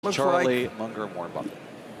Charlie Munger and Warren Buffett.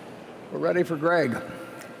 We're ready for Greg.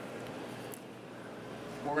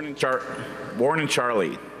 Warren and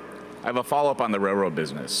Charlie, I have a follow-up on the railroad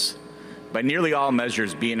business. By nearly all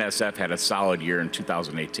measures, BNSF had a solid year in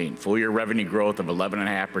 2018. Full-year revenue growth of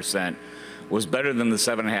 11.5% was better than the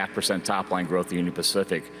 7.5% top-line growth of Union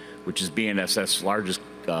Pacific, which is BNSF's largest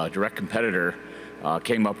direct competitor,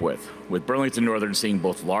 came up with Burlington Northern seeing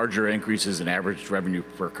both larger increases in average revenue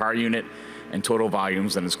per car unit and total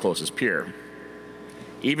volumes than its closest peer.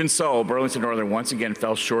 Even so, Burlington Northern once again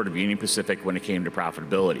fell short of Union Pacific when it came to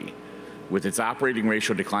profitability, with its operating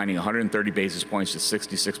ratio declining 130 basis points to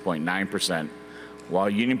 66.9%, while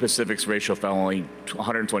Union Pacific's ratio fell only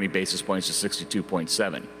 120 basis points to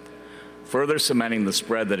 62.7%, further cementing the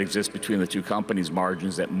spread that exists between the two companies'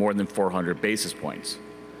 margins at more than 400 basis points.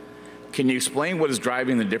 Can you explain what is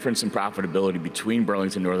driving the difference in profitability between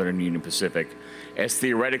Burlington Northern and Union Pacific, as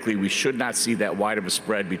theoretically we should not see that wide of a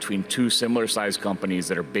spread between two similar-sized companies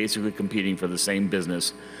that are basically competing for the same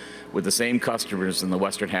business with the same customers in the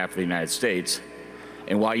western half of the United States?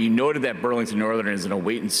 And while you noted that Burlington Northern is in a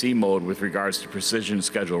wait-and-see mode with regards to precision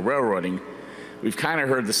scheduled railroading, we've kind of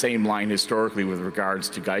heard the same line historically with regards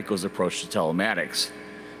to GEICO's approach to telematics.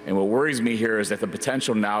 And what worries me here is that the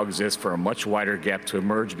potential now exists for a much wider gap to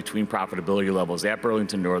emerge between profitability levels at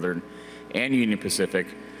Burlington Northern and Union Pacific,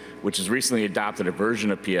 which has recently adopted a version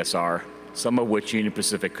of PSR, some of which Union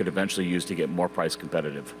Pacific could eventually use to get more price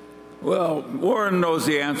competitive. Well, Warren knows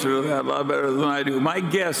the answer to that a lot better than I do. My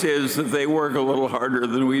guess is that they work a little harder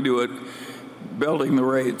than we do at building the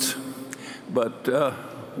rates. But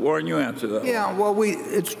Warren, you answer that. Yeah, well,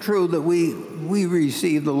 it's true that we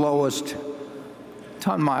receive the lowest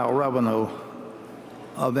ton-mile revenue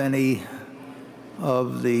of any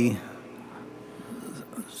of the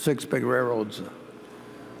 6 big railroads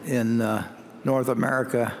in North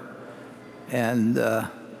America, and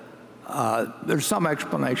there's some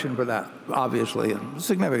explanation for that, obviously, a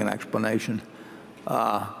significant explanation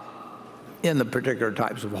in the particular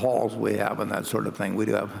types of hauls we have and that sort of thing. We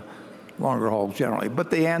do have longer hauls generally. But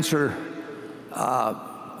the answer,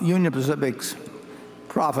 Union Pacific's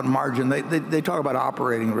profit margin, they talk about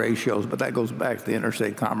operating ratios, but that goes back to the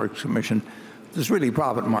Interstate Commerce Commission. It's really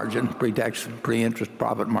profit margin, pre-tax, pre-interest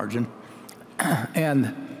profit margin.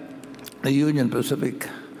 And the Union Pacific,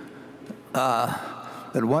 at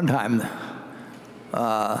one time,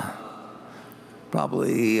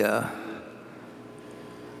 probably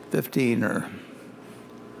 15 or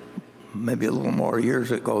maybe a little more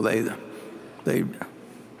years ago, they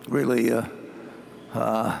really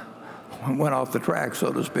went off the track,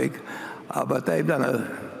 so to speak. But they've done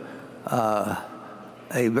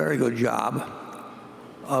a very good job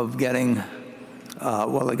of getting,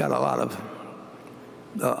 well, they got a lot of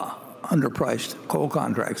underpriced coal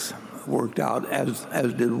contracts worked out, as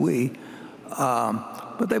did we.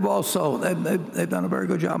 But they've also they've done a very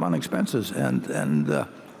good job on expenses, and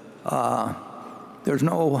there's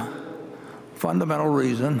no fundamental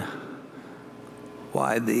reason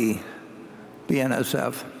why the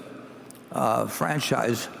BNSF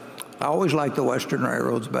franchise. I always like the Western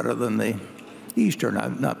railroads better than the Eastern,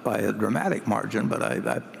 not by a dramatic margin, but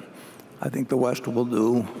I think the West will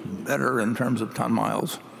do better in terms of ton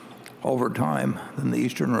miles over time than the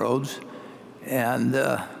Eastern roads. And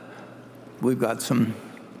we've got some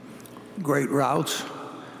great routes,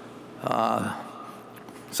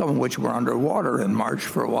 some of which were underwater in March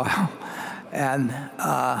for a while. And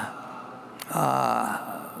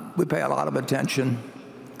we pay a lot of attention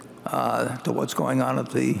to what's going on at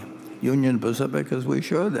the Union Pacific, as we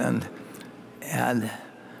should, and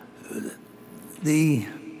the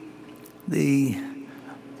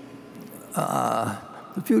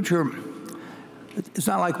future. It's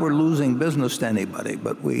not like we're losing business to anybody,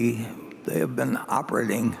 but they have been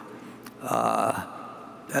operating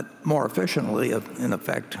more efficiently, in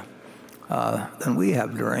effect, than we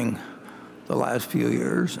have during the last few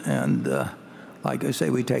years. And like I say,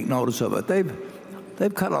 we take notice of it.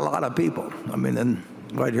 They've cut a lot of people. I mean,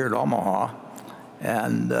 right here at Omaha,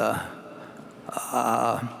 and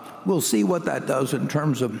we'll see what that does in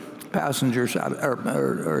terms of passengers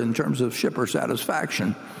or in terms of shipper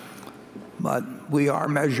satisfaction. But we are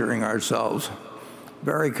measuring ourselves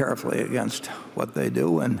very carefully against what they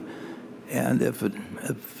do, and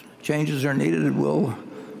if changes are needed, we'll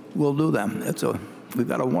do them. We've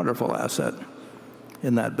got a wonderful asset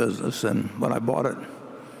in that business, and when I bought it,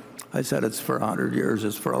 I said it's for 100 years.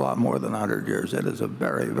 It's for a lot more than 100 years. It is a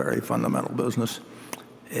very, very fundamental business,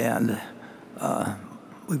 and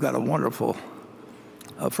we've got a wonderful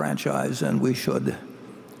franchise, and we should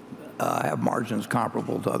have margins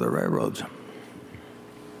comparable to other railroads.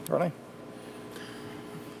 Charlie?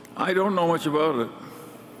 I don't know much about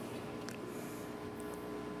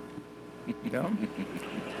it. Yeah.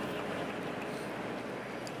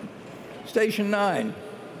 Station 9.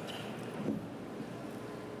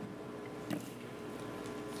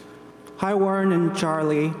 Hi, Warren and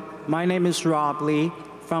Charlie. My name is Rob Lee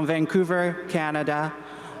from Vancouver, Canada.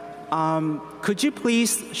 Could you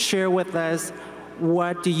please share with us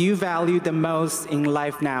what do you value the most in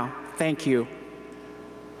life now? Thank you.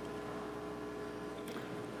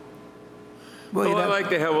 Well, I'd like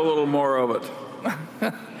to have a little more of it.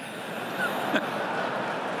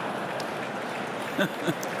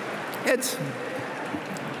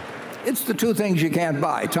 It's the two things you can't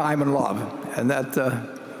buy, time and love, and that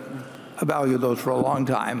I value those for a long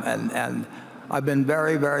time, and I've been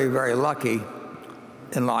very, very, very lucky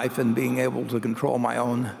in life in being able to control my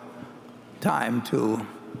own time to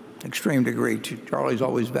extreme degree. Charlie's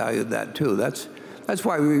always valued that too. That's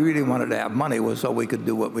why we really wanted to have money, was so we could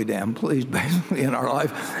do what we damn pleased basically in our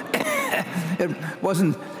life. It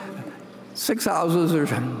wasn't 6 houses or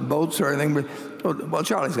boats or anything. Well,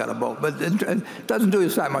 Charlie's got a boat, but it doesn't do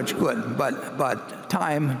us that much good. But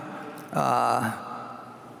time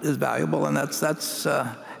is valuable, and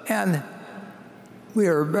and we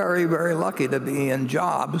are very, very lucky to be in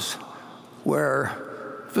jobs where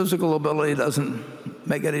physical ability doesn't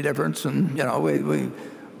make any difference, and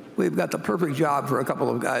we've got the perfect job for a couple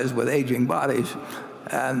of guys with aging bodies,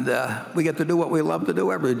 and we get to do what we love to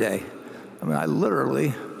do every day. I mean, I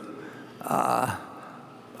literally,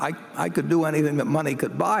 I could do anything that money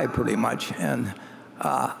could buy pretty much, and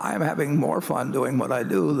I'm having more fun doing what I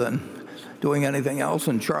do than doing anything else.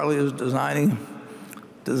 And Charlie is designing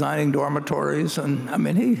dormitories, and I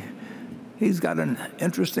mean, he's got an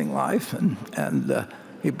interesting life, and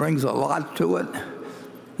he brings a lot to it.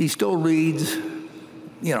 He still reads,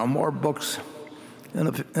 more books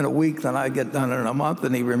in a week than I get done in a month,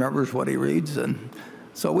 and he remembers what he reads, and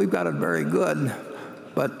so we've got it very good,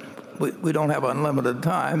 but we don't have unlimited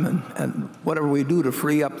time, and whatever we do to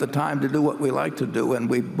free up the time to do what we like to do, and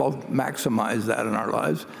we both maximize that in our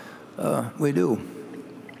lives, we do.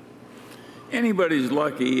 Anybody's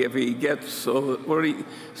lucky if he gets what he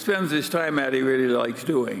spends his time at he really likes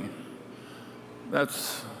doing.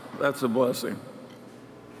 That's a blessing.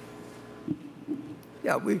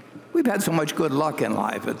 Yeah, we've had so much good luck in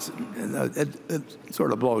life. It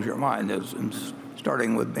sort of blows your mind,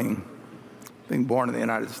 starting with being born in the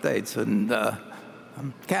United States, and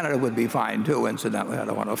Canada would be fine too, incidentally. I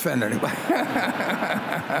don't want to offend anybody.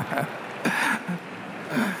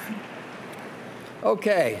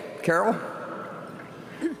 Okay, Carol?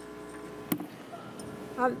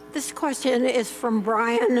 This question is from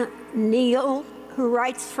Brian Neal, who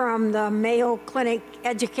writes from the Mayo Clinic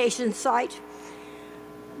education site.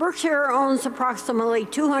 Berkshire owns approximately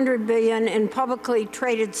 $200 billion in publicly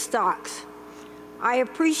traded stocks. I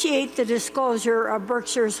appreciate the disclosure of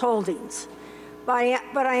Berkshire's holdings, but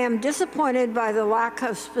I am disappointed by the lack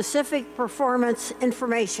of specific performance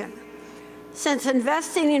information. Since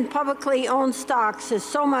investing in publicly owned stocks is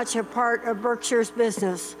so much a part of Berkshire's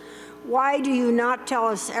business, why do you not tell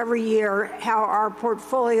us every year how our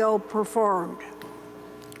portfolio performed?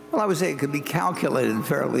 Well, I would say it could be calculated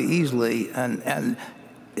fairly easily, and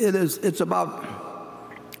it's about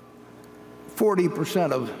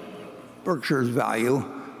 40% of Berkshire's value,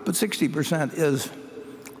 but 60% is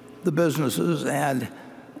the businesses, and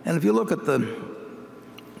if you look at the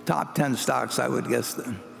top 10 stocks, I would guess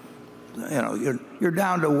that you're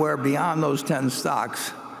down to where beyond those 10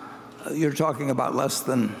 stocks, you're talking about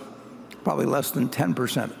probably less than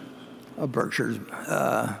 10% of Berkshire's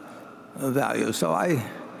value. So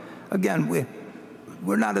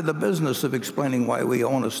we're not in the business of explaining why we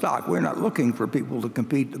own a stock. We're not looking for people to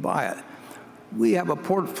compete to buy it. We have a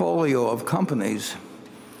portfolio of companies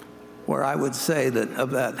where I would say that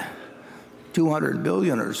of that 200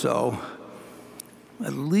 billion or so,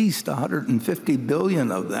 at least 150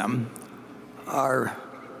 billion of them are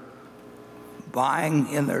buying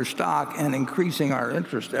in their stock and increasing our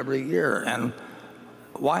interest every year. And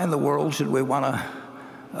why in the world should we want to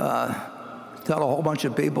tell a whole bunch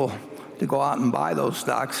of people to go out and buy those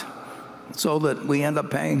stocks so that we end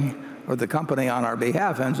up paying, or the company on our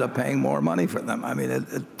behalf ends up paying more money for them? I mean,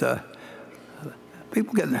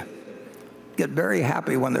 people get very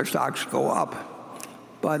happy when their stocks go up.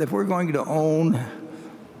 But if we're going to own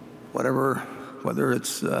whether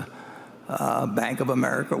it's Bank of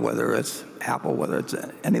America, whether it's Apple, whether it's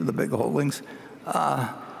any of the big holdings,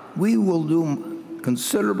 we will do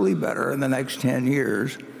considerably better in the next 10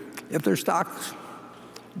 years if their stocks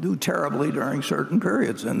do terribly during certain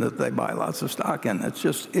periods and that they buy lots of stock in. It's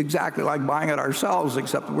just exactly like buying it ourselves,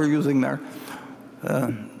 except we're using their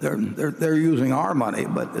they're using our money,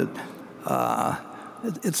 but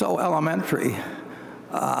it's so elementary.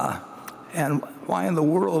 And why in the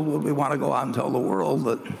world would we want to go out and tell the world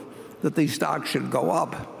that these stocks should go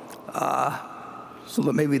up so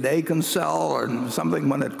that maybe they can sell or something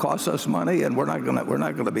when it costs us money, and we're not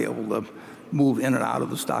going to be able to move in and out of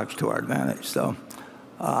the stocks to our advantage. So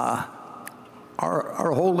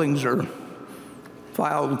our holdings are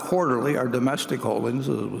filed quarterly. Our domestic holdings,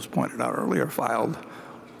 as was pointed out earlier, filed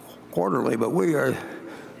quarterly. But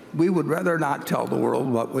we would rather not tell the world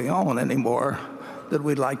what we own anymore. That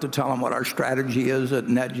we'd like to tell them what our strategy is at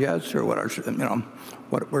NetJets, or what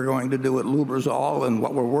we're going to do at Lubrizol, and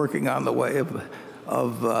what we're working on the way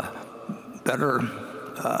of better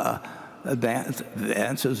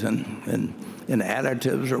advances in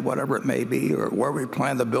additives or whatever it may be, or where we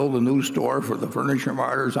plan to build a new store for the Furniture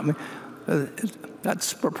Mart or something.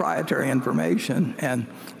 That's proprietary information, and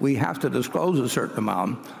we have to disclose a certain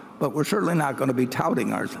amount, but we're certainly not going to be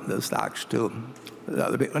touting the stocks to the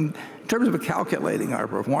other people. In terms of calculating our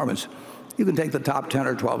performance, you can take the top 10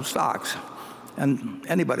 or 12 stocks, and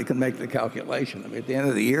anybody can make the calculation. I mean, at the end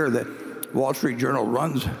of the year, the Wall Street Journal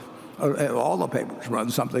runs, all the papers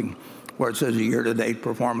run something where it says a year-to-date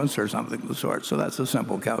performance or something of the sort. So that's a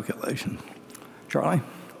simple calculation. Charlie?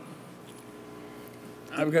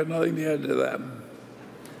 I've got nothing to add to that.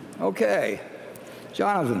 Okay.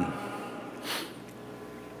 Jonathan.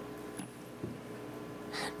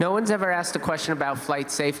 No one's ever asked a question about flight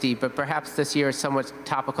safety, but perhaps this year is somewhat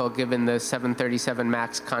topical given the 737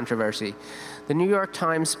 MAX controversy. The New York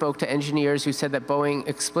Times spoke to engineers who said that Boeing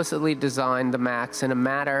explicitly designed the MAX in a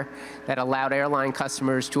manner that allowed airline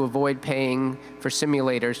customers to avoid paying for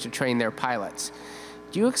simulators to train their pilots.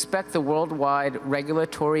 Do you expect the worldwide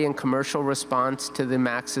regulatory and commercial response to the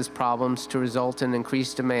MAX's problems to result in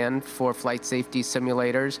increased demand for flight safety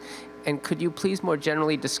simulators? And could you please more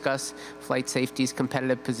generally discuss flight safety's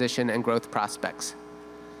competitive position and growth prospects?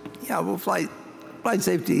 Yeah, well, flight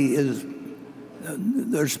safety is,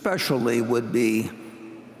 their specialty would be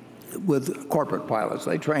with corporate pilots.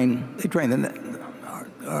 They train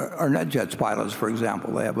our NetJets pilots, for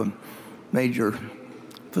example. They have a major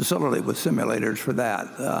facility with simulators for that.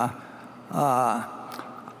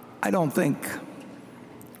 I don't think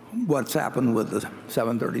what's happened with the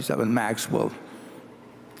 737 MAX will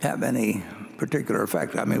have any particular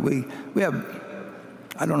effect. I mean, we have,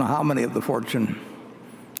 I don't know how many of the Fortune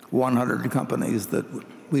 100 companies that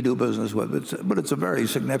we do business with, but it's a very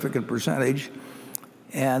significant percentage,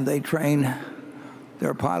 and they train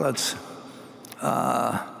their pilots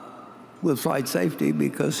with flight safety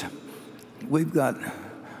because we've got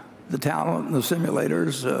the talent and the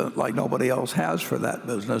simulators like nobody else has for that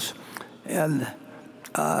business. And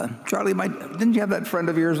Charlie, didn't you have that friend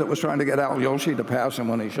of yours that was trying to get Al Yoshi to pass him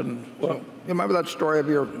when he shouldn't? Well, you remember that story of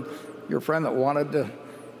your friend that wanted to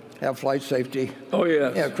have flight safety? Oh,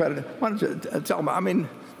 yes. Yeah, credit. Why don't you tell him? I mean,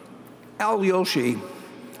 Al Yoshi,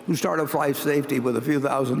 who started flight safety with a few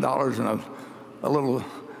 $1,000s and a little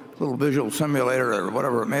visual simulator or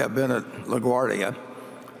whatever it may have been at LaGuardia.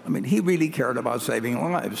 I mean, he really cared about saving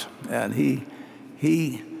lives, and he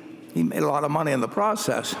made a lot of money in the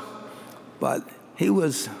process, but he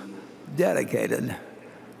was dedicated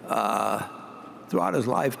throughout his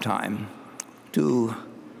lifetime to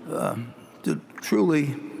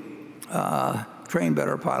truly train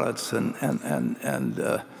better pilots and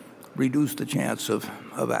reduce the chance of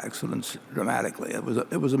accidents dramatically. It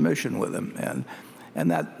was a mission with him,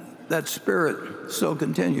 and that spirit still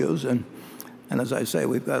continues. And as I say,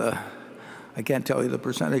 we've got I can't tell you the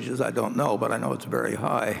percentages, I don't know, but I know it's very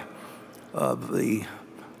high of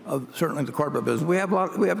certainly the corporate business. We have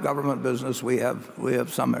government business, we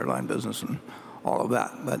have some airline business and all of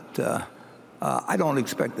that, but I don't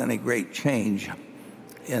expect any great change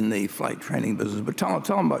in the flight training business. But tell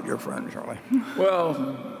them about your friend, Charlie.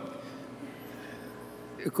 Well,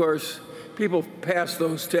 of course, people pass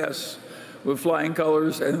those tests with flying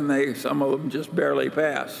colors, and some of them just barely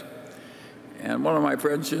pass. And one of my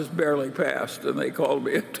friends just barely passed, and they called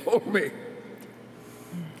me and told me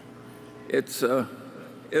it's an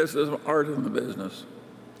art in the business.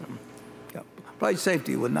 Yeah. Flight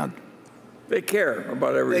safety would not. They care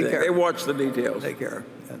about everything. They watch the details. They care,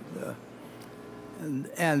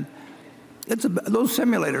 and those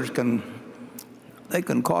simulators can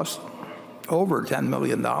cost over $10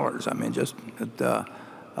 million. I mean,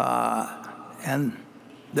 and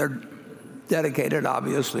they're dedicated,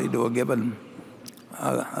 obviously, to a given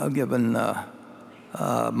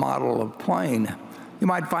model of plane. You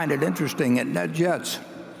might find it interesting at NetJets.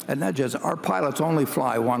 At NetJets, our pilots only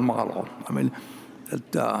fly one model. I mean,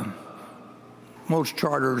 at most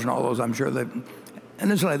charters and all those, I'm sure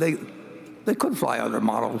initially they could fly other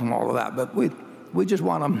models and all of that, but we just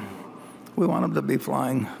want them. We want them to be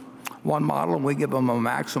flying one model, and we give them a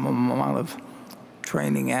maximum amount of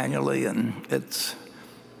training annually. And it's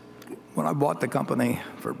when I bought the company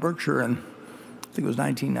for Berkshire, and I think it was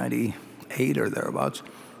 1998 or thereabouts.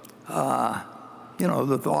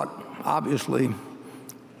 The thought obviously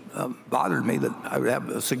bothered me that I would have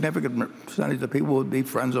a significant percentage of people would be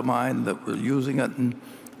friends of mine that were using it, and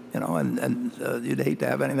you'd hate to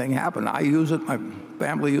have anything happen. I use it, my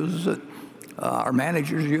family uses it, our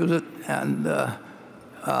managers use it, and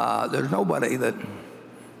there's nobody that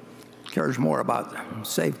cares more about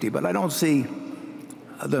safety. But I don't see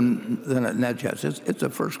than at NetJets. It's a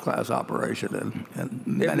first-class operation,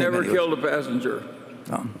 and It never killed a passenger.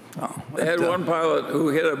 No. They had one pilot who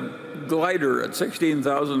hit a glider at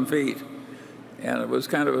 16,000 feet, and it was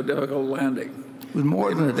kind of a difficult landing. It was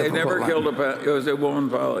more than a They difficult never killed it was a woman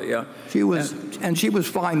pilot, yeah. She was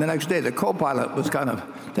flying the next day. The co-pilot was kind of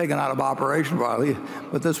taken out of operation probably,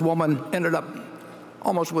 but this woman ended up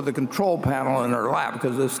almost with the control panel in her lap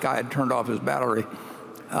because this guy had turned off his battery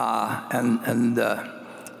and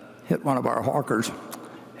hit one of our Hawkers.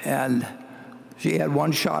 And she had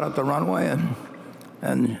one shot at the runway,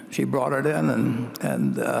 and she brought it in,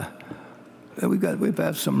 and we've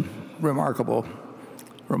had some remarkable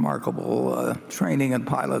training and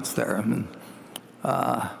pilots there. And,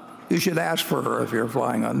 you should ask for her if you're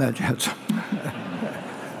flying on NetJets.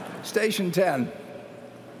 Station 10.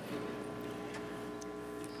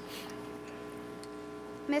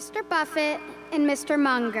 Mr. Buffett and Mr.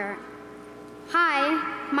 Munger.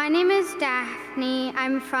 Hi, my name is Daphne.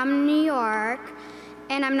 I'm from New York,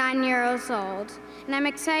 and I'm 9 years old. And I'm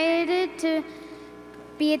excited to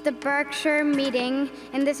be at the Berkshire meeting,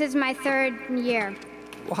 and this is my 3rd year.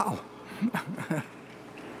 Wow.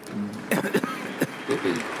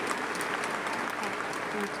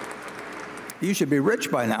 You should be rich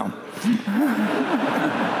by now.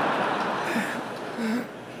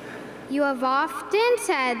 You have often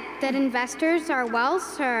said that investors are well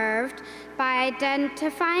served by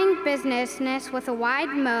identifying businesses with a wide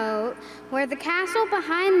moat, where the castle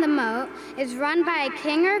behind the moat is run by a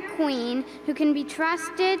king or queen who can be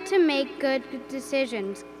trusted to make good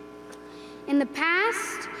decisions. In the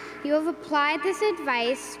past, you have applied this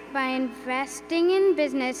advice by investing in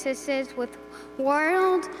businesses with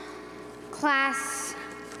world-class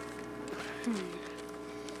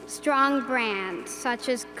strong brands such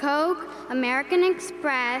as Coke, American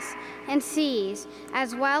Express, and Sears,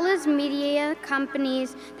 as well as media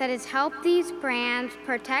companies that has helped these brands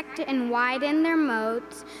protect and widen their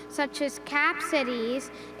moats, such as Cap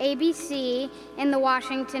Cities, ABC, and the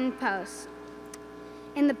Washington Post.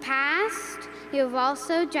 In the past, you have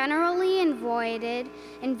also generally avoided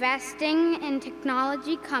investing in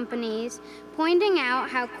technology companies, pointing out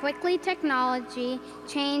how quickly technology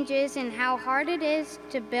changes and how hard it is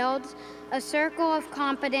to build a circle of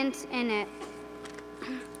competence in it.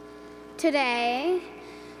 Today,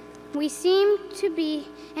 we seem to be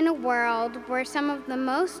in a world where some of the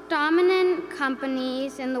most dominant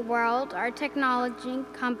companies in the world are technology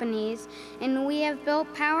companies, and we have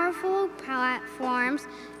built powerful platforms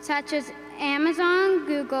such as Amazon,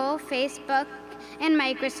 Google, Facebook, and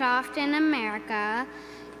Microsoft in America,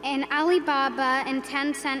 and Alibaba and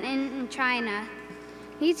Tencent in China.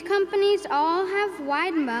 These companies all have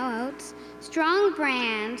wide moats, strong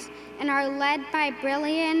brands, and are led by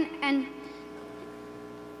brilliant and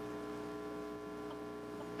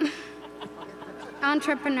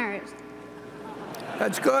entrepreneurs.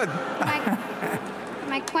 That's good.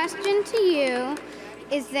 My question to you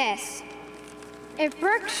is this. If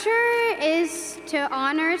Berkshire is to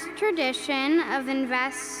honor its tradition of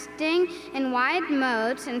investing in wide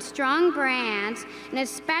moats and strong brands, and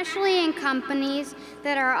especially in companies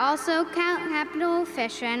that are also capital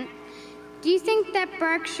efficient, do you think that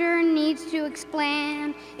Berkshire needs to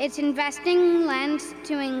expand its investing lens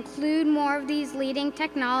to include more of these leading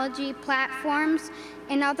technology platforms?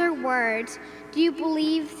 In other words, do you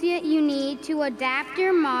believe that you need to adapt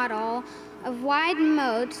your model of wide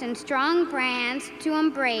moats and strong brands to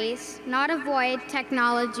embrace, not avoid,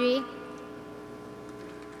 technology?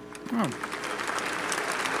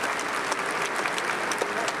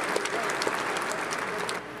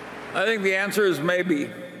 I think the answer is maybe.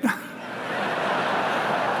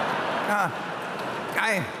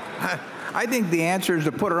 I think the answer is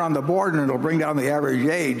to put her on the board, and it'll bring down the average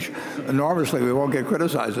age enormously. We won't get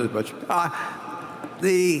criticized as much.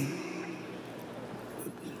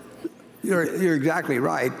 You're exactly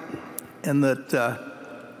right in that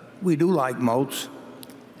we do like moats,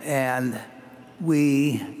 and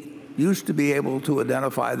we used to be able to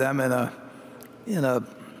identify them in in a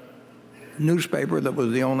newspaper that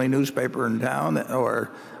was the only newspaper in town,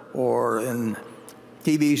 or in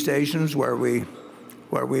TV stations where we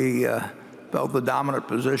felt the dominant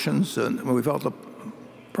positions, and we felt the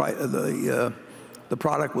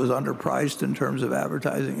product was underpriced in terms of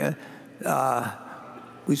advertising it.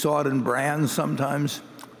 We saw it in brands sometimes,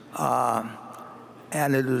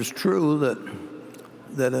 and it is true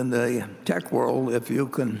that in the tech world, if you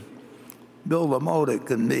can build a moat, it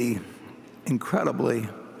can be incredibly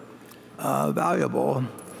valuable.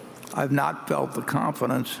 I've not felt the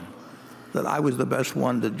confidence that I was the best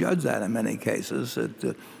one to judge that in many cases.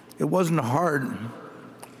 It wasn't hard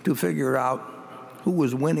to figure out who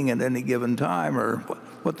was winning at any given time or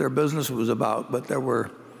what their business was about, but there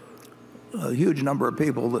were a huge number of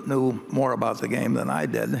people that knew more about the game than I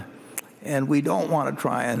did. And we don't want to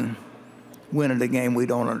try and win at a game we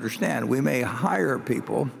don't understand. We may hire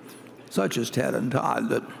people, such as Ted and Todd,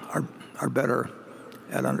 that are better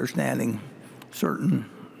at understanding certain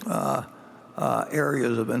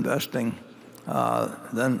areas of investing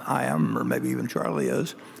than I am, or maybe even Charlie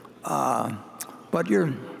is. But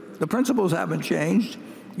the principles haven't changed.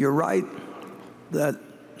 You're right that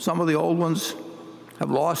some of the old ones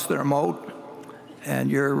have lost their moat,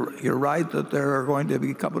 and you're right that there are going to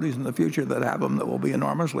be companies in the future that have them that will be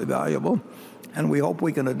enormously valuable, and we hope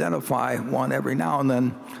we can identify one every now and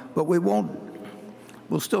then, but we'll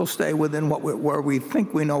still stay within where we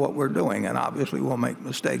think we know what we're doing, and obviously we'll make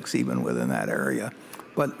mistakes even within that area.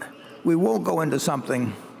 But we won't go into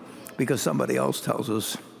something because somebody else tells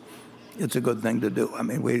us it's a good thing to do. I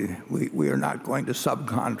mean, we are not going to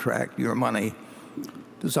subcontract your money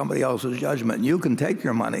to somebody else's judgment. You can take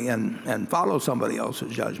your money and follow somebody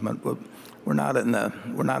else's judgment, but we're not in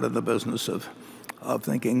the business of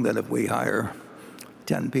thinking that if we hire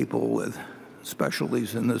 10 people with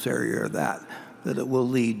specialties in this area or that it will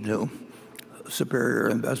lead to superior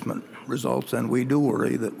investment results. And we do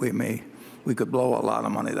worry that we could blow a lot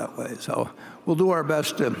of money that way. So we'll do our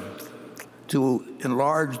best to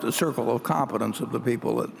enlarge the circle of competence of the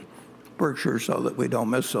people at Berkshire so that we don't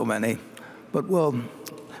miss so many. But we'll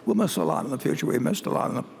miss a lot in the future. We missed a lot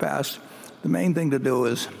in the past. The main thing to do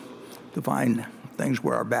is to find things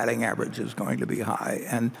where our batting average is going to be high.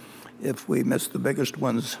 And if we miss the biggest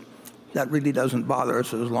ones, that really doesn't bother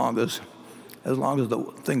us as long as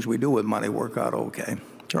the things we do with money work out okay.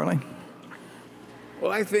 Charlie?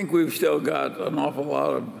 Well, I think we've still got an awful lot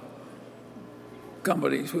of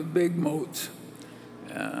companies with big moats,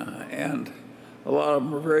 and a lot of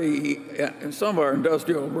them are and some of our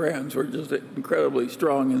industrial brands were just incredibly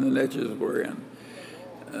strong in the niches we're in.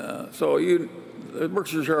 So the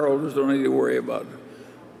Berkshire shareholders don't need to worry about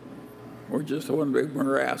we're just one big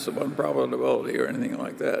morass of unprofitability or anything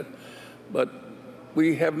like that. But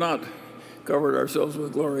we have not covered ourselves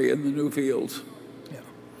with glory in the new fields. Yeah.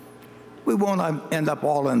 We won't end up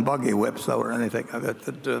all in buggy whips, though, or anything of it.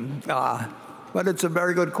 But it's a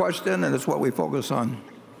very good question, and it's what we focus on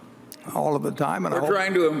all of the time. And we're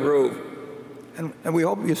trying to improve. And we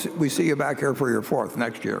hope we see you back here for your fourth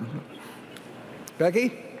next year.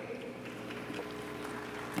 Becky?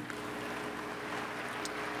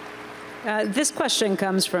 This question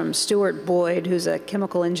comes from Stuart Boyd, who's a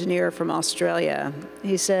chemical engineer from Australia.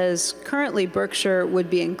 He says, currently Berkshire would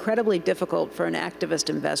be incredibly difficult for an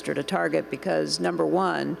activist investor to target because, number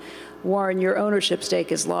one, Warren, your ownership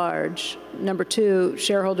stake is large. Number two,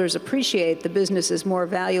 shareholders appreciate the business is more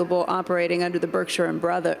valuable operating under the Berkshire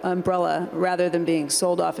umbrella rather than being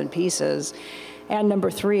sold off in pieces. And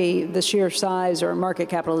number three, the sheer size or market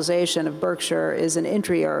capitalization of Berkshire is an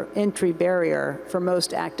entry barrier for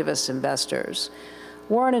most activist investors.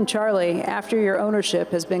 Warren and Charlie, after your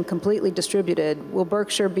ownership has been completely distributed, will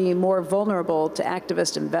Berkshire be more vulnerable to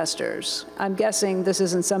activist investors? I'm guessing this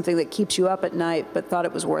isn't something that keeps you up at night, but thought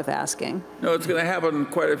it was worth asking. No, it's going to happen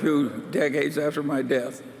quite a few decades after my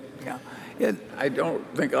death. Yeah. I don't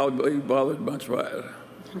think I'll be bothered much by it.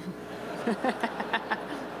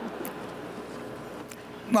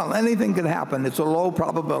 Well, anything can happen. It's a low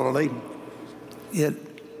probability.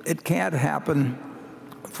 It can't happen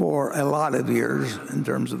for a lot of years in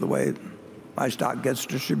terms of the way my stock gets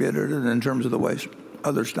distributed and in terms of the way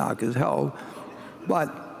other stock is held.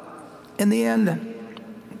 But in the end,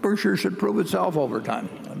 Berkshire should prove itself over time.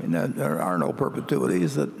 I mean, there are no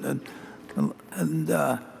perpetuities, and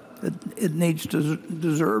it needs to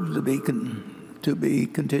deserve to be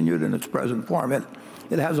continued in its present form. It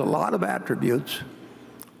has a lot of attributes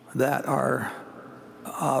that are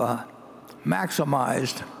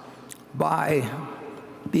maximized by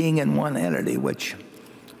being in one entity, which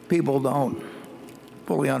people don't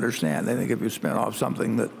fully understand. They think if you spin off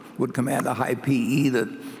something that would command a high PE,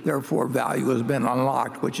 that therefore value has been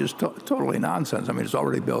unlocked, which is totally nonsense. I mean, it's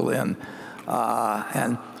already built in.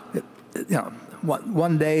 And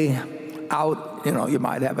one day out, you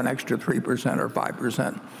might have an extra 3% or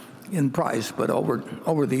 5% in price, but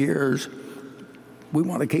over the years, we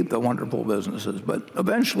want to keep the wonderful businesses. But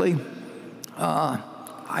eventually,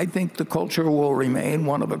 I think the culture will remain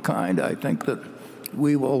one of a kind. I think that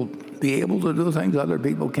we will be able to do things other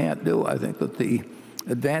people can't do. I think that the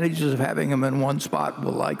advantages of having them in one spot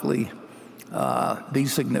will likely be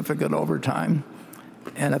significant over time.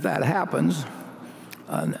 And if that happens,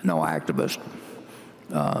 no activist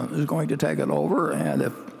is going to take it over. And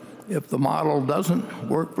if the model doesn't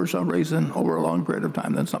work for some reason over a long period of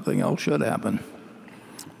time, then something else should happen.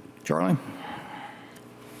 Charlie?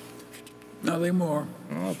 Nothing more.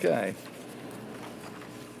 Okay.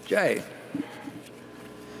 Jay?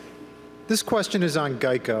 This question is on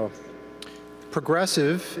GEICO.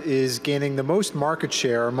 Progressive is gaining the most market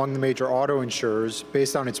share among the major auto insurers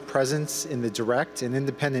based on its presence in the direct and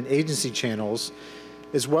independent agency channels,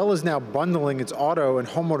 as well as now bundling its auto and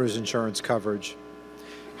homeowners insurance coverage.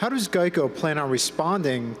 How does GEICO plan on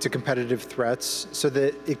responding to competitive threats so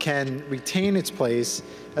that it can retain its place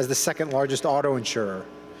as the second largest auto insurer?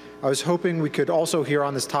 I was hoping we could also hear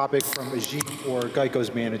on this topic from Ajit or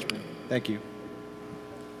GEICO's management. Thank you.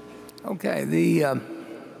 Okay, the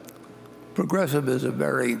Progressive is a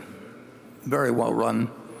very, very well-run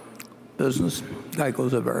business. GEICO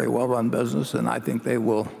is a very well-run business, and I think they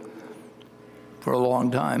will, for a long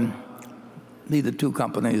time, be the two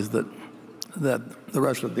companies that the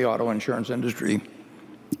rest of the auto insurance industry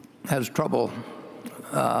has trouble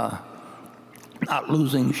not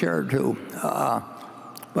losing share to.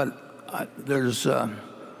 But there's, I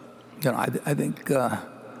think I've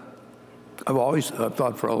always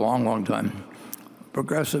thought for a long, long time,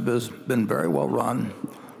 Progressive has been very well run.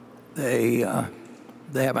 They have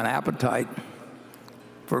an appetite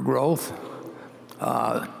for growth.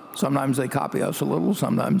 Sometimes they copy us a little.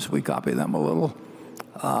 Sometimes we copy them a little.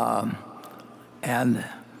 And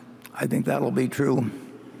I think that'll be true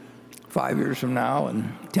 5 years from now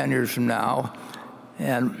and 10 years from now.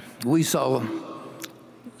 And we sell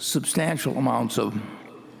substantial amounts of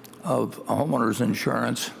homeowners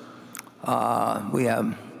insurance. We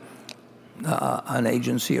have an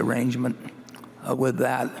agency arrangement with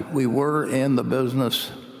that. We were in the business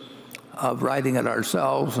of writing it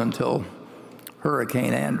ourselves until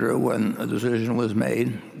Hurricane Andrew, when a decision was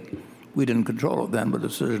made. We didn't control it then, but a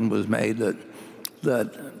decision was made that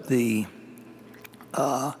the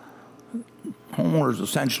homeowners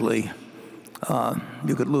essentially,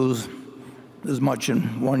 you could lose as much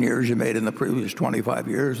in 1 year as you made in the previous 25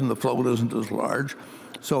 years, and the float isn't as large.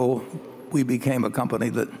 So we became a company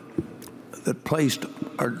that placed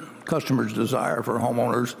our customers' desire for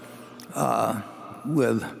homeowners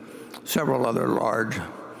with several other large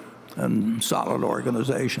and solid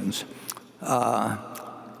organizations. The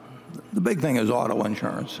big thing is auto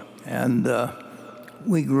insurance, and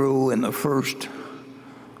we grew in the first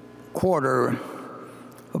quarter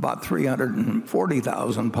about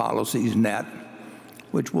 340,000 policies net,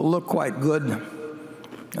 which will look quite good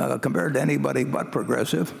compared to anybody but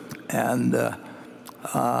Progressive, and that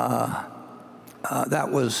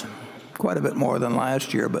was quite a bit more than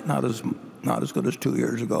last year, but not as good as 2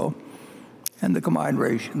 years ago. And the combined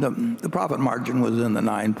ratio, the profit margin was in the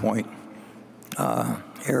 9-point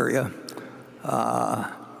area.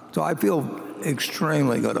 So I feel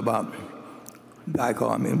extremely good about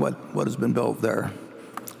GEICO. I mean, what has been built there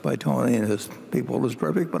by Tony and his people is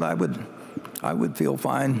perfect, but I would feel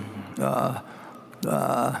fine.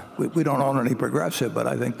 We don't own any Progressive, but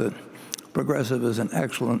I think that Progressive is an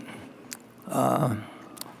excellent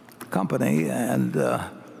company, and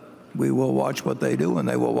we will watch what they do, and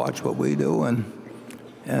they will watch what we do,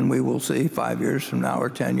 and we will see 5 years from now or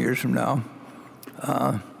 10 years from now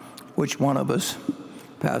which one of us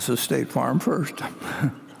passes State Farm first.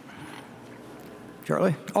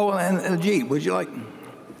 Charlie? Oh, and Ajit, would you like?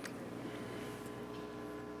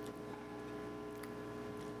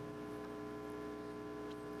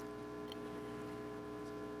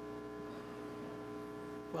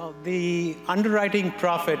 Well, the underwriting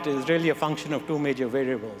profit is really a function of two major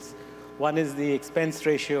variables. One is the expense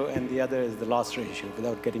ratio, and the other is the loss ratio,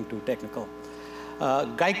 without getting too technical.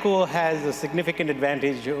 GEICO has a significant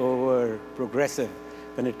advantage over Progressive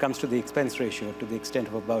when it comes to the expense ratio, to the extent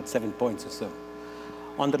of about 7 points or so.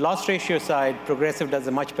 On the loss ratio side, Progressive does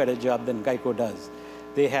a much better job than GEICO does.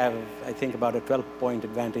 They have, I think, about a 12-point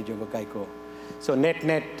advantage over GEICO. So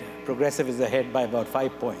net-net, Progressive is ahead by about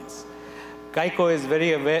 5 points. GEICO is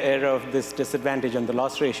very aware of this disadvantage on the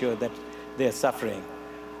loss ratio that they're suffering.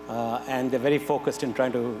 and they're very focused in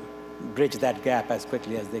trying to bridge that gap as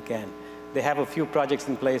quickly as they can. They have a few projects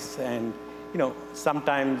in place, and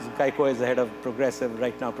sometimes Geico is ahead of Progressive.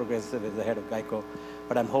 Right now, Progressive is ahead of Geico,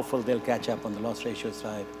 but I'm hopeful they'll catch up on the loss ratio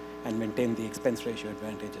side and maintain the expense ratio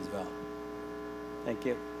advantage as well. Thank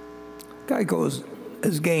you. Geico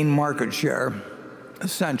has gained market share,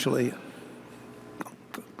 essentially.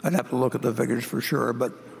 I'd have to look at the figures for sure,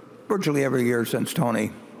 but virtually every year since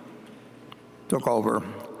Tony took over.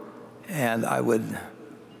 And I would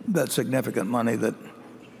bet significant money that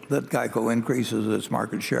Geico increases its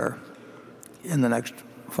market share in the next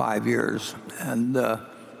 5 years. And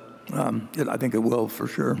I think it will for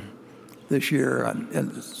sure this year.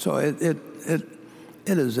 And so it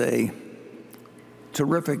is a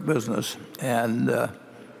terrific business. And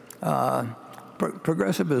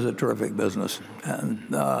Progressive is a terrific business. And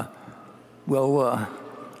we'll,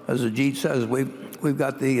 as Ajit says, we've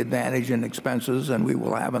got the advantage in expenses, and we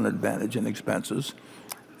will have an advantage in expenses.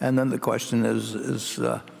 And then the question is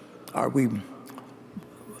are we?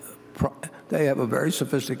 They have a very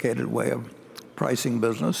sophisticated way of pricing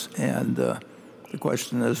business, and the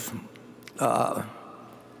question is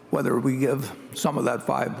whether we give some of that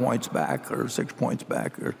 5 points back or 6 points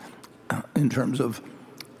back, or in terms of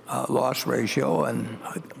loss ratio. And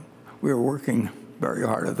we're working very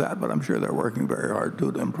hard at that, but I'm sure they're working very hard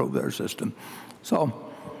too to improve their system.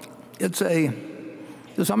 So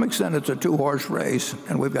to some extent, it's a two-horse race,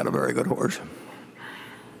 and we've got a very good horse.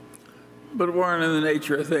 But Warren, in the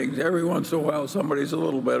nature of things, every once in a while somebody's a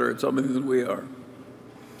little better at something than we are.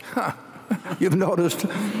 You've noticed?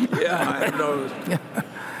 Yeah, I've noticed.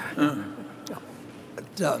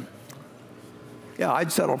 Yeah,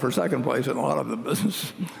 I'd settle for second place in a lot of the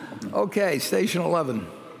business. Okay, station 11.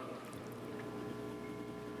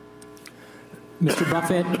 Mr.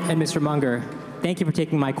 Buffett and Mr. Munger, thank you for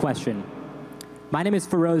taking my question. My name is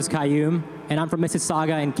Feroz Qayyum, and I'm from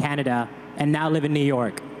Mississauga in Canada, and now live in New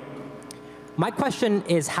York. My question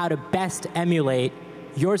is how to best emulate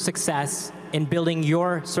your success in building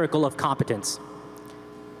your circle of competence.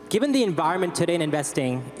 Given the environment today in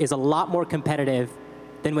investing is a lot more competitive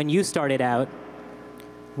than when you started out,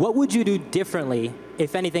 what would you do differently,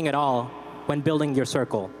 if anything at all, when building your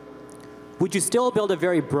circle? Would you still build a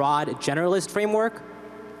very broad generalist framework?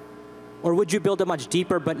 Or would you build a much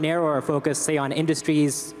deeper but narrower focus, say, on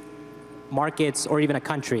industries, markets, or even a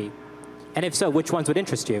country? And if so, which ones would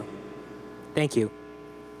interest you? Thank you.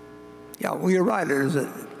 Yeah, well, you're right. It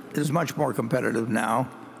is much more competitive now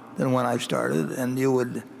than when I started. And you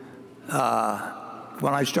would,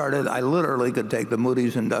 when I started, I literally could take the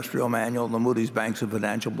Moody's Industrial Manual, the Moody's Banks and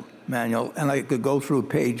Financial Manual, and I could go through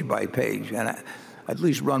page by page and at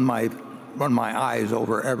least run my eyes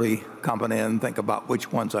over every company and think about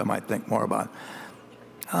which ones I might think more about.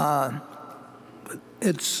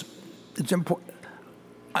 It's important.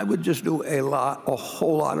 I would just do a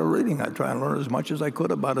whole lot of reading. I'd try and learn as much as I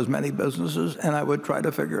could about as many businesses, and I would try to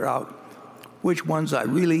figure out which ones I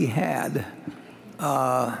really had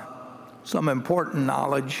some important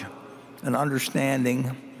knowledge and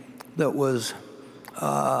understanding that was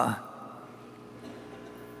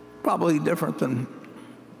probably different than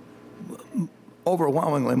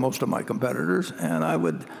overwhelmingly most of my competitors. And I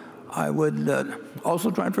would also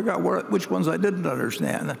try and figure out which ones I didn't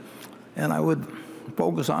understand, and I would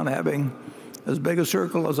focus on having as big a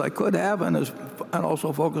circle as I could have, and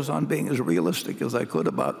also focus on being as realistic as I could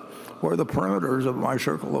about where the perimeters of my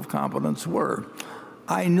circle of competence were.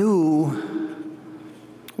 I knew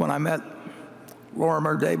when I met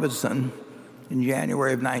Lorimer Davidson in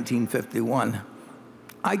January of 1951,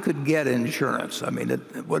 I could get insurance. I mean,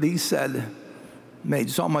 what he said made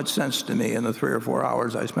so much sense to me in the 3 or 4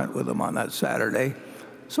 hours I spent with him on that Saturday.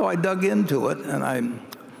 So I dug into it, and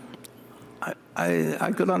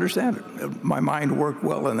I could understand it. My mind worked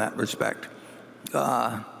well in that respect.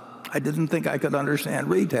 I didn't think I could understand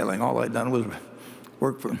retailing. All I'd done was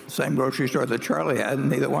work for the same grocery store that Charlie had, and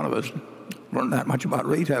neither one of us learned that much about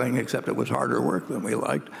retailing, except it was harder work than we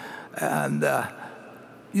liked. And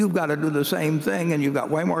you've got to do the same thing, and you've got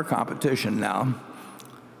way more competition now.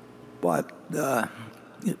 But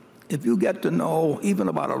if you get to know even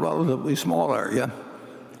about a relatively small area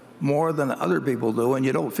more than other people do, and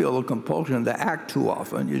you don't feel the compulsion to act too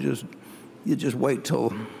often, you just wait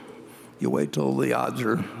till the odds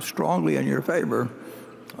are strongly in your favor.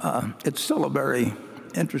 It's still a very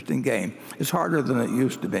interesting game. It's harder than it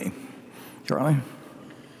used to be. Charlie?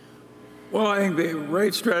 Well, I think the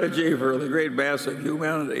right strategy for the great mass of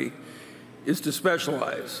humanity is to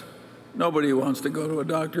specialize. Nobody wants to go to a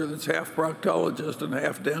doctor that's half proctologist and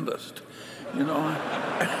half dentist, you know.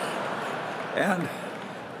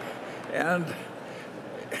 And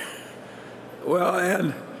Well,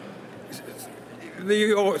 and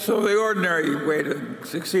so the ordinary way to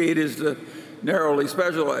succeed is to narrowly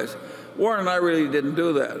specialize. Warren and I really didn't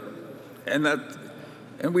do that, and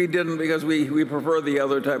we didn't because we prefer the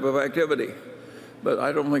other type of activity. But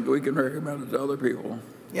I don't think we can recommend it to other people.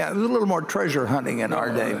 Yeah, it was a little more treasure hunting in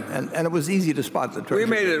our day, and it was easy to spot the treasure. We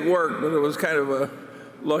made it work, but it was kind of a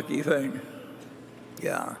lucky thing.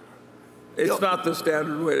 Yeah. It's not the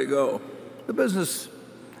standard way to go. The business,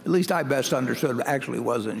 at least I best understood, actually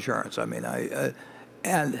was insurance. I mean,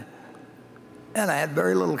 and I had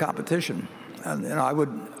very little competition. And I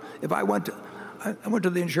went to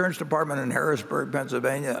the insurance department in Harrisburg,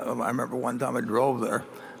 Pennsylvania. I remember one time I drove there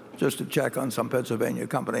just to check on some Pennsylvania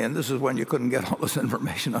company, and this is when you couldn't get all this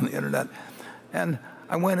information on the internet. And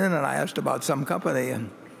I went in and I asked about some company,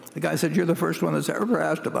 and the guy said, "You're the first one that's ever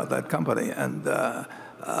asked about that company." And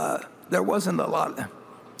there wasn't a lot.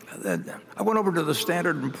 I went over to the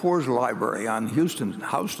Standard & Poor's library on Houston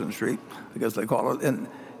Street, I guess they call it,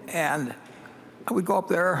 and I would go up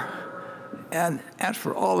there and ask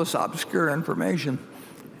for all this obscure information,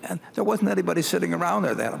 and there wasn't anybody sitting around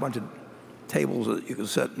there. They had a bunch of tables that you could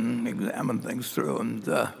sit and examine things through, and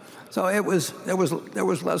so there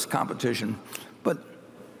was less competition. But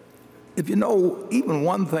if you know even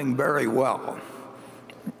one thing very well,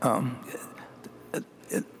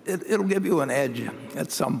 it'll give you an edge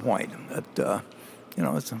at some point.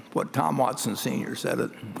 It's what Tom Watson Sr. said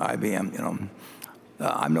at IBM.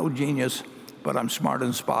 I'm no genius, but I'm smart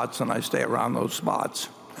in spots, and I stay around those spots.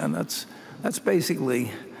 And that's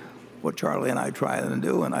basically what Charlie and I try to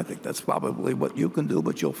do, and I think that's probably what you can do,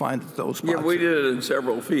 but you'll find that those spots. Yeah, we did it in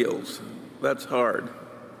several fields. That's hard.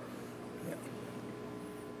 Yeah.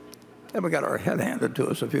 And we got our head handed to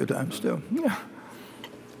us a few times, too. Yeah.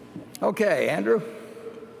 Okay, Andrew.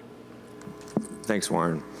 Thanks,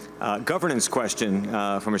 Warren. Governance question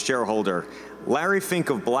from a shareholder. Larry Fink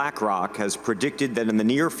of BlackRock has predicted that in the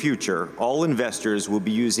near future, all investors will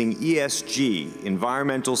be using ESG,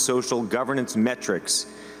 environmental social governance metrics,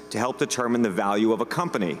 to help determine the value of a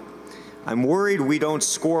company. I'm worried we don't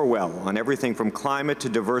score well on everything from climate to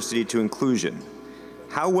diversity to inclusion.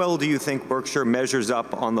 How well do you think Berkshire measures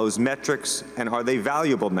up on those metrics, and are they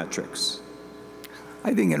valuable metrics?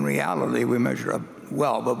 I think in reality we measure up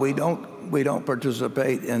well, but we don't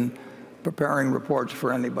participate in preparing reports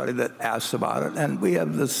for anybody that asks about it. And we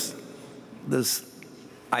have this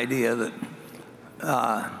idea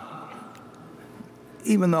that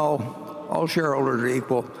even though all shareholders are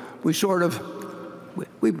equal, we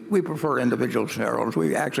prefer individual shareholders.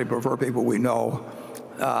 We actually prefer people we know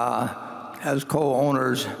as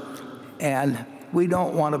co-owners, and we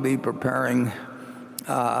don't want to be preparing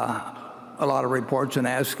a lot of reports and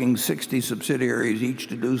asking 60 subsidiaries each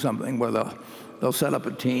to do something where they'll set up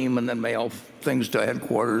a team and then mail things to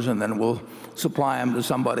headquarters, and then we'll supply them to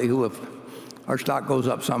somebody who, if our stock goes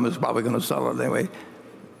up some, is probably going to sell it anyway.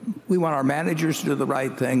 We want our managers to do the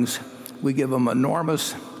right things. We give them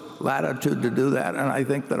enormous latitude to do that, and I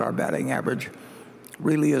think that our batting average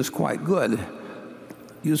really is quite good.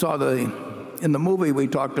 You saw in the movie we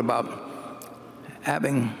talked about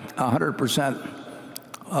having 100%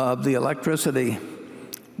 of the electricity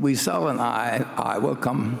we sell in Iowa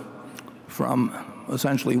come from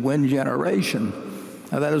essentially wind generation.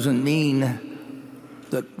 Now that doesn't mean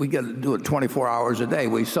that we get to do it 24 hours a day.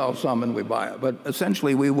 We sell some and we buy it. But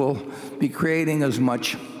essentially we will be creating as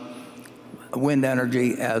much wind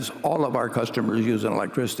energy as all of our customers use in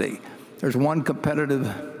electricity. There's one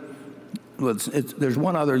there's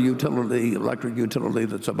one other utility, electric utility,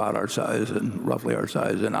 that's about our size and roughly our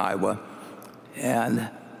size in Iowa, and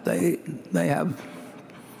they have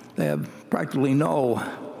practically no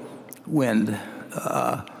wind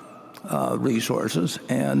resources,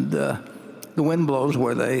 and the wind blows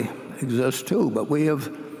where they exist too. But we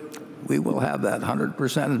will have that 100%.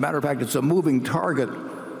 As a matter of fact, it's a moving target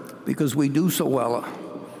because we do so well.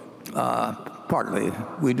 Partly,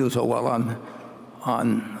 we do so well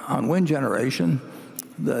on wind generation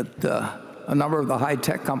that a number of the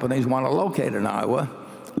high-tech companies want to locate in Iowa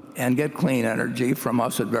and get clean energy from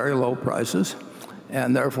us at very low prices,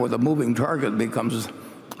 and therefore the moving target becomes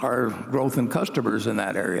our growth in customers in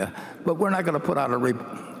that area. But we're not going to put out we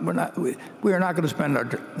are not going to spend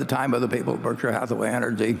the time of the people at Berkshire Hathaway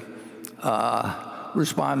Energy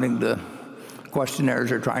responding to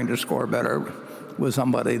questionnaires or trying to score better with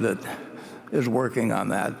somebody that is working on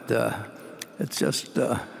that. It's just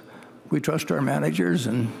we trust our managers,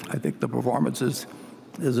 and I think the performance is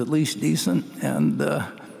at least decent, and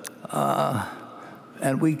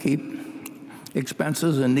we keep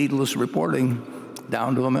expenses and needless reporting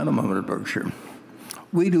down to a minimum at Berkshire.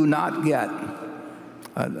 We do not get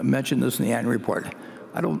I mentioned this in the annual report.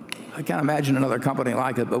 I can't imagine another company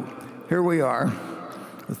like it, but here we are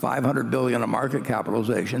with $500 billion of market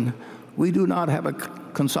capitalization. We do not have a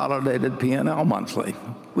consolidated P&L monthly.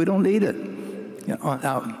 We don't need it. You know,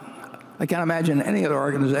 now, I can't imagine any other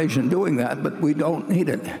organization doing that, but we don't need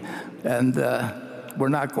it. And we're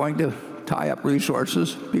not going to tie up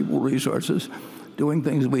resources, people resources, doing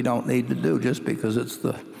things we don't need to do just because it's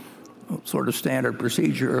the sort of standard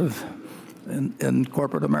procedure in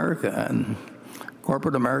corporate America. And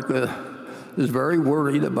corporate America is very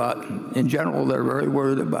worried about, in general, they're very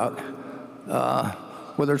worried about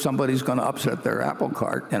whether somebody's going to upset their apple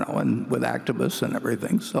cart, you know, and with activists and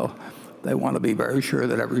everything. So they want to be very sure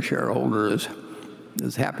that every shareholder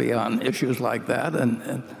is happy on issues like that.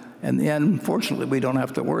 And in the end, fortunately, we don't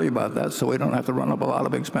have to worry about that, so we don't have to run up a lot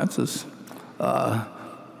of expenses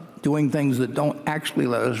doing things that don't actually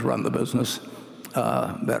let us run the business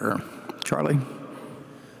better. Charlie?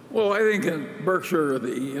 Well, I think in Berkshire,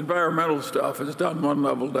 the environmental stuff has done one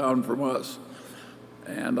level down from us.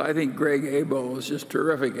 And I think Greg Abel is just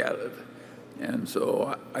terrific at it. And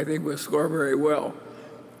so I think we score very well.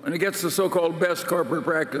 When it gets to so-called best corporate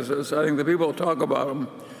practices, I think the people who talk about them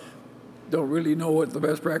don't really know what the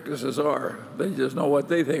best practices are. They just know what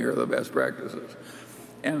they think are the best practices.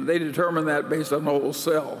 And they determine that based on what will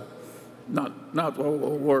sell, not what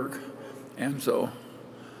will work. And so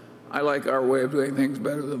I like our way of doing things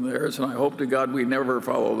better than theirs, and I hope to God we never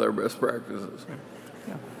follow their best practices.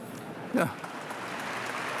 Yeah.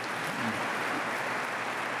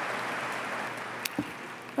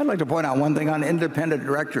 I'd like to point out one thing on independent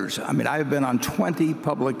directors. I mean, I've been on 20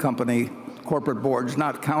 public company corporate boards,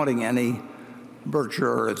 not counting any Berkshire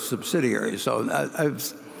or its subsidiaries. So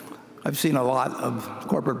I've seen a lot of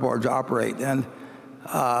corporate boards operate, and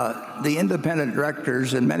the independent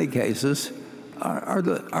directors, in many cases, are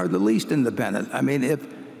the least independent. I mean,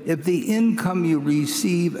 if the income you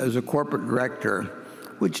receive as a corporate director,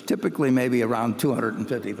 which typically may be around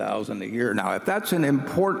 $250,000 a year now, if that's an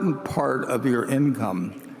important part of your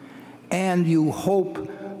income, and you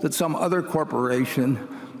hope that some other corporation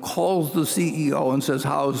calls the CEO and says,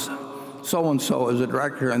 "How's so-and-so as a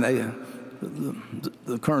director?" and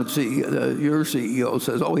the current CEO, your CEO,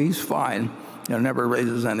 says, "Oh, he's fine," you know, never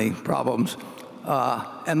raises any problems.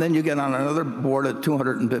 And then you get on another board at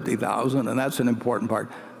 $250,000, and that's an important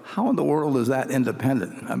part. How in the world is that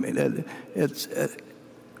independent? I mean,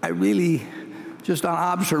 I really, just on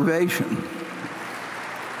observation,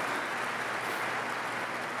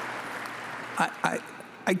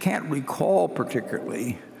 I can't recall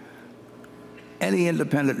particularly any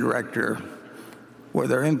independent director where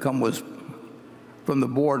their income was from the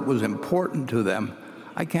board was important to them.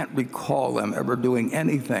 I can't recall them ever doing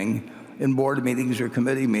anything in board meetings or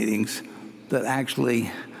committee meetings that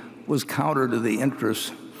actually was counter to the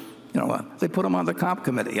interests. You know, they put them on the comp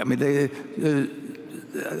committee. I mean,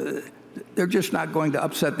 they're just not going to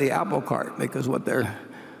upset the apple cart because what they're.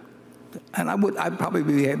 And I'd probably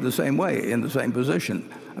behave the same way in the same position.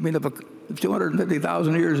 I mean, if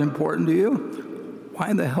 $250,000 a year is important to you, why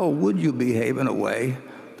in the hell would you behave in a way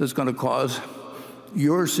that's going to cause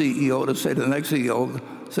your CEO to say to the next CEO,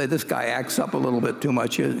 say, "This guy acts up a little bit too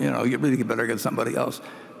much, you know, you really better get somebody else."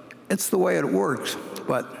 It's the way it works,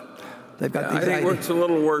 but they've got these I think it's a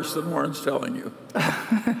little worse than Warren's telling you.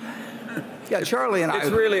 Yeah, Charlie and It's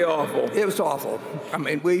really awful. It was awful. I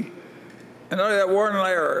mean, and only that Warren and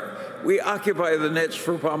I we occupy the niche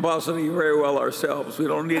for pomposity very well ourselves. We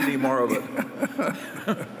don't need any more of it.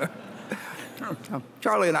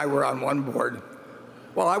 Charlie and I were on one board.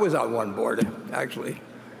 Well, I was on one board, actually,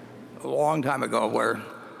 a long time ago, where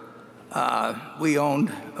we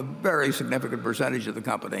owned a very significant percentage of the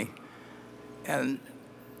company. And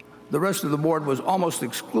the rest of the board was almost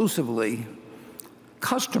exclusively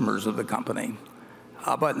customers of the company,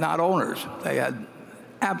 but not owners. They had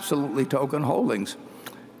absolutely token holdings.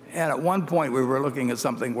 And at one point, we were looking at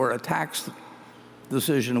something where a tax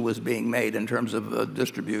decision was being made in terms of a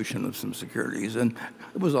distribution of some securities. And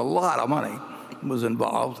it was a lot of money was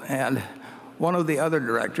involved. And one of the other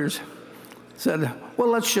directors said, "Well,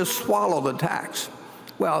 let's just swallow the tax."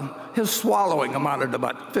 Well, his swallowing amounted to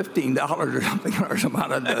about $15 or something, or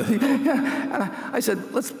amounted to. And I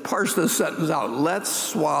said, "Let's parse this sentence out. Let's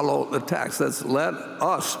swallow the tax. Let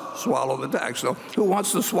us swallow the tax." So, who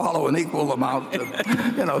wants to swallow an equal amount, to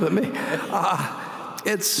me?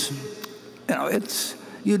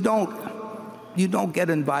 You don't get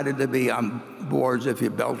invited to be on boards if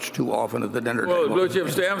you belch too often at the dinner table. Well, at Blue Chip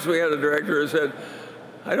Stamps, we had a director who said,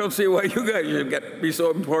 "I don't see why you guys should be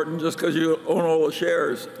so important just because you own all the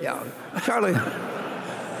shares." Yeah, Charlie.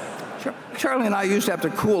 Charlie and I used to have to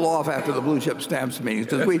cool off after the blue chip stamps meetings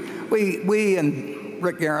because we and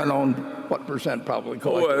Rick Aaron owned what percent probably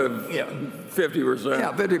collectively? 50%.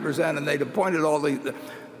 Yeah, 50%, and they'd appointed all the.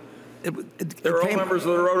 They're all members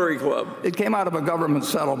of the Rotary Club. It came out of a government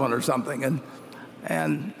settlement or something,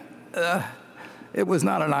 and it was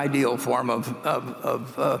not an ideal form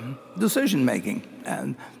of decision making,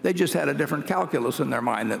 and they just had a different calculus in their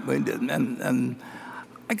mind that we did, and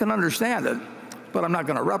I can understand it, but I'm not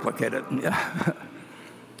going to replicate it.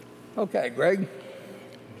 Okay, Greg.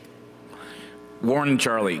 Warren and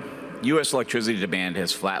Charlie, U.S. electricity demand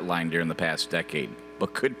has flatlined during the past decade,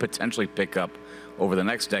 but could potentially pick up over the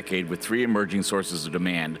next decade with three emerging sources of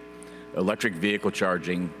demand: electric vehicle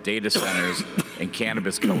charging, data centers, and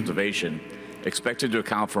cannabis cultivation, expected to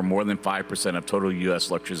account for more than 5% of total U.S.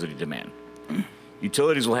 electricity demand.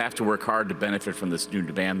 Utilities will have to work hard to benefit from this new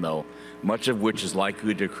demand, though, much of which is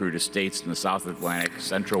likely to accrue to states in the South Atlantic,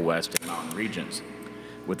 Central West, and mountain regions,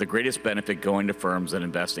 with the greatest benefit going to firms that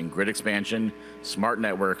invest in grid expansion, smart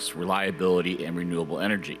networks, reliability, and renewable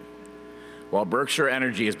energy. While Berkshire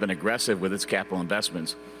Energy has been aggressive with its capital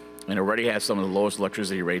investments and already has some of the lowest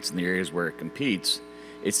electricity rates in the areas where it competes,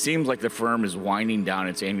 it seems like the firm is winding down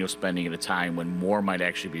its annual spending at a time when more might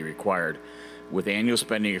actually be required, with annual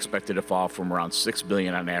spending expected to fall from around $6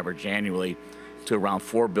 billion on average annually to around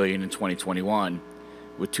 $4 billion in 2021,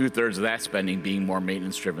 with 2/3 of that spending being more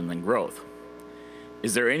maintenance-driven than growth.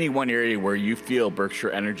 Is there any one area where you feel Berkshire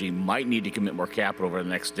Energy might need to commit more capital over the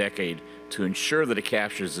next decade to ensure that it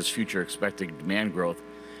captures this future expected demand growth,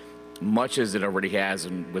 much as it already has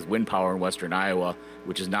with wind power in western Iowa,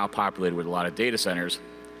 which is now populated with a lot of data centers,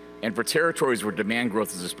 and for territories where demand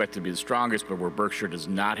growth is expected to be the strongest but where Berkshire does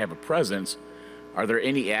not have a presence? Are there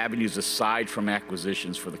any avenues aside from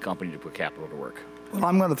acquisitions for the company to put capital to work? Well,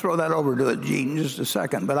 I'm going to throw that over to Gene in just a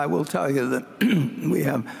second, but I will tell you that we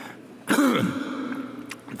have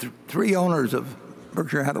three owners of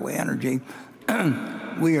Berkshire Hathaway Energy.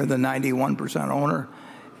 We are the 91% owner,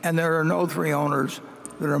 and there are no three owners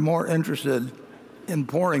that are more interested in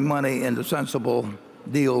pouring money into sensible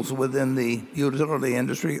deals within the utility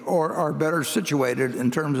industry or are better situated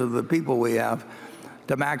in terms of the people we have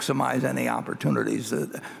to maximize any opportunities.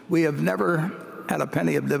 We have never had a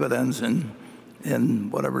penny of dividends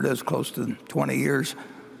in whatever it is, close to 20 years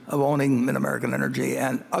of owning Mid-American Energy,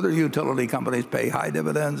 and other utility companies pay high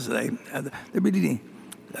dividends. They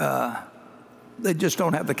just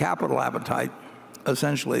don't have the capital appetite,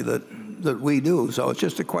 essentially, that we do. So it's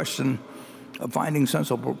just a question of finding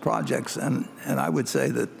sensible projects, and I would say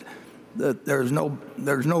that there's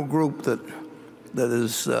no group that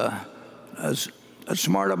is as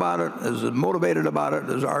smart about it, as motivated about it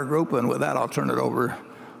as our group. And with that, I'll turn it over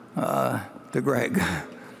to Greg.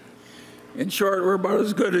 In short, we're about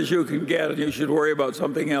as good as you can get, and you should worry about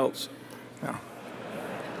something else. Yeah.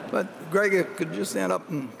 But Greg, could you stand up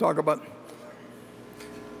and talk about?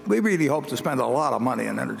 We really hope to spend a lot of money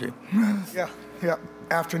in energy. Yeah.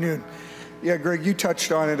 Afternoon. Yeah, Greg, you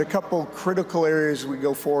touched on it. A couple critical areas we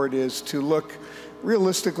go forward is to look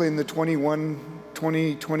realistically in the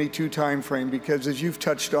 2022 timeframe, because as you've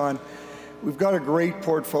touched on, we've got a great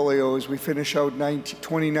portfolio as we finish out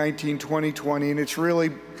 2019, 2020, and it's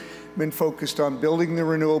really been focused on building the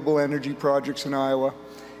renewable energy projects in Iowa,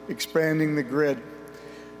 expanding the grid.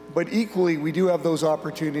 But equally, we do have those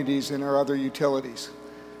opportunities in our other utilities.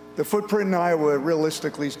 The footprint in Iowa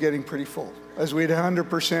realistically is getting pretty full. As we had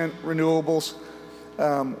 100% renewables,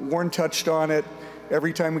 Warren touched on it.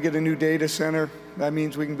 Every time we get a new data center, that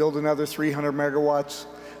means we can build another 300 megawatts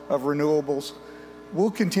of renewables.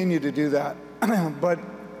 We'll continue to do that. But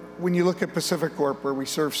when you look at PacifiCorp, where we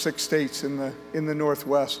serve 6 states in the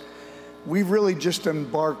Northwest, we've really just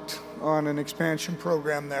embarked on an expansion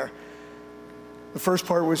program there. The first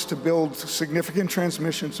part was to build significant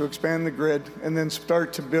transmission, to expand the grid, and then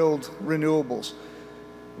start to build renewables.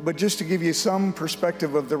 But just to give you some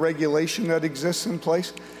perspective of the regulation that exists in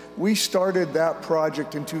place, we started that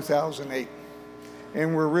project in 2008,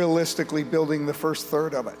 and we're realistically building the first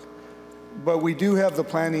third of it. But we do have the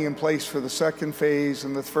planning in place for the second phase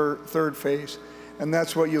and the third phase, and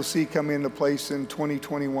that's what you'll see come into place in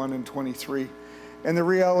 2021 and 23. And the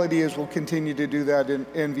reality is we'll continue to do that in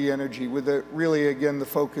NV Energy, with really, again, the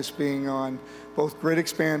focus being on both grid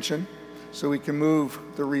expansion, so we can move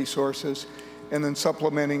the resources, and then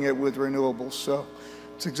supplementing it with renewables. So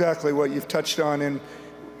it's exactly what you've touched on. And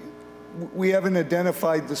we haven't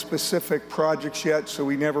identified the specific projects yet, so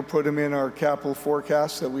we never put them in our capital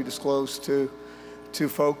forecast that we disclose to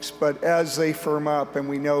folks. But as they firm up and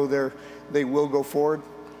we know they will go forward,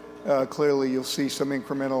 clearly you'll see some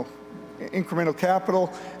incremental incremental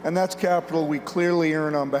capital, and that's capital we clearly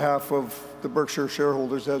earn on behalf of the Berkshire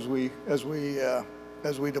shareholders as we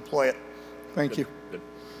deploy it. Thank you.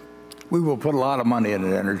 We will put a lot of money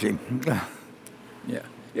into energy.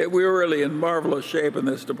 Yeah, we're really in marvelous shape in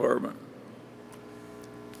this department.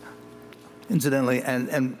 Incidentally,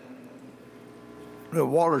 and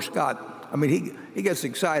Walter Scott, I mean, he gets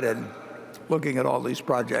excited looking at all these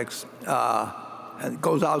projects and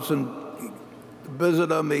goes out and visit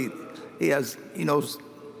them. He knows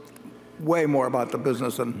way more about the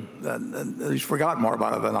business than he's forgotten more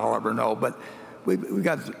about it than I'll ever know. But we've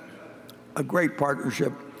got a great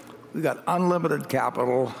partnership. We've got unlimited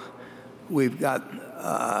capital. We've got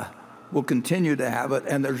we'll continue to have it,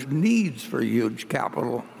 and there's needs for huge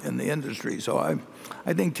capital in the industry. So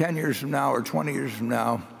I think 10 years from now or 20 years from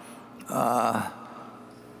now, our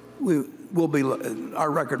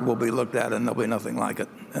record will be looked at, and there'll be nothing like it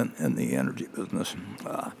in the energy business.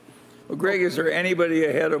 Well, Greg, is there anybody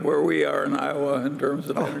ahead of where we are in Iowa in terms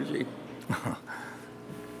of energy?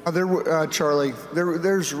 Charlie,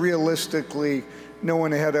 there's realistically no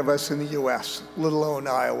one ahead of us in the U.S., let alone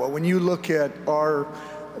Iowa. When you look at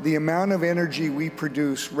the amount of energy we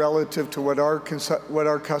produce relative to what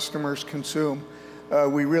our customers consume,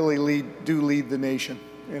 we really do lead the nation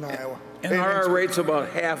in Iowa. And our rate's about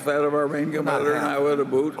half that of our main competitor in Iowa to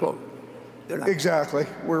boot. Exactly.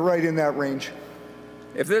 We're right in that range.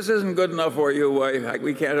 If this isn't good enough for you,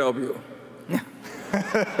 we can't help you.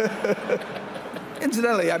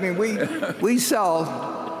 Incidentally, I mean, we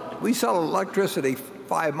sell electricity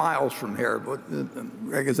 5 miles from here.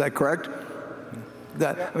 Greg, is that correct?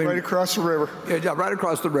 Right across the river. Yeah, right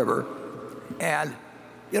across the river. And,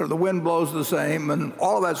 the wind blows the same and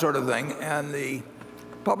all that sort of thing. And the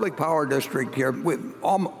public power district here,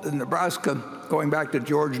 in Nebraska, going back to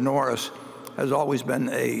George Norris, has always been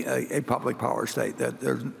a public power state. That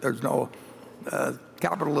there's no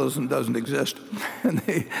capitalism doesn't exist in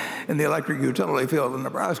the electric utility field in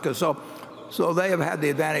Nebraska. So they have had the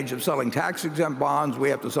advantage of selling tax-exempt bonds. We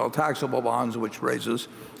have to sell taxable bonds, which raises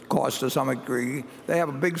costs to some degree. They have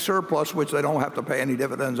a big surplus, which they don't have to pay any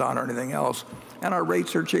dividends on or anything else. And our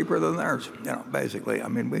rates are cheaper than theirs, basically. I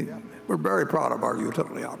mean, we're very proud of our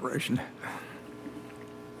utility operation.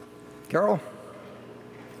 Carol?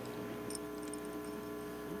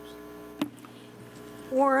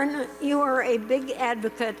 Warren, you are a big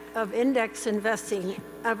advocate of index investing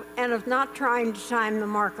and of not trying to time the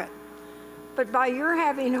market. But by your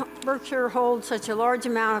having Berkshire hold such a large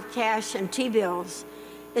amount of cash and T-bills,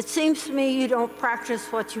 it seems to me you don't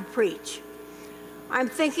practice what you preach. I'm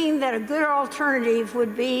thinking that a good alternative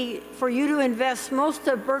would be for you to invest most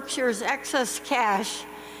of Berkshire's excess cash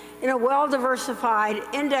in a well-diversified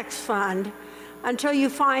index fund until you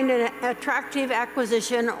find an attractive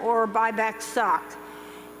acquisition or buy back stock.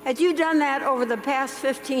 Had you done that over the past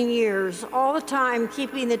 15 years, all the time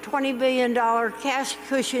keeping the $20 billion cash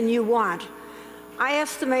cushion you want, I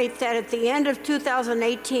estimate that at the end of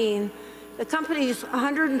 2018, the company's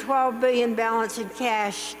 $112 billion balance in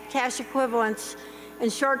cash equivalents, and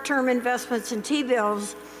short-term investments in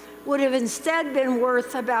T-bills would have instead been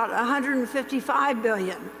worth about $155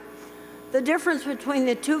 billion. The difference between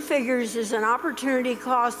the two figures is an opportunity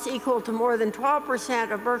cost equal to more than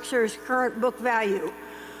 12% of Berkshire's current book value.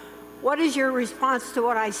 What is your response to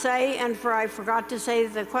what I say? And I forgot to say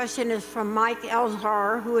the question is from Mike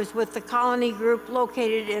Elzhar, who is with the Colony Group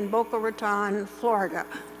located in Boca Raton, Florida.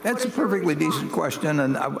 That's a perfectly decent question,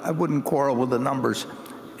 and I wouldn't quarrel with the numbers.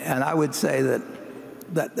 And I would say that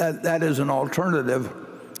is an alternative,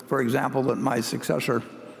 for example, that my successor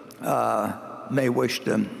may wish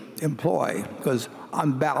to employ, because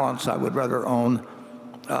on balance, I would rather own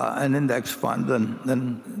an index fund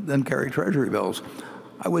than carry treasury bills.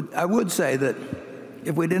 I would say that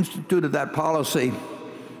if we'd instituted that policy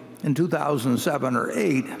in 2007 or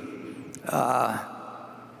 8,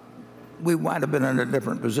 we might have been in a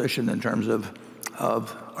different position in terms of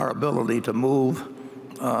our ability to move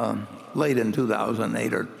late in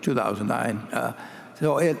 2008 or 2009.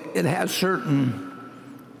 So it has certain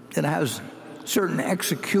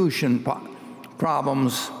execution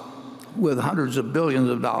problems with hundreds of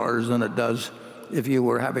billions of dollars than it does if you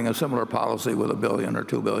were having a similar policy with $1 billion or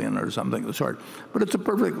 $2 billion or something of the sort. But it's a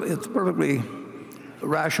perfectly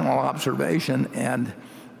rational observation, and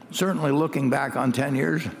certainly looking back on 10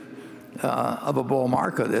 years of a bull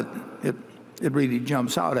market, it really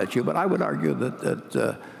jumps out at you. But I would argue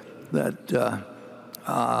that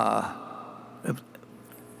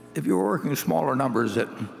if you were working smaller numbers, it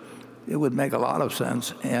would make a lot of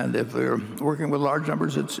sense. And if we're working with large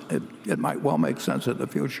numbers, it might well make sense in the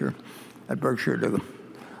future at Berkshire to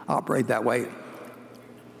operate that way.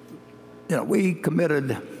 we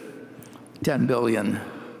committed $10 billion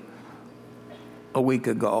a week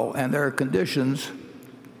ago, and there are conditions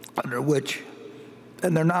under which,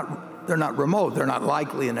 and they're not remote, they're not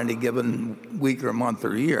likely in any given week or month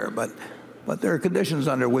or year, but there are conditions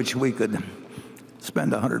under which we could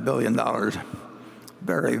spend $100 billion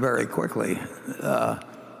very, very quickly.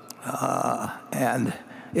 And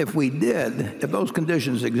if we did, if those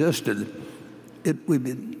conditions existed,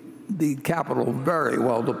 we'd be capital very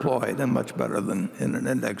well deployed and much better than in an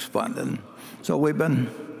index fund. And so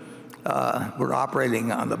we're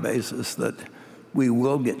operating on the basis that we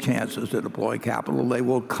will get chances to deploy capital. They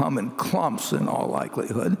will come in clumps in all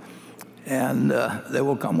likelihood, and they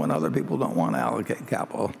will come when other people don't want to allocate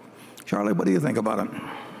capital. Charlie, what do you think about it?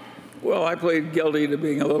 Well, I plead guilty to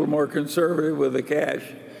being a little more conservative with the cash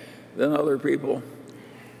than other people,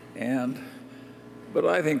 but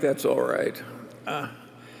I think that's all right.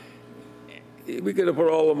 We could have put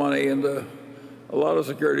all the money into a lot of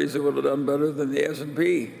securities that would have done better than the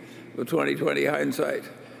S&P with 20/20 hindsight.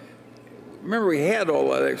 Remember, we had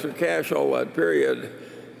all that extra cash all that period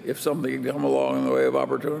if something had come along in the way of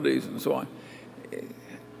opportunities and so on.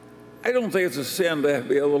 I don't think it's a sin to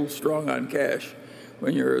be a little strong on cash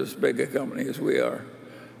when you're as big a company as we are.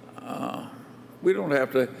 We don't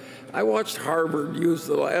have to. I watched Harvard use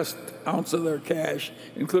the last ounce of their cash,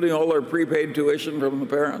 including all their prepaid tuition from the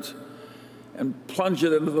parents, and plunge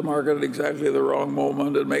it into the market at exactly the wrong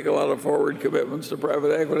moment and make a lot of forward commitments to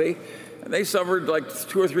private equity. And they suffered like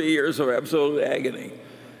 2 or 3 years of absolute agony.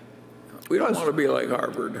 We don't want to be like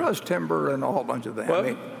Harvard. Plus timber and a whole bunch of things.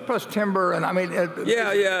 What? Plus timber and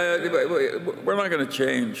Yeah, we're not going to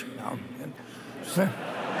change. No.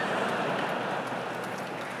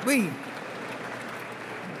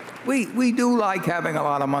 We do like having a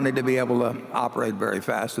lot of money to be able to operate very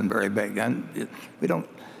fast and very big, and we don't.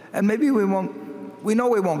 And maybe we won't. We know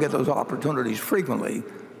we won't get those opportunities frequently.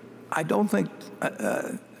 I don't think.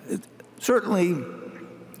 Certainly,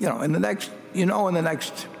 in the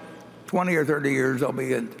next 20 or 30 years, there'll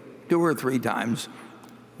be 2 or 3 times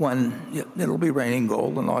when it'll be raining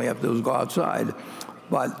gold, and all you have to do is go outside.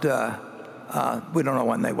 But we don't know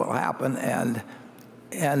when they will happen, and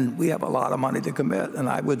we have a lot of money to commit. And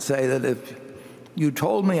I would say that if you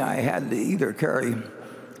told me I had to either carry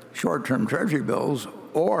short-term treasury bills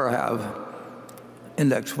or have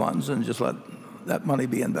index funds and just let that money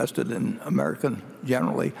be invested in America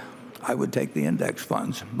generally, I would take the index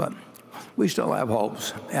funds. But we still have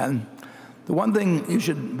hopes. And the one thing you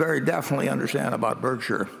should very definitely understand about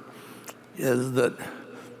Berkshire is that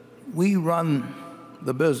we run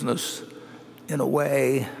the business in a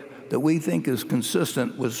way that we think is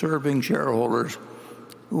consistent with serving shareholders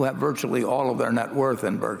who have virtually all of their net worth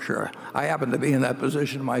in Berkshire. I happen to be in that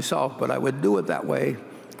position myself, but I would do it that way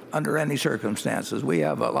under any circumstances. We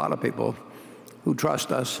have a lot of people who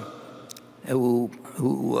trust us, who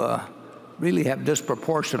really have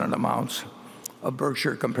disproportionate amounts of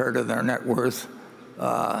Berkshire compared to their net worth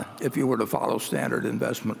if you were to follow standard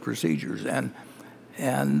investment procedures.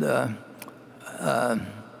 And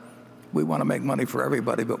we want to make money for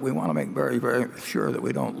everybody, but we want to make very, very sure that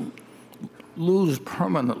we don't lose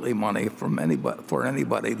permanently money for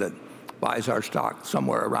anybody that buys our stock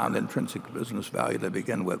somewhere around intrinsic business value to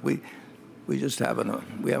begin with. We just have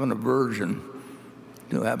an aversion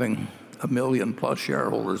to having 1 million plus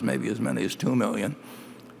shareholders, maybe as many as 2 million,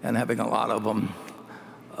 and having a lot of them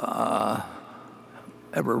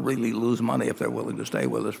ever really lose money if they're willing to stay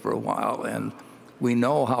with us for a while. And we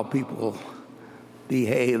know how people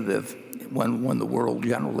behave when the world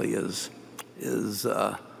generally is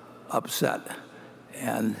upset,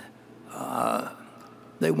 and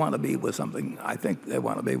they want to be with something. I think they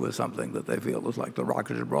want to be with something that they feel is like the Rock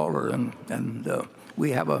of Gibraltar, and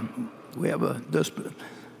we have a real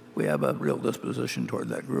disposition toward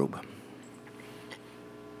that group.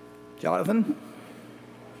 Jonathan?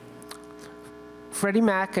 Freddie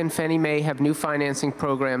Mac and Fannie Mae have new financing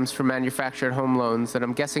programs for manufactured home loans that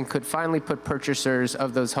I'm guessing could finally put purchasers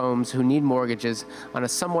of those homes who need mortgages on a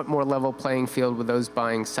somewhat more level playing field with those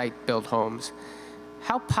buying site-built homes.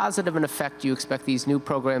 How positive an effect do you expect these new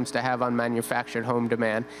programs to have on manufactured home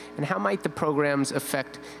demand, and how might the programs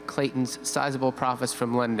affect Clayton's sizable profits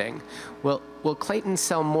from lending? Will Clayton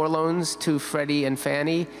sell more loans to Freddie and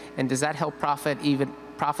Fannie, and does that help profits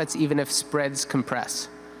even if spreads compress?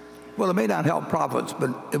 Well, it may not help profits,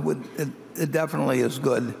 but it definitely is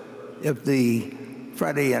good if the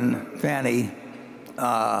Freddie and Fannie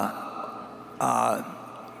are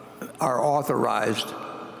authorized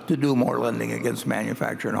to do more lending against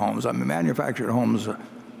manufactured homes. I mean, manufactured homes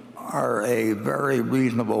are a very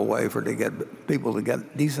reasonable way to get people to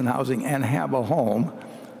get decent housing and have a home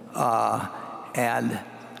and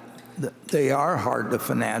they are hard to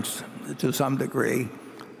finance to some degree.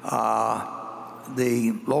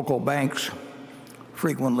 The local banks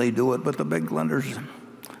frequently do it, but the big lenders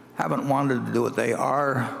haven't wanted to do it.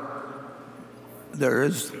 There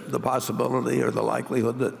is the possibility or the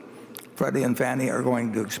likelihood that Freddie and Fannie are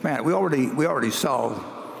going to expand. We already sell,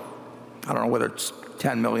 I don't know whether it's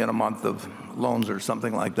 10 million a month of loans or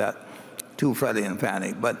something like that to Freddie and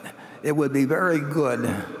Fannie, but it would be very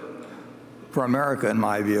good for America, in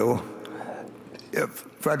my view, if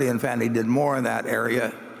Freddie and Fannie did more in that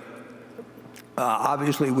area.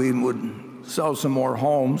 Obviously, we would sell some more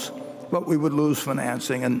homes, but we would lose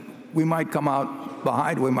financing, and we might come out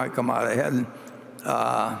behind, we might come out ahead,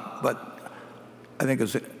 but I think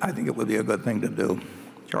it would be a good thing to do.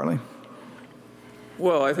 Charlie?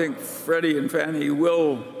 Well, I think Freddie and Fannie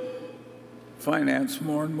will finance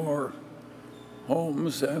more and more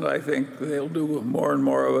homes, and I think they'll do more and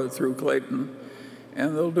more of it through Clayton.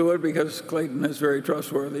 And they'll do it because Clayton is very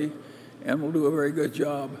trustworthy and will do a very good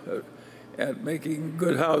job at making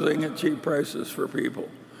good housing at cheap prices for people.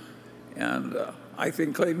 And I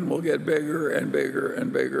think Clayton will get bigger and bigger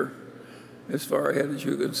and bigger as far ahead as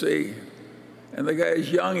you can see. And the guy is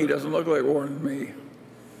young. He doesn't look like Warren and me.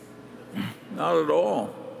 Not at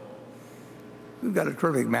all. We've got a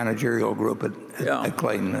terrific managerial group at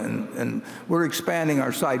Clayton, and we're expanding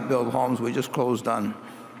our site-built homes. We just closed on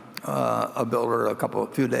a builder a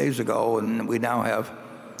few days ago, and we now have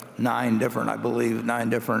 9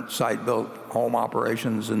 different site-built home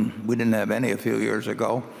operations, and we didn't have any a few years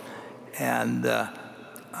ago. And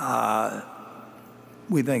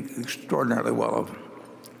we think extraordinarily well of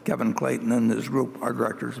Kevin Clayton and his group. Our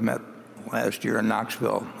directors met last year in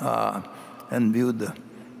Knoxville and viewed the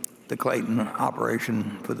Clayton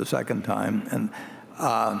operation for the second time. And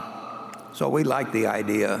so we like the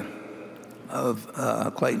idea of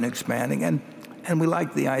Clayton expanding, and we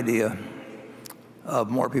like the idea of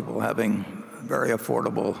more people having very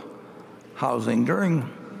affordable housing. During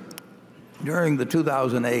the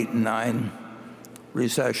 2008 and 9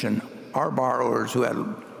 recession, our borrowers who had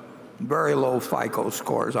very low FICO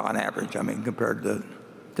scores on average, compared to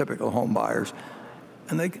typical home buyers,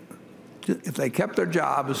 and if they kept their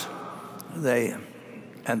jobs, they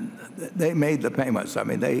made the payments.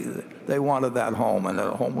 They wanted that home, and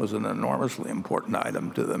the home was an enormously important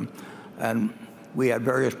item to them. And we had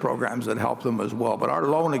various programs that helped them as well. But our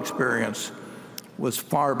loan experience was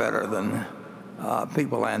far better than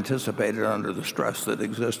people anticipated under the stress that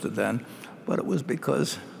existed then. But it was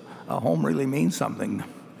because a home really means something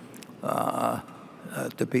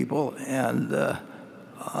to people, and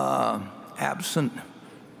absent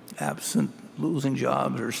losing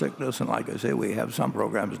jobs or sickness, and like I say, we have some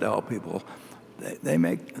programs to help people. They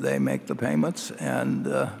make the payments, and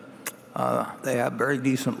they have very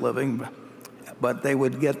decent living, but they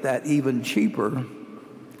would get that even cheaper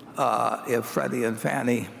if Freddie and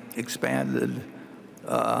Fannie expanded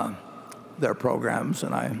their programs,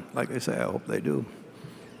 and like I say, I hope they do.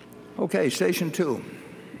 Okay, station 2.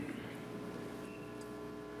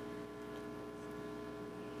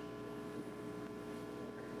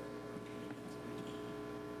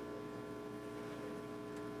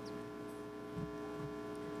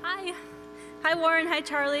 Hi, Warren. Hi,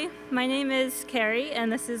 Charlie. My name is Carrie, and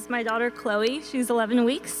this is my daughter, Chloe. She's 11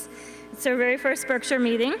 weeks. It's her very first Berkshire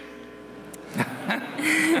meeting.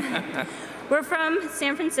 We're from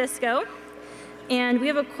San Francisco, and we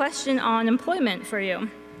have a question on employment for you.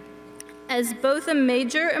 As both a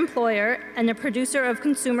major employer and a producer of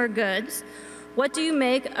consumer goods, what do you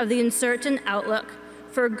make of the uncertain outlook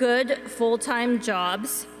for good full-time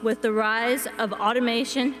jobs with the rise of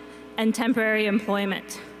automation and temporary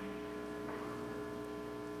employment?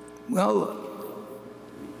 Well,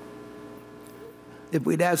 if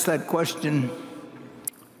we'd asked that question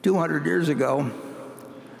 200 years ago,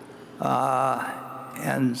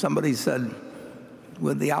 and somebody said,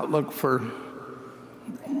 with the outlook for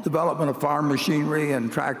development of farm machinery and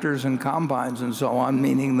tractors and combines and so on,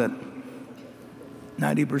 meaning that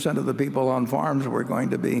 90% of the people on farms were going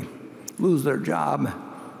to lose their job,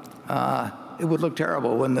 it would look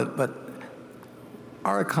terrible, wouldn't it? But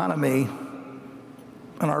our economy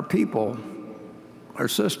and our people, our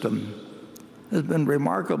system, has been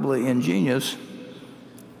remarkably ingenious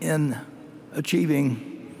in achieving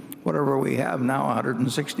whatever we have now,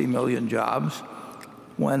 160 million jobs,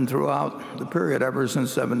 when throughout the period ever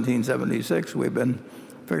since 1776, we've been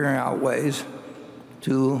figuring out ways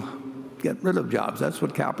to get rid of jobs. That's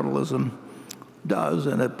what capitalism does,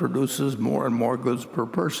 and it produces more and more goods per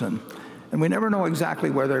person. And we never know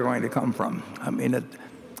exactly where they're going to come from.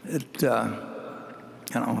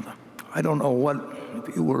 I don't know what,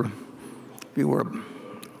 if you were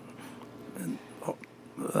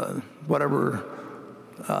whatever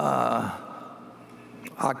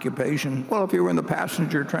occupation, well, if you were in the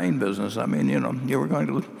passenger train business, I mean, you were going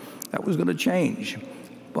to, that was going to change.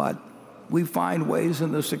 But we find ways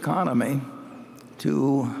in this economy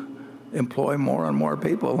to employ more and more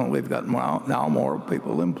people, and we've got now more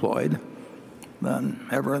people employed than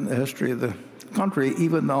ever in the history of the country,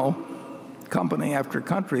 even though company after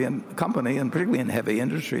company, and particularly in heavy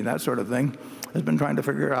industry and that sort of thing, has been trying to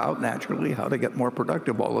figure out naturally how to get more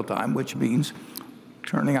productive all the time, which means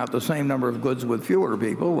turning out the same number of goods with fewer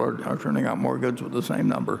people or turning out more goods with the same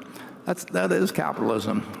number. That is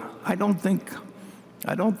capitalism. I don't think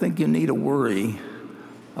you need to worry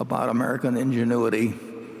about American ingenuity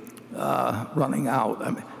running out.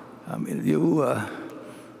 I mean, you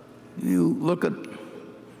look at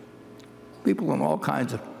people in all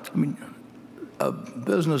kinds of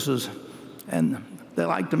businesses, and they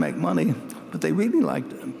like to make money, but they really like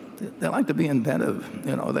to be inventive.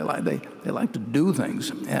 They like to do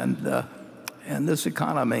things, and this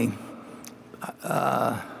economy,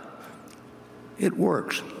 it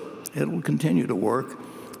works. It will continue to work,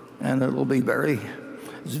 and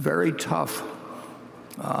it's very tough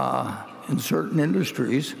in certain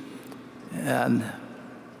industries, and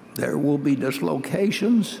there will be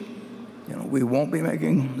dislocations. We won't be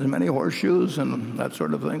making as many horseshoes and that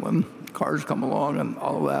sort of thing when cars come along and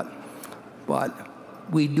all of that. But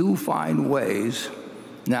we do find ways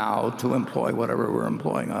now to employ whatever we're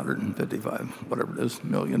employing, 155, whatever it is,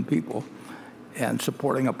 million people, and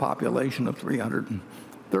supporting a population of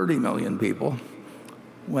 330 million people.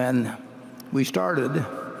 When we started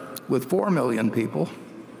with 4 million people,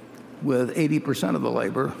 with 80% of the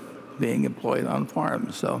labor being employed on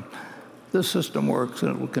farms. So this system works,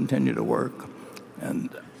 and it will continue to work. And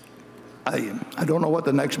I don't know what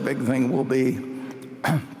the next big thing will be.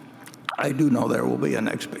 I do know there will be a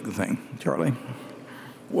next big thing. Charlie?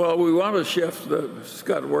 Well, we want to shift the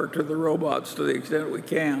scut work to the robots to the extent we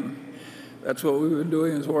can. That's what we've been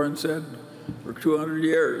doing, as Warren said, for 200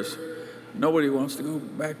 years. Nobody wants to go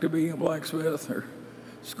back to being a blacksmith or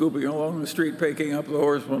scooping along the street, picking up the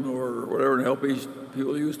horsemen or whatever the hell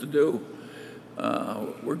people used to do.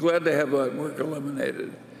 We're glad to have that work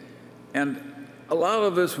eliminated. And a lot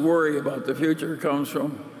of this worry about the future comes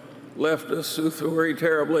from leftists who worry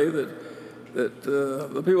terribly that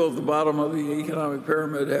the people at the bottom of the economic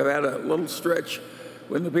pyramid have had a little stretch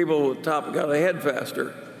when the people at the top got ahead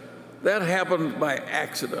faster. That happened by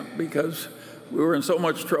accident because we were in so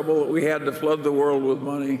much trouble that we had to flood the world with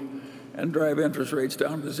money and drive interest rates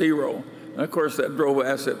down to zero. And of course, that drove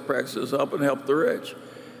asset prices up and helped the rich.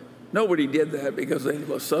 Nobody did that because they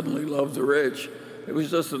suddenly loved the rich. It was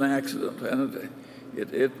just an accident, and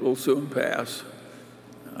it will soon pass.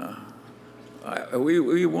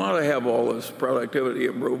 We want to have all this productivity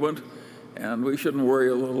improvement, and we shouldn't worry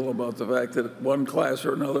a little about the fact that one class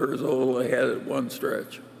or another is a little ahead at one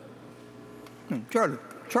stretch.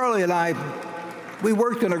 Charlie and I, we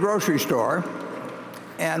worked in a grocery store,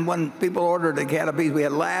 and when people ordered a can of peas, we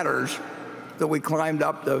had ladders that we climbed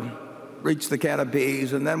up to reach the can of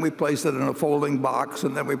peas, and then we placed it in a folding box,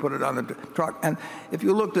 and then we put it on a truck. And if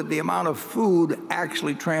you looked at the amount of food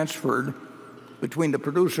actually transferred between the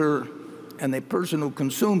producer and the person who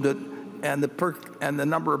consumed it, and the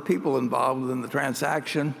number of people involved in the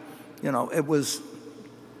transaction, it was,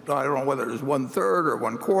 I don't know whether it was 1/3 or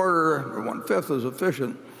 1/4 or 1/5 as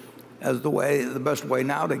efficient as the best way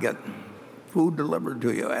now to get food delivered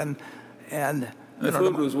to you. And the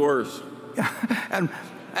food was worse.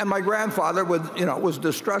 And my grandfather was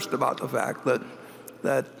distressed about the fact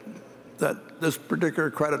that this particular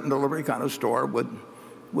credit and delivery kind of store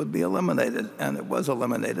would be eliminated, and it was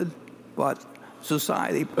eliminated. But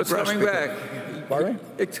society progressed. It's coming back. Pardon?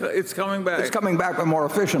 It's coming back. It's coming back, but more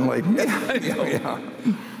efficiently. Yeah.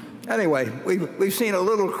 Anyway, we've seen a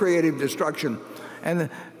little creative destruction,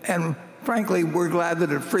 and frankly, we're glad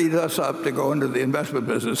that it freed us up to go into the investment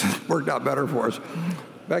business. It worked out better for us.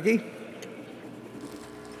 Becky?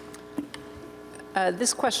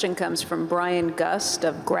 This question comes from Brian Gust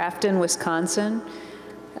of Grafton, Wisconsin.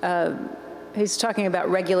 He's talking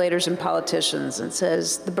about regulators and politicians and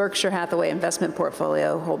says the Berkshire Hathaway investment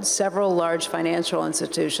portfolio holds several large financial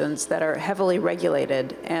institutions that are heavily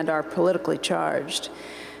regulated and are politically charged.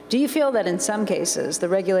 Do you feel that in some cases the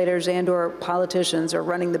regulators and/or politicians are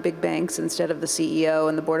running the big banks instead of the CEO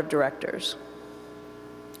and the board of directors?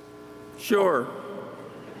 Sure.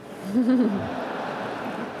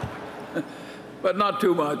 But not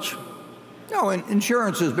too much. No,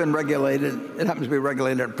 insurance has been regulated. It happens to be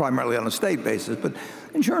regulated primarily on a state basis, but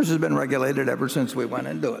insurance has been regulated ever since we went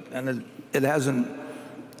into it, and it hasn't.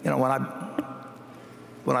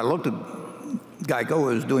 When I looked at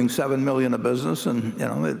GEICO, it was doing $7 million of business, and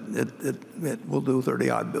it will do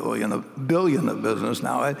 30-odd billion of business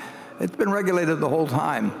now. It's been regulated the whole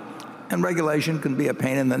time, and regulation can be a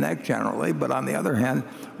pain in the neck generally. But on the other hand,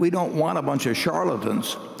 we don't want a bunch of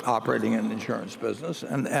charlatans operating in the insurance business,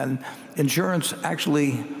 and insurance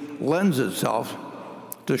actually lends itself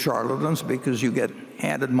to charlatans because you get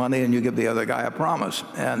handed money and you give the other guy a promise.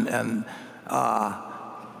 And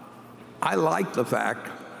I like the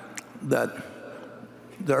fact that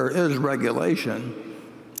there is regulation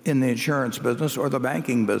in the insurance business or the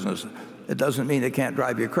banking business. It doesn't mean it can't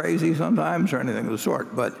drive you crazy sometimes or anything of the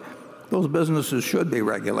sort, but those businesses should be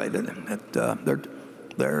regulated. They're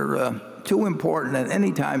too important, and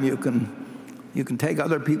any time you can take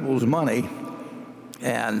other people's money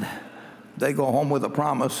and they go home with a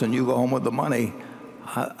promise and you go home with the money,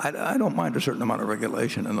 I don't mind a certain amount of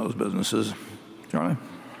regulation in those businesses. Charlie?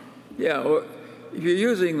 Yeah, well, if you're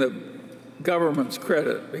using the government's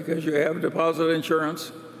credit because you have deposit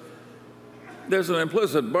insurance, there's an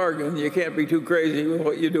implicit bargain. You can't be too crazy with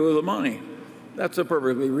what you do with the money. That's a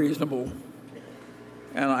perfectly reasonable.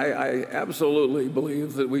 And I absolutely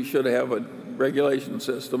believe that we should have a regulation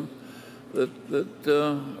system that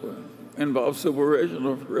involves supervision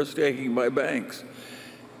of risk-taking by banks.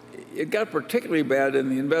 It got particularly bad in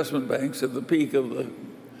the investment banks at the peak of the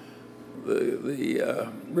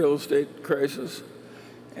real estate crisis.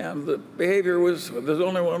 And the behavior there's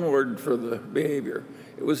only one word for the behavior.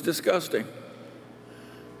 It was disgusting.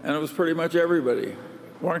 And it was pretty much everybody.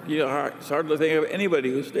 It's hard to think of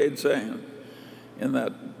anybody who stayed sane in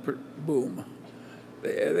that boom.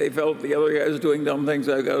 They felt the other guy's doing dumb things,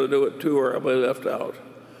 I've got to do it too, or I'll be left out.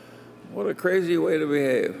 What a crazy way to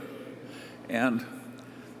behave. And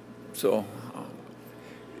so,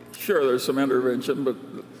 sure, there's some intervention, but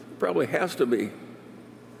probably has to be.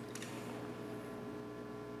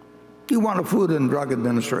 You want a Food and Drug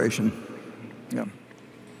Administration. Yeah.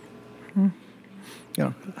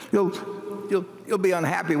 You'll be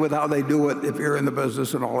unhappy with how they do it if you're in the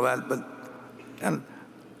business and all of that. But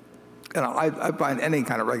I find any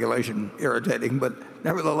kind of regulation irritating. But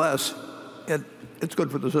nevertheless, it's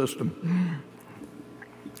good for the system.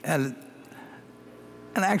 And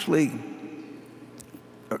actually,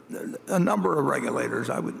 a number of regulators,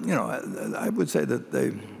 I would say that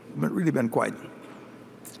they've really been quite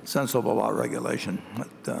sensible about regulation. But,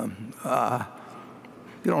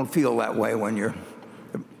 you don't feel that way when you're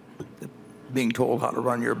being told how to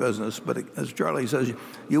run your business. But as Charlie says,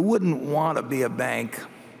 you wouldn't want to be a bank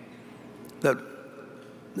that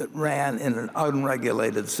ran in an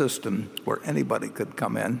unregulated system where anybody could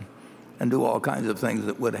come in and do all kinds of things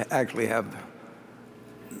that would actually have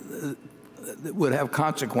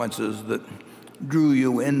consequences that drew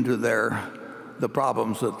you into the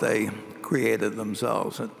problems that they created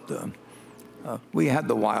themselves. We had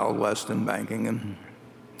the Wild West in banking and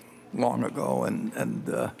long ago, and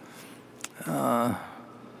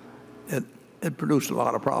it produced a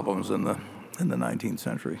lot of problems in the 19th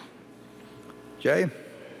century. Jay?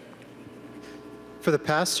 For the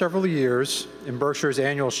past several years, in Berkshire's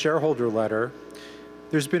annual shareholder letter,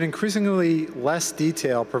 there's been increasingly less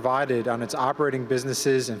detail provided on its operating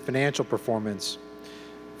businesses and financial performance.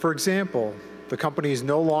 For example, the company is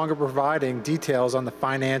no longer providing details on the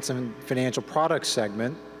finance and financial products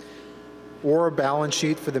segment, or a balance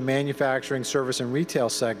sheet for the manufacturing, service, and retail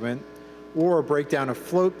segment, or a breakdown of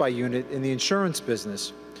float by unit in the insurance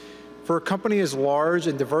business. For a company as large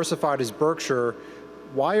and diversified as Berkshire,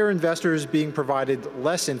 why are investors being provided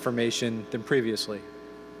less information than previously?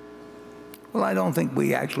 Well, I don't think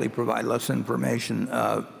we actually provide less information.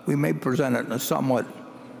 We may present it in a somewhat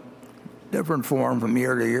different form from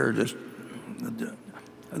year to year. Just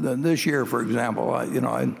this year, for example,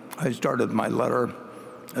 I started my letter,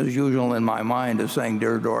 as usual in my mind, as saying,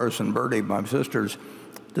 "Dear Doris and Bertie, my sisters,"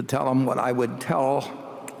 to tell them what I would tell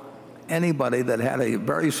anybody that had a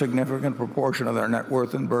very significant proportion of their net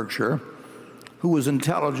worth in Berkshire, who was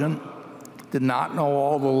intelligent, did not know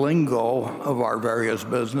all the lingo of our various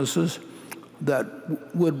businesses,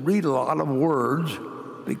 that would read a lot of words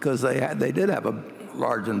because they did have a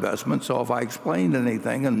large investment. So if I explained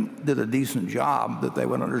anything and did a decent job, that they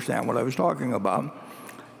would understand what I was talking about.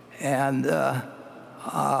 And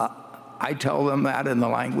I tell them that in the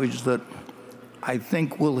language that I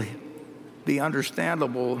think will be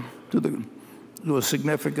understandable to a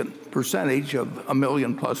significant percentage of 1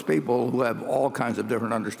 million plus people who have all kinds of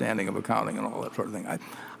different understanding of accounting and all that sort of thing.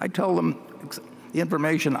 I tell them the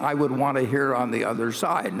information I would want to hear on the other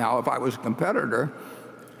side. Now, if I was a competitor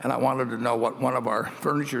and I wanted to know what one of our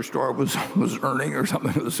furniture store was earning or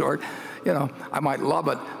something of the sort, I might love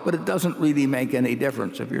it, but it doesn't really make any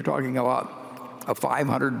difference. If you're talking about a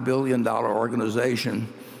 $500 billion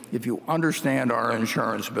organization, if you understand our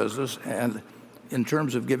insurance business, and in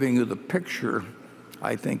terms of giving you the picture,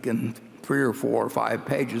 I think in 3 or 4 or 5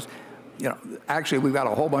 pages, actually we've got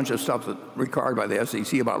a whole bunch of stuff that's required by the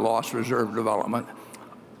SEC about loss reserve development.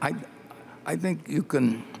 I think you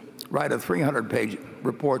can write a 300-page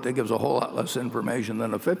report that gives a whole lot less information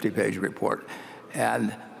than a 50-page report,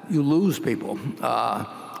 and you lose people.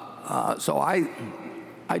 So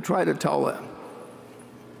I try to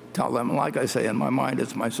tell them, like I say, in my mind,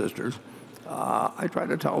 it's my sisters. I try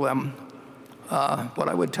to tell them what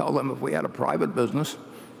I would tell them if we had a private business,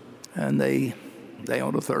 and they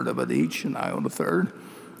own a third of it each, and I own a third,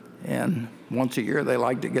 and once a year they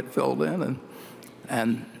like to get filled in,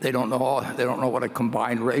 and they don't know what a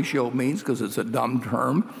combined ratio means because it's a dumb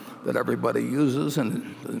term that everybody uses,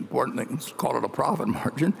 and the important thing is call it a profit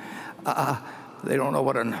margin. They don't know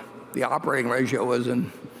what the operating ratio is in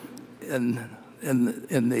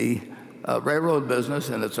the railroad business,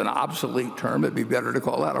 and it's an obsolete term. It'd be better to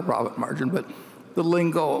call that a profit margin. But the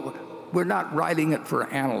lingo, we're not writing it for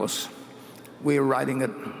analysts. We're writing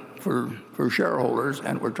it for shareholders,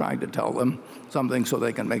 and we're trying to tell them something so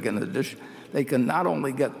they can make an addition. They can not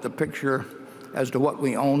only get the picture as to what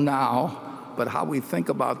we own now, but how we think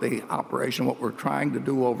about the operation, what we're trying to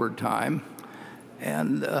do over time.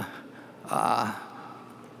 And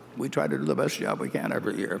we try to do the best job we can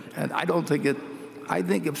every year. And I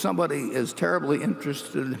think if somebody is terribly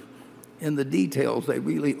interested in the details, they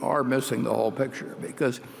really are missing the whole picture,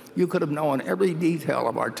 because you could have known every detail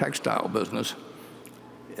of our textile business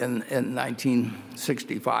in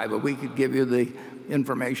 1965, but we could give you the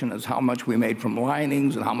information as how much we made from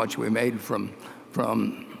linings and how much we made from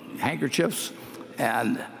handkerchiefs,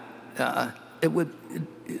 and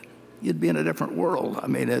you'd be in a different world. I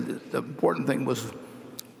mean, the important thing was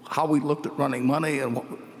how we looked at running money and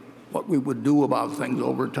what we would do about things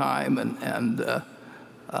over time, and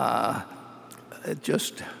it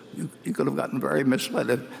just, you could have gotten very misled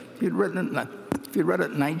if you'd read it in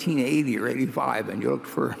 1980 or 85 and you looked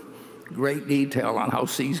for great detail on how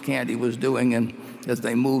See's Candy was doing, and as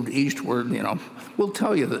they moved eastward, we'll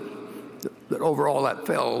tell you that overall that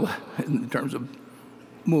failed in terms of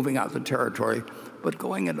moving out the territory, but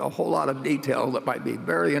going into a whole lot of detail that might be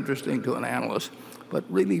very interesting to an analyst, but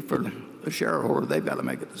really for the shareholder, they've got to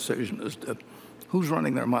make a decision as to who's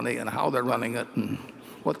running their money and how they're running it, and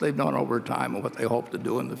what they've done over time and what they hope to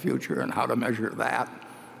do in the future and how to measure that.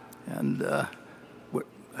 And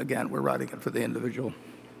we're writing it for the individual.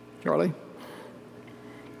 Charlie?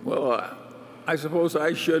 Well, I suppose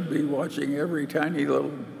I should be watching every tiny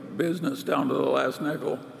little business down to the last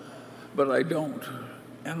nickel, but I don't.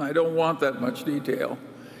 And I don't want that much detail.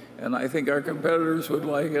 And I think our competitors would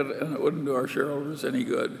like it, and it wouldn't do our shareholders any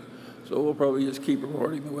good. So we'll probably just keep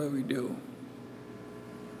reporting the way we do.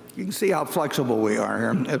 You can see how flexible we are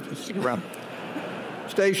here. Stick around.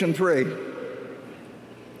 Station 3.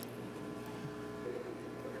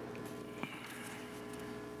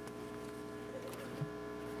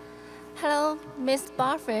 Hello, Ms.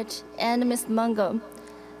 Buffett and Ms. Munger.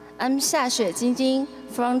 I'm Xiaxue Jingjing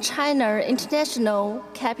from China International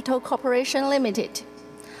Capital Corporation Limited.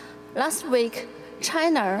 Last week,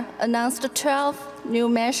 China announced 12 new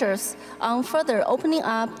measures on further opening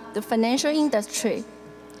up the financial industry.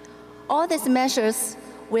 All these measures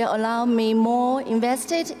will allow more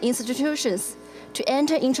invested institutions to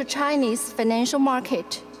enter into Chinese financial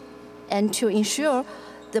market and to ensure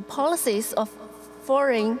the policies of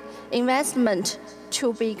foreign investment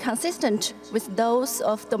to be consistent with those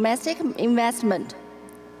of domestic investment.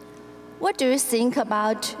 What do you think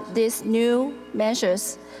about these new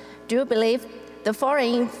measures? Do you believe the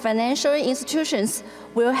foreign financial institutions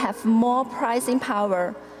will have more pricing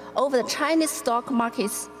power over the Chinese stock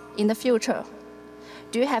markets in the future?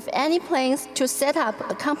 Do you have any plans to set up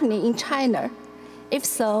a company in China? If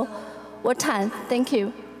so, what time? Thank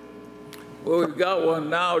you. Well, we've got one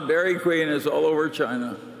now. Dairy Queen is all over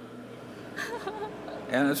China.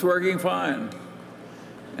 And it's working fine.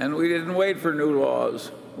 And we didn't wait for new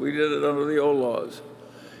laws. We did it under the old laws.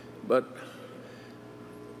 But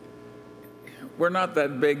we're not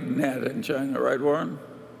that big net in China, right, Warren?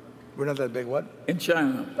 We're not that big what? In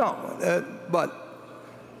China. No, but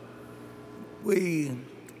we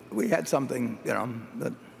had something,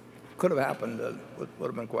 that could have happened that would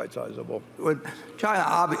have been quite sizable. With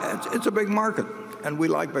China, it's a big market, and we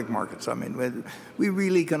like big markets. I mean, we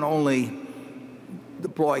really can only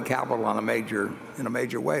deploy capital in a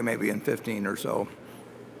major way, maybe in 15 or so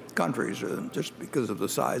countries, just because of the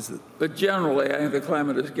size that. But generally, I think the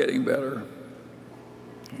climate is getting better.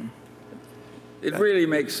 It really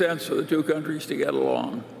makes sense for the two countries to get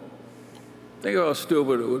along. Think of how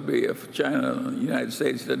stupid it would be if China and the United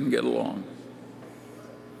States didn't get along.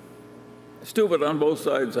 Stupid on both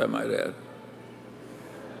sides, I might add.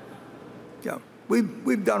 Yeah,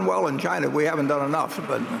 we've done well in China. We haven't done enough,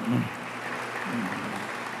 but.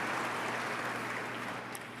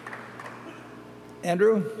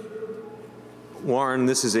 Andrew? Warren,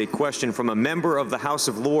 this is a question from a member of the House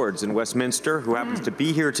of Lords in Westminster who happens to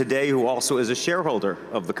be here today, who also is a shareholder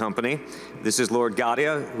of the company. This is Lord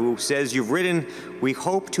Gadia, who says, you've written, we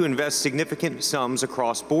hope to invest significant sums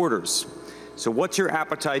across borders. So what's your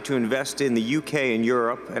appetite to invest in the UK and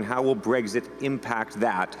Europe, and how will Brexit impact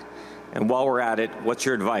that? And while we're at it, what's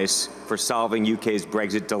your advice for solving UK's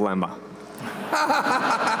Brexit dilemma?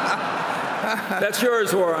 That's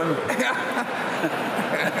yours, Warren.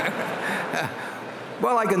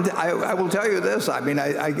 Well, I will tell you this. I mean,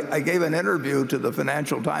 I gave an interview to the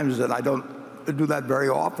Financial Times, and I don't do that very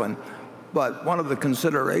often. But one of the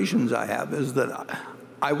considerations I have is that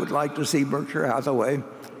I would like to see Berkshire Hathaway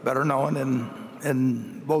better known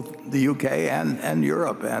in both the UK and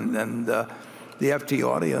Europe. And the FT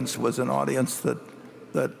audience was an audience that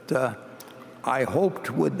I hoped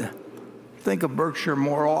would think of Berkshire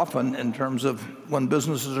more often in terms of when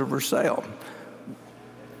businesses are for sale.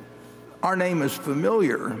 Our name is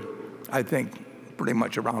familiar, I think, pretty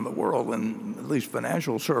much around the world, in at least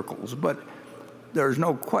financial circles. But there's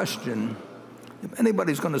no question, if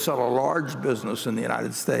anybody's going to sell a large business in the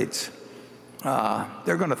United States,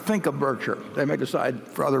 they're going to think of Berkshire. They may decide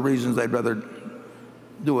for other reasons they'd rather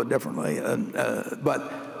do it differently,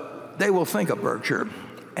 but they will think of Berkshire.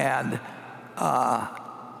 And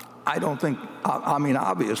I don't think, I mean,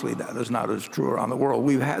 obviously that is not as true around the world.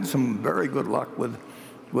 We've had some very good luck with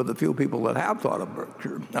a few people that have thought of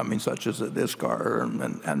Berkshire. I mean, such as Discar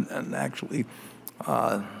and actually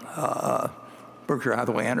Berkshire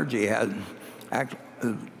Hathaway Energy had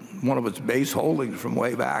one of its base holdings from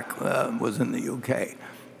way back was in the UK.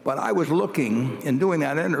 But I was looking, in doing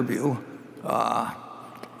that interview,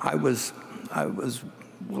 I was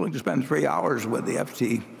willing to spend 3 hours with the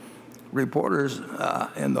FT reporters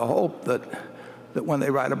in the hope that when they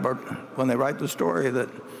write the story, that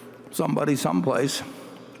somebody someplace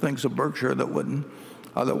thinks of Berkshire that wouldn't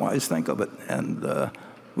otherwise think of it. And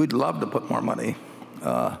we'd love to put more money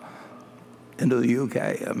into the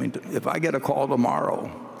UK. I mean, if I get a call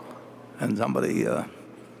tomorrow and somebody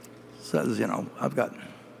says, you know, I've got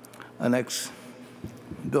an X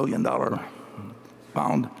billion-dollar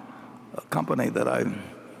pound company that I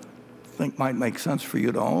think might make sense for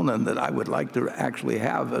you to own and that I would like to actually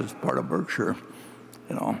have as part of Berkshire,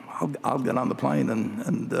 you know, I'll get on the plane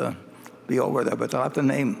and be over there. But they'll have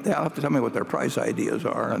to tell me what their price ideas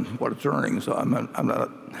are and what it's earning. So I'm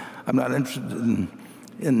not interested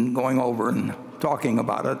in going over and talking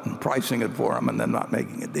about it and pricing it for them and then not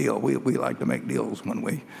making a deal. We like to make deals when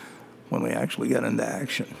we actually get into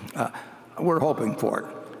action. We're hoping for it.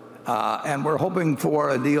 And we're hoping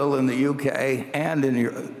for a deal in the UK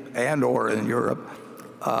and or in Europe,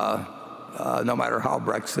 no matter how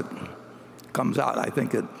Brexit comes out. I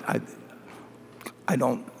think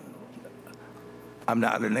I'm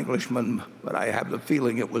not an Englishman, but I have the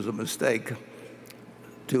feeling it was a mistake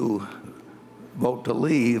to vote to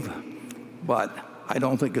leave. But I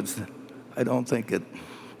don't think it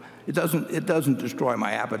doesn't destroy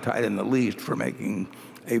my appetite in the least for making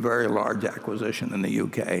a very large acquisition in the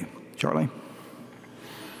UK. Charlie?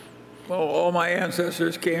 Well, all my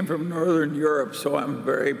ancestors came from Northern Europe, so I'm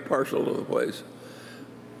very partial to the place.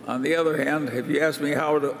 On the other hand, if you ask me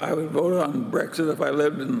how I would vote on Brexit if I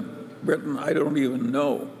lived in Britain, I don't even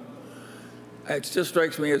know. It just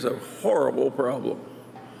strikes me as a horrible problem.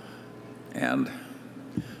 And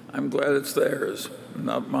I'm glad it's theirs,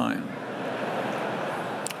 not mine.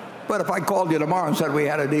 But if I called you tomorrow and said we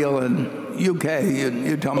had a deal in UK,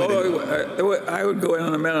 you'd tell me. I would go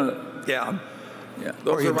in a minute. Yeah. Yeah.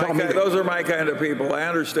 Those are my kind of people. I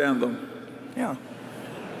understand them. Yeah.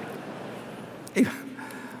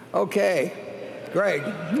 Okay. Greg.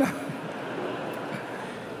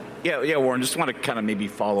 Yeah, Warren, just want to kind of maybe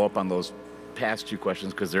follow up on those past two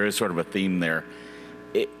questions because there is sort of a theme there.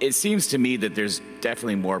 It seems to me that there's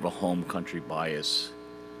definitely more of a home country bias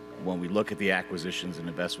when we look at the acquisitions and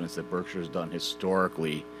investments that Berkshire has done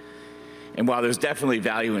historically. And while there's definitely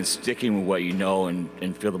value in sticking with what you know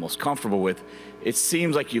and feel the most comfortable with, it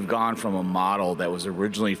seems like you've gone from a model that was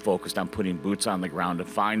originally focused on putting boots on the ground to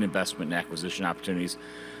find investment and acquisition opportunities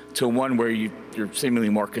to one where you're seemingly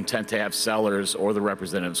more content to have sellers or the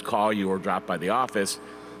representatives call you or drop by the office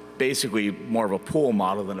basically more of a pull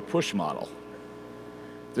model than a push model.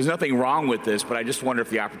 There's nothing wrong with this, but I just wonder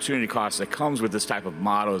if the opportunity cost that comes with this type of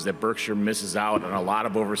model is that Berkshire misses out on a lot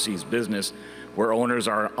of overseas business where owners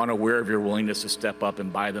are unaware of your willingness to step up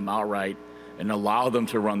and buy them outright and allow them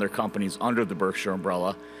to run their companies under the Berkshire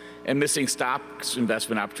umbrella, and missing stocks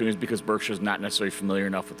investment opportunities because Berkshire is not necessarily familiar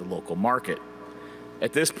enough with the local market.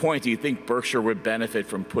 At this point, do you think Berkshire would benefit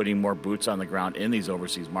from putting more boots on the ground in these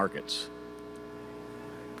overseas markets?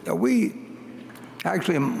 Yeah, we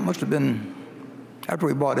actually must have been, after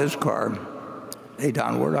we bought his car,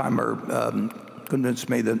 Eitan Wertheimer convinced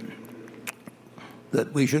me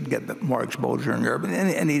that we should get more exposure in Europe,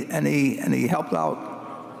 and he helped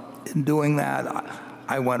out in doing that.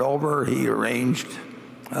 I went over, he arranged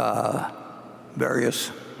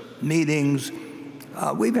various meetings.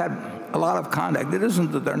 We've had a lot of contact. It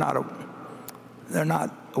isn't that they're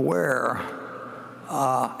not aware,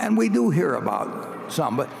 and we do hear about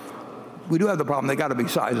some, but we do have the problem. They got to be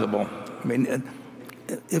sizable. I mean,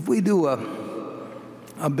 if we do a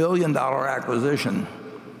 $1 billion acquisition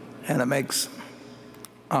and it makes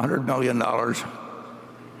 $100 million or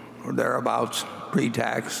thereabouts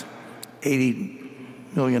pre-tax,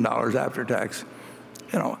 $80 million after tax,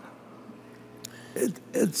 you know,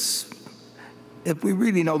 it's, if we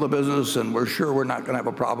really know the business and we're sure we're not going to have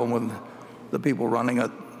a problem with the people running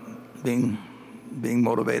it being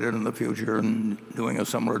motivated in the future and doing a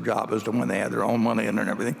similar job as to when they had their own money in and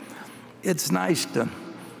everything, it's nice to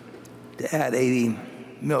add 80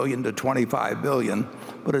 million to 25 billion,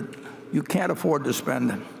 but you can't afford to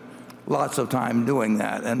spend lots of time doing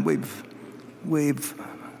that. And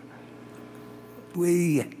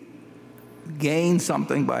we gain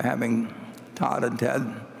something by having Todd and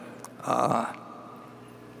Ted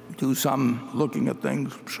do some looking at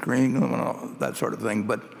things, screening them, and all that sort of thing.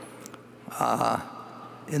 But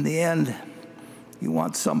in the end, you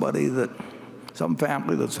want somebody some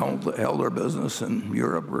family that's held their business in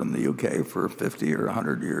Europe or in the UK for 50 or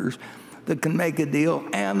 100 years that can make a deal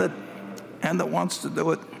and that wants to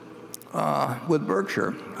do it with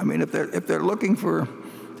Berkshire. I mean, if they're looking to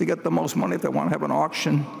get the most money, if they want to have an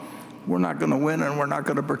auction, we're not going to win and we're not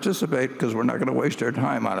going to participate because we're not going to waste our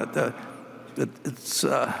time on it.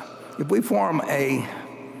 If we form a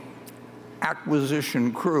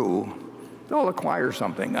acquisition crew, they'll acquire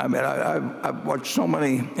something. I mean, I've watched so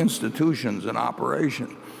many institutions in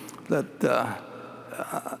operation that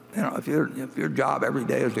you know, if your job every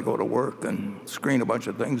day is to go to work and screen a bunch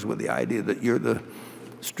of things with the idea that you're the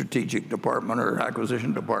strategic department or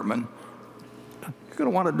acquisition department, you're going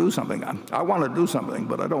to want to do something. I want to do something,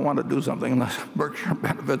 but I don't want to do something unless Berkshire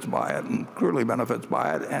benefits by it and clearly benefits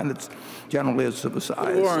by it, and it's generally it's of a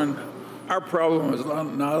size. Warren, our problem is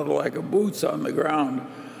not a lack of boots on the ground.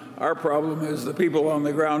 Our problem is the people on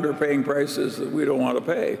the ground are paying prices that we don't want to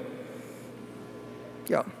pay.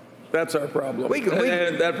 Yeah. That's our problem.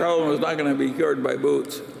 And that problem is not going to be cured by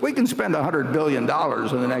boots. We can spend $100 billion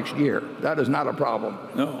in the next year. That is not a problem.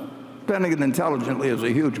 No. Spending it intelligently is a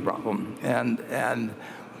huge problem.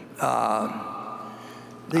 Our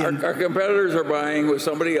competitors are buying with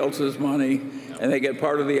somebody else's money, and they get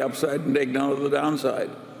part of the upside and take none of the downside.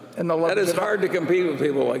 And that is hard to compete with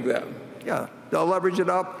people like that. Yeah, they'll leverage it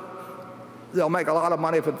up. They'll make a lot of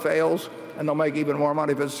money if it fails, and they'll make even more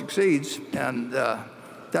money if it succeeds. And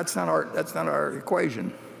that's not our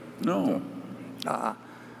equation. No.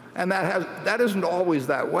 And that isn't always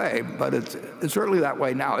that way, but it's certainly that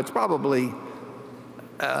way now. It's probably.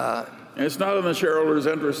 It's not in the shareholders'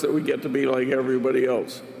 interest that we get to be like everybody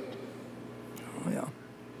else. Oh, yeah.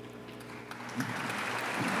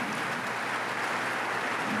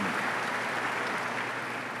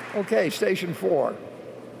 Okay, station 4.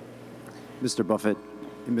 Mr. Buffett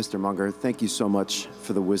and Mr. Munger, thank you so much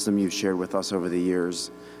for the wisdom you've shared with us over the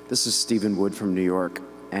years. This is Stephen Wood from New York.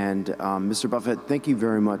 And Mr. Buffett, thank you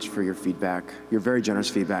very much for your feedback, your very generous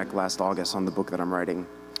feedback last August on the book that I'm writing.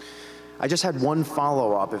 I just had one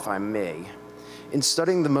follow-up, if I may. In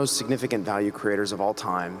studying the most significant value creators of all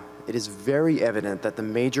time, it is very evident that the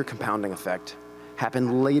major compounding effect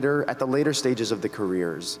happened later, at the later stages of the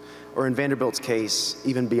careers, or in Vanderbilt's case,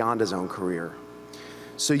 even beyond his own career.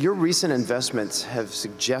 So your recent investments have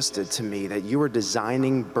suggested to me that you are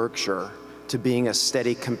designing Berkshire to being a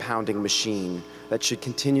steady compounding machine that should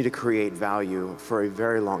continue to create value for a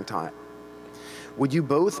very long time. Would you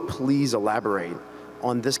both please elaborate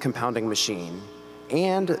on this compounding machine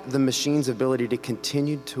and the machine's ability to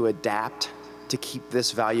continue to adapt to keep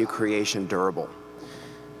this value creation durable?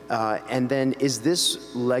 And then is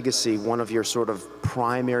this legacy one of your sort of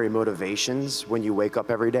primary motivations when you wake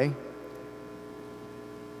up every day?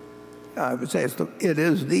 I would say it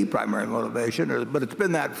is the primary motivation, but it's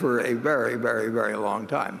been that for a very, very, very long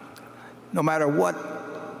time. No matter what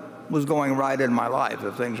was going right in my life,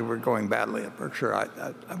 if things were going badly at Berkshire,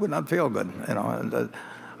 I would not feel good. And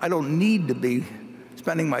I don't need to be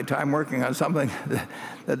spending my time working on something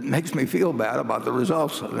that makes me feel bad about the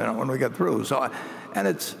results, when we get through. And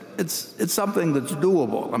it's something that's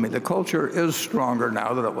doable. I mean, the culture is stronger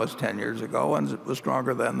now than it was 10 years ago, and it was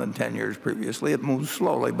stronger then than 10 years previously. It moves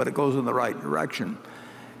slowly, but it goes in the right direction.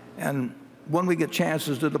 And when we get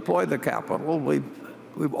chances to deploy the capital,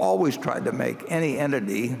 we've always tried to make any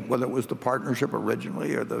entity, whether it was the partnership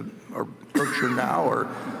originally or Berkshire now or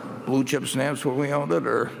Blue Chip Stamps when we owned it,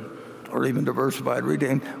 or even Diversified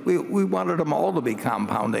Retailing, we wanted them all to be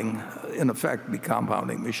compounding, in effect, be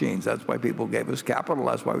compounding machines. That's why people gave us capital.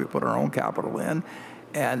 That's why we put our own capital in.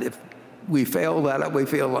 And if we failed at it, we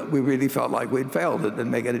really felt like we'd failed. It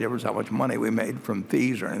didn't make any difference how much money we made from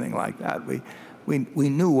fees or anything like that. We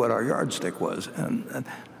knew what our yardstick was. And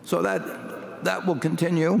so that will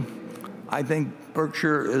continue. I think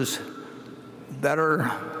Berkshire is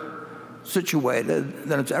better situated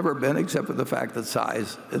than it's ever been, except for the fact that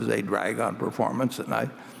size is a drag on performance. And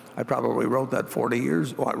I probably wrote that 40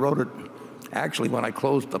 years. Well, I wrote it actually when I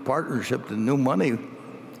closed the partnership to new money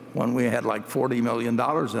when we had like $40 million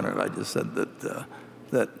in it. I just said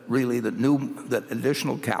that really that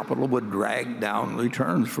additional capital would drag down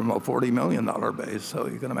returns from a $40 million base. So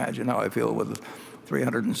you can imagine how I feel with a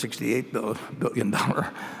 $368 billion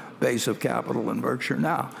base of capital in Berkshire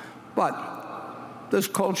now. But this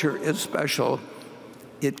culture is special.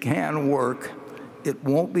 It can work. It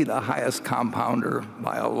won't be the highest compounder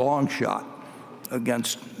by a long shot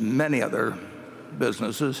against many other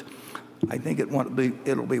businesses. I think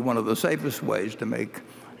it'll be one of the safest ways to make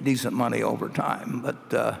decent money over time, but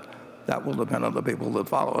that will depend on the people that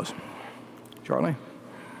follow us. Charlie?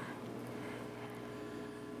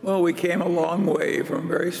 Well, we came a long way from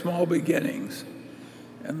very small beginnings,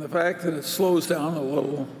 and the fact that it slows down a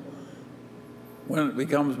little when it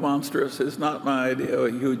becomes monstrous is not my idea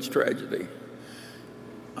of a huge tragedy.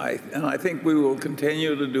 And I think we will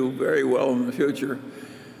continue to do very well in the future.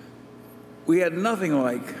 We had nothing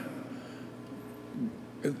like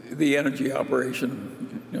the energy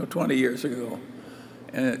operation 20 years ago,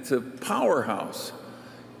 and it's a powerhouse.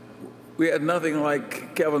 We had nothing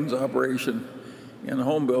like Kevin's operation in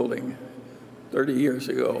home building 30 years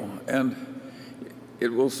ago, and it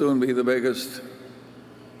will soon be the biggest.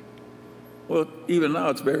 Well, even now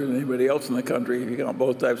it's bigger than anybody else in the country if you count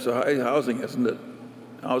both types of housing, isn't it?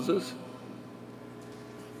 Houses?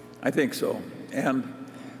 I think so. And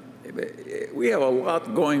we have a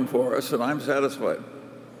lot going for us, and I'm satisfied.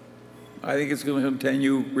 I think it's going to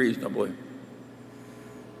continue reasonably.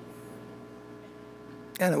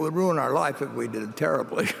 And it would ruin our life if we did it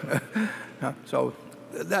terribly. So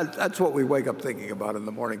that's what we wake up thinking about in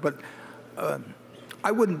the morning. But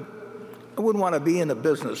I wouldn't want to be in a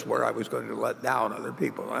business where I was going to let down other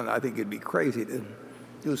people. And I think it'd be crazy to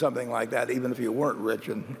do something like that, even if you weren't rich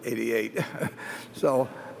in '88. So,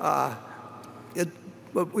 but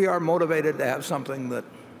we are motivated to have something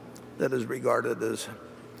that is regarded as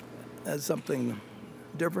something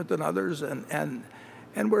different than others. And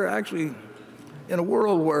we're actually in a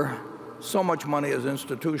world where so much money is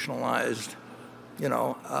institutionalized.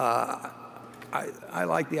 I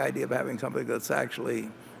like the idea of having something that's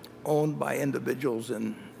actually owned by individuals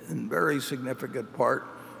in very significant part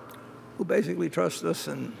who basically trust us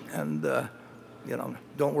and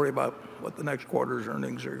don't worry about what the next quarter's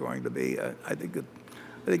earnings are going to be. I think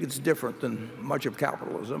it's different than much of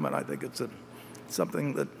capitalism, and I think it's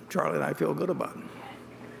something that Charlie and I feel good about.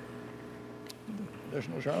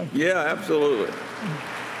 Additional, Charlie? Yeah, absolutely.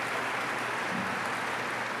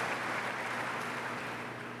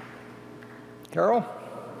 Carol?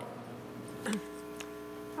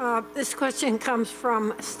 This question comes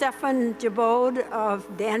from Stefan Jabode of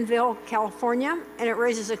Danville, California, and it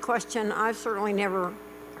raises a question I've certainly never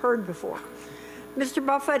heard before. Mr.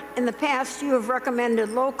 Buffett, in the past you have recommended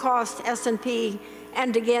low-cost S&P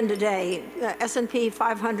and again today, S&P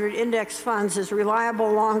 500 index funds as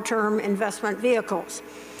reliable long-term investment vehicles.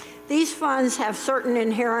 These funds have certain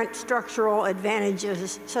inherent structural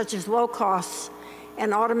advantages, such as low costs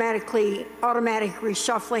and automatic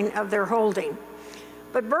reshuffling of their holding.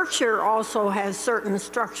 But Berkshire also has certain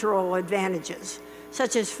structural advantages,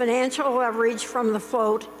 such as financial leverage from the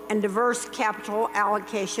float and diverse capital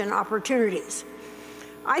allocation opportunities.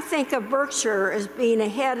 I think of Berkshire as being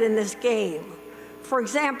ahead in this game. For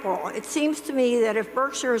example, it seems to me that if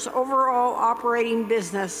Berkshire's overall operating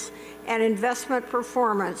business and investment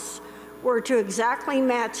performance were to exactly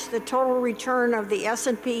match the total return of the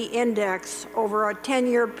S&P index over a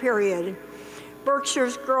 10-year period,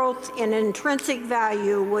 Berkshire's growth in intrinsic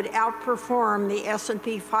value would outperform the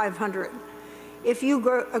S&P 500. If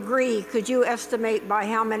you agree, could you estimate by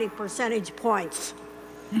how many percentage points?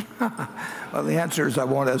 Well, the answer is I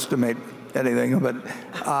won't estimate anything, but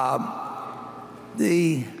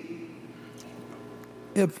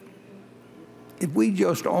if we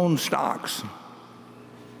just own stocks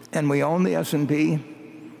and we own the S&P,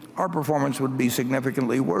 our performance would be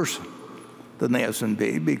significantly worse than the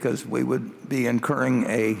S&P because we would be incurring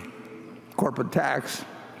a corporate tax,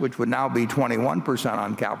 which would now be 21%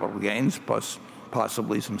 on capital gains, plus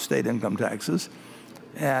possibly some state income taxes.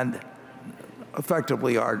 And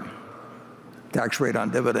effectively, our tax rate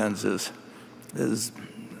on dividends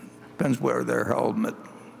depends where they're held, but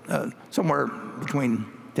somewhere between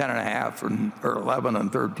 10.5% or 11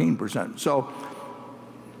 and 13%. So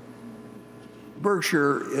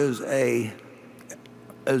Berkshire is a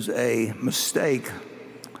mistake.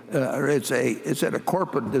 It's at a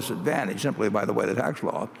corporate disadvantage simply by the way the tax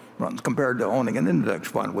law runs compared to owning an index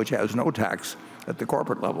fund, which has no tax at the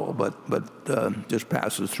corporate level, but just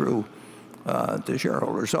passes through to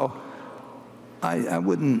shareholders. So I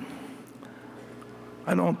don't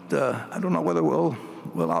know whether we'll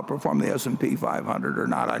outperform the S&P 500 or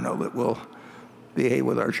not. I know that we'll behave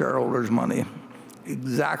with our shareholders' money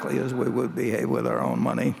exactly as we would behave with our own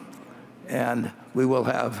money, and we'll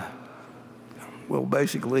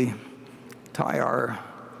basically tie our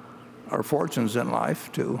fortunes in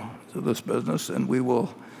life to this business, and we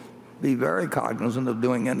will be very cognizant of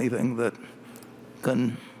doing anything that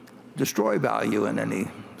can destroy value in any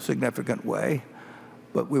significant way.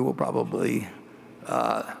 But we will probably,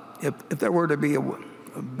 if there were to be a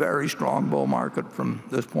very strong bull market from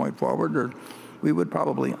this point forward, we would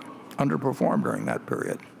probably underperform during that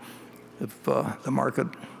period. If the market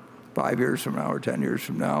 5 years from now or 10 years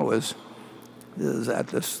from now is at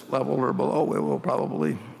this level or below, we will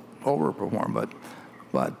probably overperform.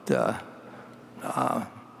 But I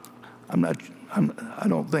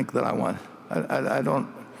don't think that I don't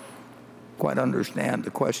quite understand the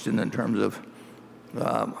question in terms of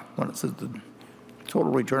when it says the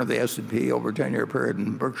total return of the S&P over a 10-year period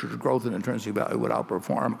and Berkshire's growth in intrinsic value would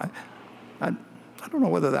outperform. I don't know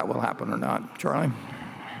whether that will happen or not. Charlie?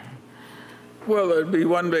 Well, there'd be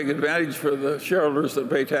one big advantage for the shareholders that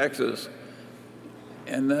pay taxes,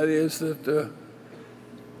 and that is that the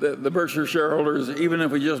Berkshire shareholders, even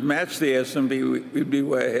if we just match the S&P, we'd be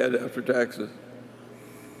way ahead after taxes.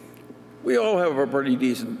 We all have a pretty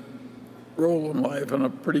decent role in life and a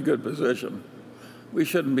pretty good position. We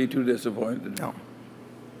shouldn't be too disappointed. No.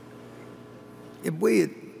 If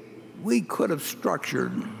we could have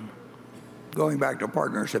structured, going back to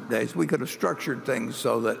partnership days, we could have structured things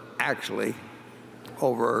so that actually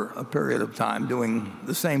over a period of time doing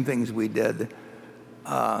the same things we did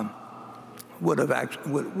would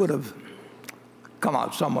have come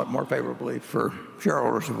out somewhat more favorably for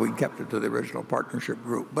shareholders if we kept it to the original partnership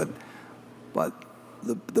group. But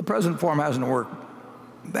the present form hasn't worked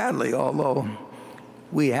badly, although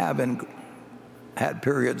we have had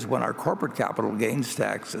periods when our corporate capital gains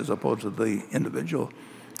tax, as opposed to the individual,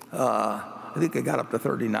 I think it got up to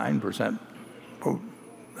 39%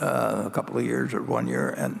 a couple of years or 1 year,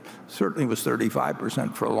 and certainly was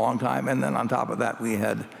 35% for a long time. And then on top of that, we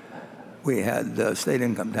had state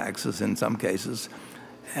income taxes in some cases,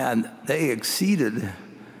 and they exceeded.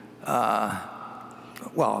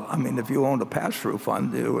 Well, I mean, if you owned a pass-through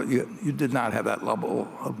fund, you did not have that level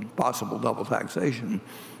of possible double taxation.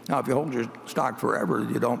 Now, if you hold your stock forever,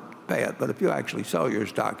 you don't pay it. But if you actually sell your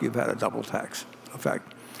stock, you've had a double tax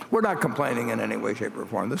effect. We're not complaining in any way, shape, or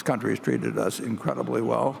form. This country has treated us incredibly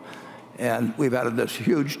well. And we've had this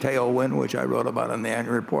huge tailwind, which I wrote about in the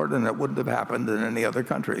annual report, and it wouldn't have happened in any other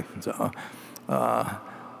country. So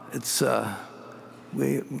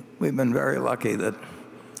we've been very lucky that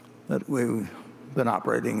we've been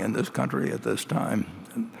operating in this country at this time.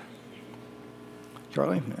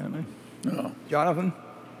 Charlie? No. Jonathan?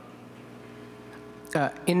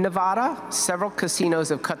 In Nevada, several casinos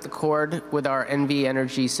have cut the cord with our NV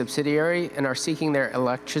Energy subsidiary and are seeking their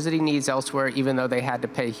electricity needs elsewhere, even though they had to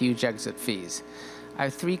pay huge exit fees. I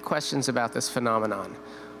have 3 questions about this phenomenon.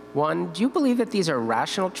 1, do you believe that these are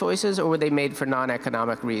rational choices, or were they made for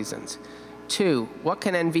non-economic reasons? 2, what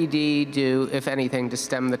can NVD do, if anything, to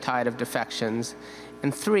stem the tide of defections?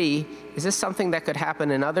 And 3, is this something that could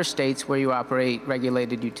happen in other states where you operate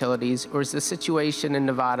regulated utilities, or is the situation in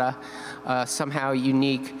Nevada somehow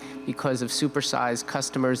unique because of supersized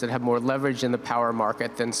customers that have more leverage in the power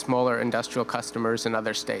market than smaller industrial customers in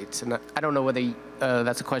other states? And I don't know whether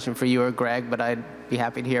that's a question for you or Greg, but I'd be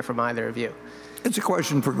happy to hear from either of you. It's a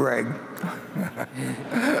question for Greg.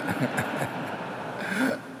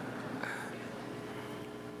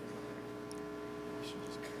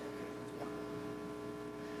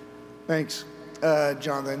 Thanks,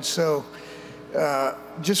 Jonathan. So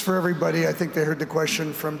just for everybody, I think they heard the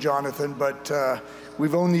question from Jonathan, but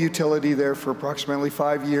we've owned the utility there for approximately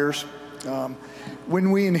 5 years.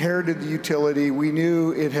 When we inherited the utility, we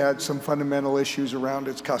knew it had some fundamental issues around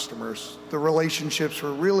its customers. The relationships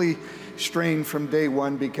were really strained from day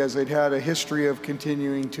one because they'd had a history of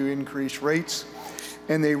continuing to increase rates,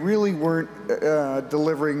 and they really weren't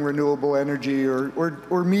delivering renewable energy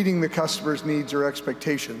or meeting the customer's needs or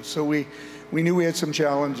expectations. So we knew we had some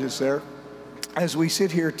challenges there. As we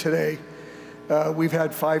sit here today, we've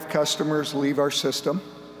had 5 customers leave our system.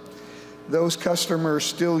 Those customers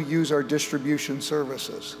still use our distribution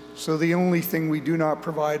services. So the only thing we do not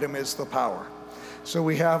provide them is the power. So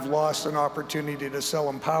we have lost an opportunity to sell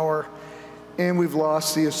them power, and we've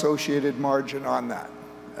lost the associated margin on that.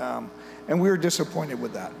 And we were disappointed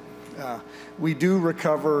with that. We do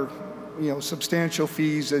recover, substantial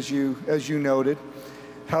fees, as you noted.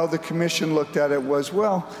 How the commission looked at it was,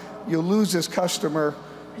 well, you'll lose this customer.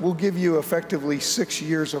 We'll give you effectively 6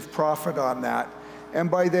 years of profit on that. And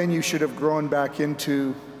by then you should have grown back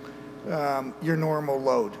into your normal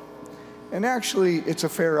load. And actually, it's a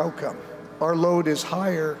fair outcome. Our load is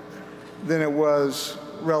higher than it was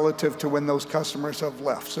relative to when those customers have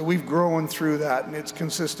left. So we've grown through that, and it's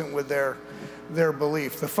consistent with their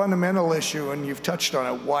belief. The fundamental issue, and you've touched on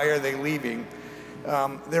it, why are they leaving?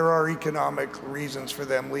 There are economic reasons for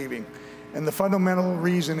them leaving. And the fundamental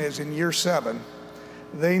reason is in year 7,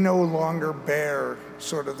 they no longer bear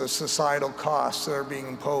sort of the societal costs that are being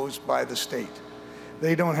imposed by the state.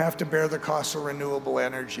 They don't have to bear the cost of renewable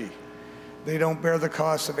energy. They don't bear the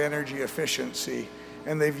cost of energy efficiency.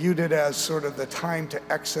 And they viewed it as sort of the time to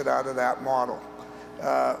exit out of that model.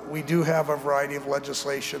 We do have a variety of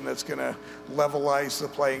legislation that's going to levelize the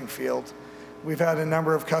playing field. We've had a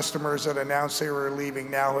number of customers that announced they were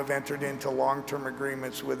leaving now have entered into long-term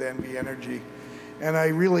agreements with NV Energy. And I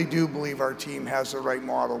really do believe our team has the right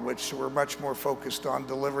model, which we're much more focused on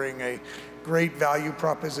delivering a great value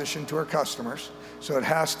proposition to our customers. So it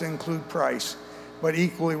has to include price, but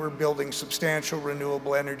equally we're building substantial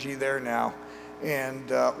renewable energy there now.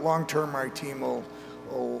 And long-term, our team will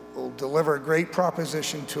deliver a great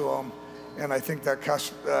proposition to them. And I think that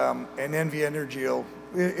and NV Energy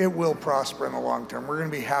will prosper in the long term. We're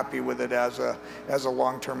going to be happy with it as a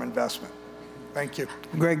long-term investment. Thank you.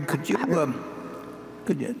 Greg, could you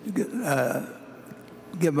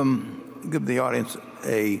give the audience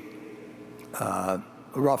a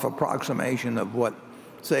rough approximation of what,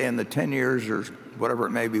 say, in the 10 years or whatever it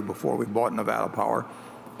may be before we bought Nevada Power,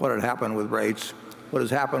 what had happened with rates, what has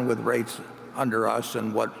happened with rates under us,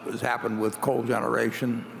 and what has happened with coal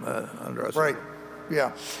generation under us? Right.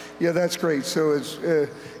 Yeah, that's great. So as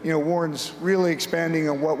Warren's really expanding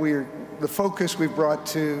on the focus we've brought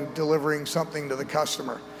to delivering something to the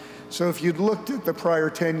customer. So if you'd looked at the prior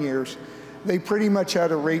 10 years, they pretty much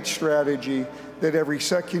had a rate strategy that every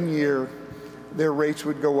second year their rates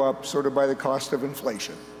would go up sort of by the cost of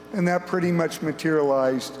inflation. And that pretty much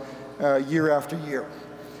materialized year after year.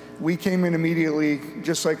 We came in immediately,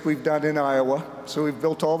 just like we've done in Iowa. So we've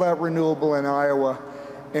built all that renewable in Iowa,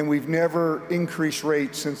 and we've never increased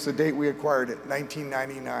rates since the date we acquired it,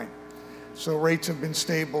 1999. So rates have been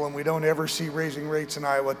stable, and we don't ever see raising rates in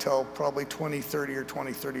Iowa till probably 2030 or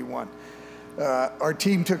 2031. Our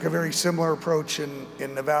team took a very similar approach in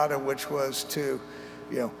Nevada, which was to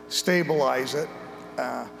stabilize it.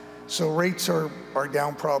 So rates are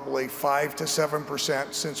down probably 5 to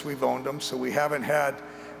 7% since we've owned them, so we haven't had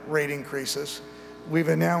rate increases. We've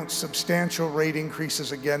announced substantial rate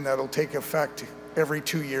increases again that'll take effect every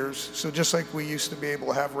 2 years. So just like we used to be able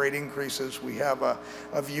to have rate increases, we have a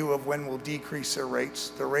view of when we'll decrease their rates.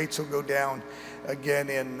 The rates will go down again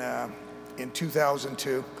in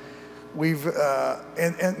 2002.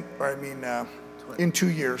 In 2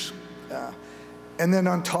 years. And then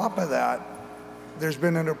on top of that, there's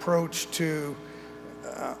been an approach to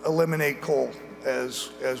eliminate coal, as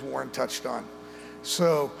Warren touched on.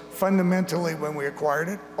 So fundamentally, when we acquired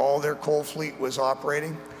it, all their coal fleet was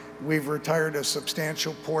operating. We've retired a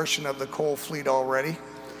substantial portion of the coal fleet already.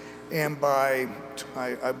 And by,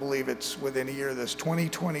 I believe it's within a year, this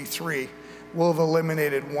 2023, we'll have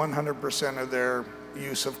eliminated 100% of their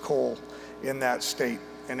use of coal in that state.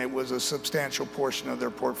 And it was a substantial portion of their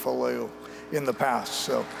portfolio in the past.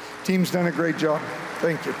 So team's done a great job.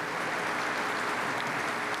 Thank you.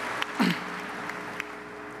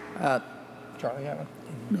 Charlie, have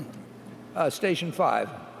one? No. Station 5.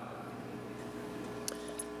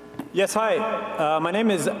 Yes, hi. My name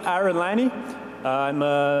is Aaron Lanny. I'm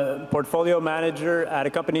a portfolio manager at a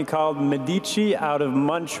company called Medici out of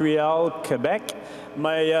Montreal, Quebec.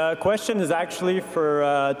 My question is actually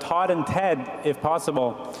for Todd and Ted, if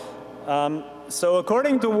possible. So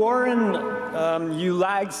according to Warren, you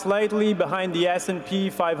lag slightly behind the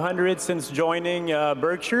S&P 500 since joining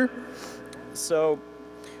Berkshire. So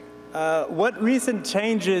what recent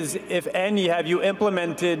changes, if any, have you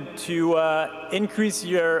implemented to increase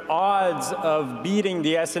your odds of beating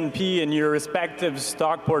the S&P in your respective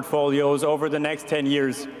stock portfolios over the next 10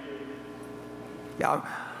 years? Yeah,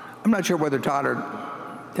 I'm not sure whether Todd or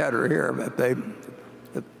Ted are here, but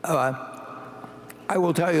I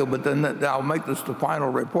will tell you, but then I'll make this the final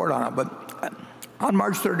report on it. But on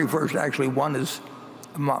March 31st, actually, one is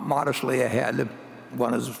modestly ahead,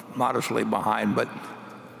 one is modestly behind, but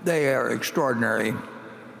they are extraordinary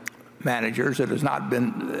managers. It has not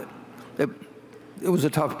been, it's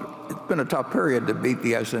been a tough period to beat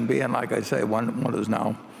the S&P, and like I say, one is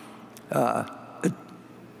now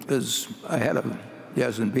is ahead of the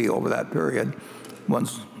S&P over that period.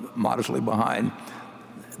 One's modestly behind.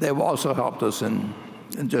 They've also helped us in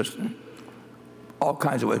just all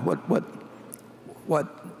kinds of ways.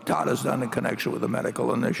 What Todd has done in connection with the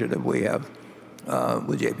medical initiative we have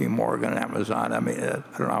with J.P. Morgan and Amazon. I mean, I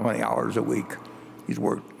don't know how many hours a week he's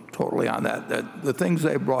worked totally on that. The things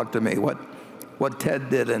they brought to me, what Ted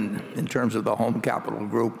did in terms of the Home Capital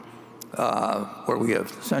Group, where we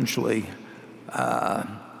have essentially,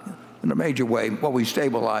 in a major way, we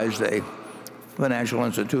stabilized a financial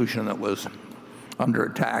institution that was under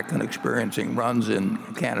attack and experiencing runs in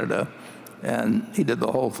Canada, and he did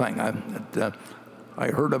the whole thing. I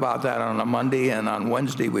heard about that on a Monday, and on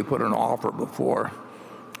Wednesday we put an offer before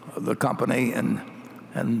the company,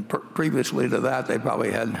 and previously to that they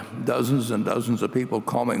probably had dozens and dozens of people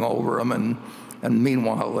combing over them, and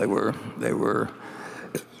meanwhile they were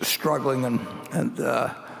struggling, and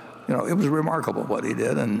you know, it was remarkable what he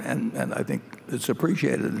did, and I think it's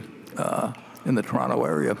appreciated in the Toronto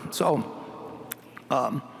area. So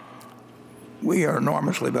we are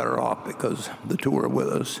enormously better off because the two are with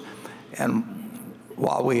us. And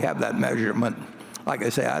while we have that measurement, like I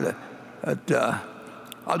say, I'll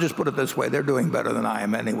just put it this way, they're doing better than I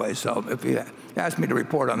am anyway. So if you ask me to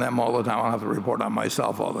report on them all the time, I'll have to report on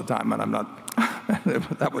myself all the time, and I'm not,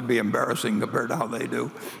 that would be embarrassing compared to how they do.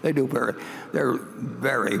 They're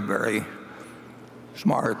very, very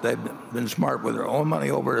smart. They've been smart with their own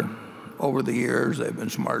money over the years. They've been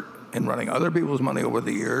smart in running other people's money over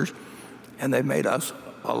the years. And they've made us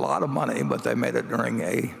a lot of money, but they made it during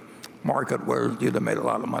a market where you'd have made a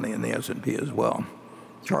lot of money in the S&P as well.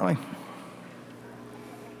 Charlie?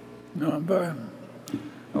 No, I'm fine.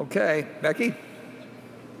 Okay, Becky?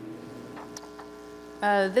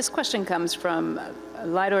 This question comes from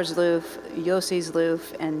Lidor Zloof, Yossi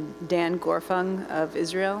Zloof, and Dan Gorfung of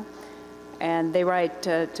Israel. And they write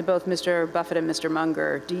to both Mr. Buffett and Mr.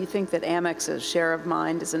 Munger, do you think that Amex's share of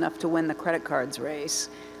mind is enough to win the credit cards race?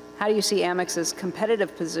 How do you see Amex's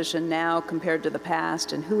competitive position now compared to the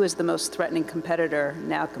past, and who is the most threatening competitor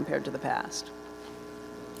now compared to the past?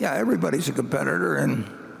 Yeah, everybody's a competitor, and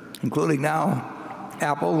including now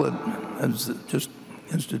Apple that has just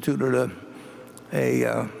instituted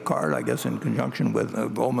a card, I guess, in conjunction with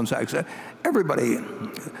Goldman Sachs. Everybody,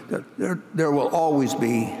 there will always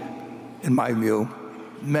be, in my view,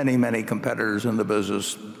 many, many competitors in the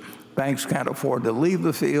business. Banks can't afford to leave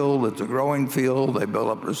the field. It's a growing field. They build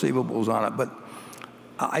up receivables on it. But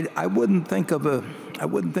I wouldn't think of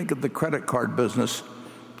the credit card business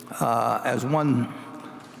as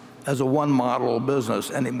a one model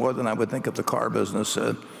business any more than I would think of the car business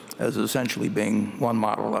as essentially being one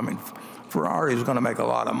model. I mean, Ferrari is going to make a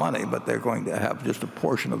lot of money, but they're going to have just a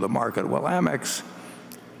portion of the market. Well, Amex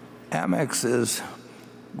is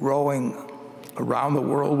growing around the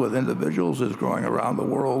world with individuals, is growing around the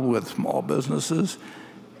world with small businesses.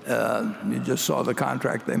 You just saw the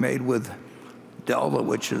contract they made with Delta,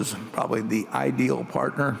 which is probably the ideal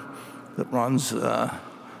partner that runs,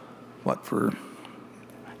 for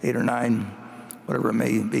 8 or 9, whatever it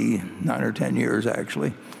may be, 9 or 10 years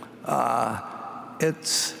actually.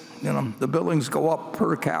 It's, you know, the billings go up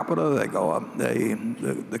per capita, they go up,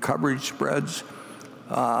 the coverage spreads,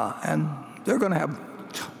 and they're going to have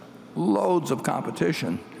loads of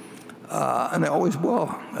competition, and they always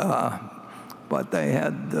will. But they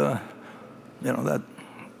had,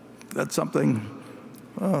 that's something.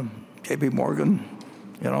 J.P. Morgan,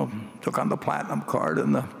 took on the Platinum Card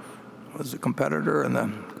and was a competitor, and the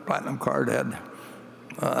Platinum Card had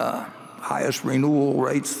highest renewal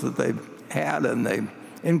rates that they've had, and they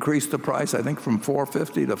increased the price, I think, from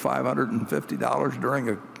 $450 to $550 during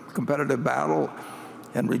a competitive battle,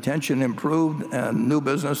 and retention improved, and new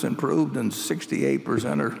business improved, and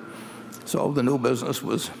 68% or so of the new business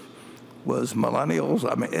was millennials.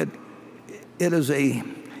 I mean, it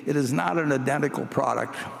is not an identical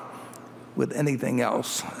product with anything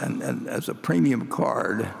else, and as a premium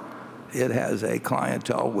card, it has a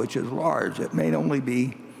clientele which is large. It may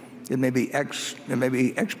be X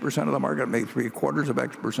percent of the market, maybe 3/4 of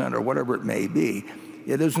X percent, or whatever it may be.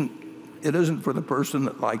 It isn't for the person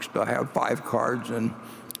that likes to have 5 cards and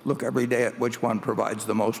look every day at which one provides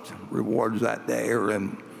the most rewards that day, or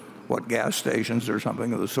in what gas stations or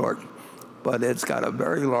something of the sort. But it's got a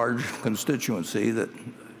very large constituency that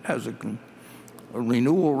has a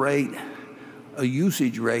renewal rate, a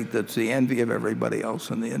usage rate that's the envy of everybody else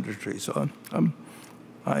in the industry. So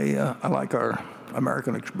I like our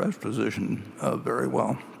American Express position very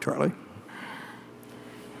well. Charlie?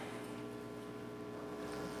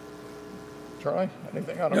 Charlie,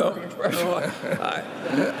 anything on American Express? No,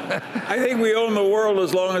 I think we own the world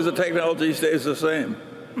as long as the technology stays the same.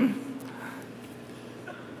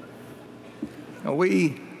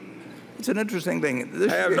 It's an interesting thing.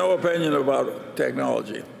 I have no opinion about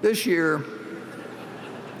technology. This year,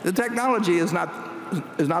 the technology is not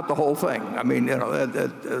the whole thing. I mean,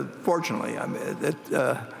 fortunately, I mean,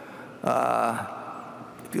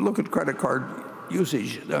 if you look at credit card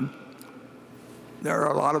usage, there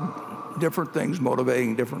are a lot of different things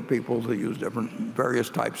motivating different people to use various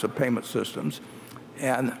types of payment systems,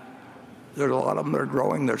 and there's a lot of them that are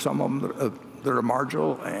growing. There's some of them that are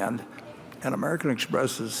marginal, and American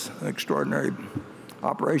Express is an extraordinary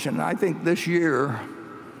operation. And I think this year,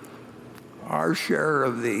 our share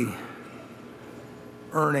of the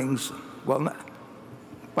earnings, well,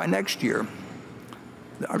 by next year,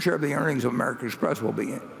 our share of the earnings of American Express will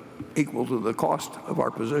be equal to the cost of our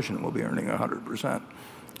position. We'll be earning 100%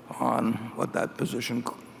 on what that position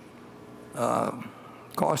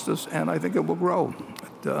cost us, and I think it will grow.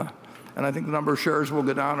 And I think the number of shares will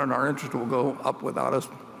go down, and our interest will go up without us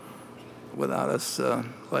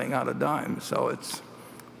laying out a dime. So it's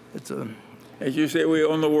a. As you say, we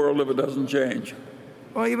own the world if it doesn't change.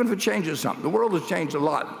 Well, even if it changes something, the world has changed a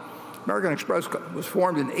lot. American Express was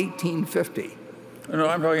formed in 1850. No,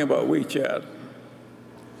 I'm talking about WeChat.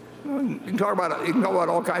 Well, you can talk about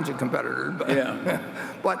all kinds of competitors, but, yeah.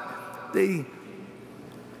 But the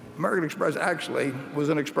American Express actually was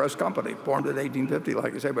an express company formed in 1850,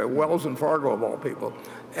 like I say, by Wells and Fargo of all people,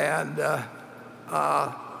 and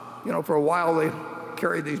for a while they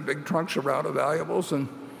carried these big trunks around of valuables, and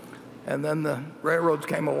then the railroads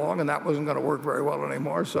came along, and that wasn't going to work very well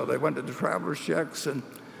anymore, so they went to the traveler's checks, and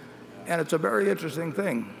it's a very interesting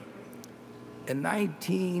thing. In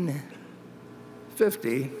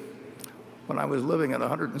 1950, when I was living at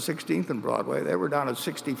 116th and Broadway, they were down at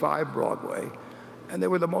 65 Broadway, and they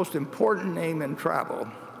were the most important name in travel.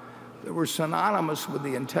 They were synonymous with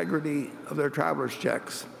the integrity of their traveler's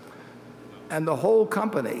checks. And the whole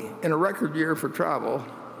company, in a record year for travel,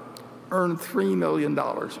 earned $3 million.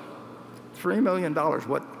 $3 million,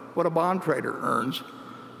 what a bond trader earns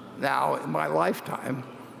now in my lifetime.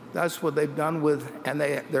 That's what they've done with, and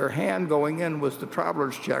their hand going in was the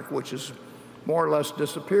traveler's check, which has more or less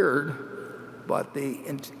disappeared. But the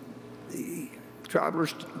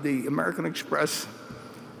American Express,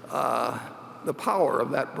 the power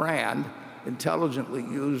of that brand, intelligently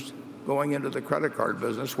used going into the credit card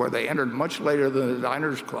business, where they entered much later than the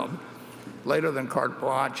Diners Club, later than Carte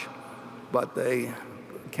Blanche, but they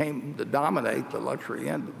came to dominate the luxury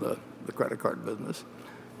end of the credit card business.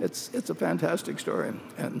 It's a fantastic story,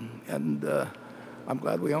 and I'm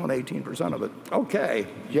glad we own 18% of it. Okay,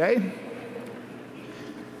 Jay?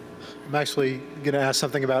 I'm actually going to ask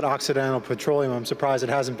something about Occidental Petroleum. I'm surprised it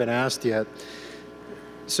hasn't been asked yet.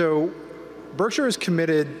 So Berkshire is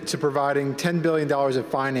committed to providing $10 billion of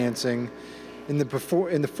financing in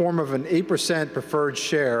the form of an 8% preferred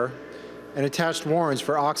share and attached warrants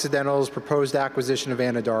for Occidental's proposed acquisition of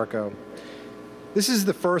Anadarko. This is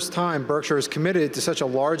the first time Berkshire is committed to such a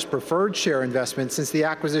large preferred share investment since the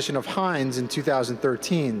acquisition of Heinz in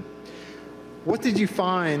 2013. What did you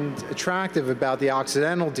find attractive about the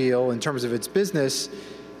Occidental deal in terms of its business?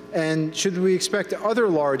 And should we expect other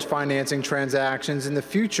large financing transactions in the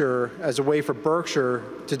future as a way for Berkshire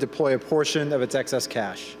to deploy a portion of its excess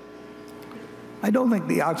cash? I don't think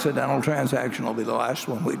the Occidental transaction will be the last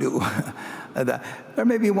one we do. There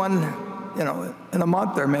may be one, in a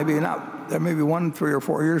month. There may be not. There may be one 3 or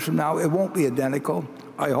 4 years from now. It won't be identical.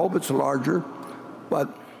 I hope it's larger,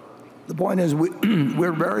 but the point is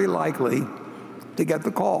we're very likely to get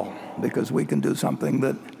the call because we can do something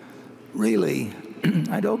that really,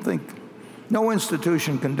 I don't think, no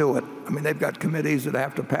institution can do it. I mean, they've got committees that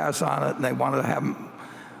have to pass on it, and they want to have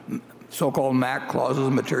so-called MAC clauses,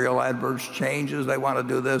 material adverse changes. They want to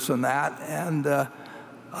do this and that. And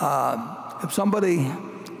if somebody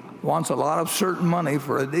wants a lot of certain money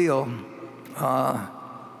for a deal,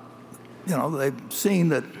 they've seen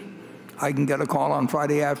that I can get a call on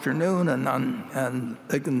Friday afternoon, and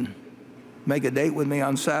they can make a date with me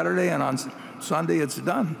on Saturday, and on Sunday it's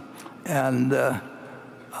done. And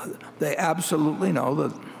they absolutely know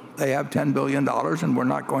that they have $10 billion, and we're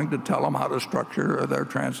not going to tell them how to structure their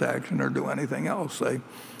transaction or do anything else.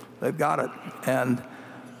 They've got it. And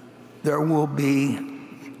there will be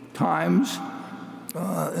times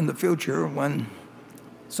in the future when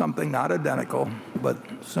something not identical but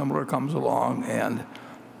similar comes along,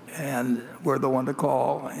 and we're the one to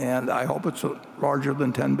call. And I hope it's larger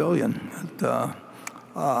than $10 billion.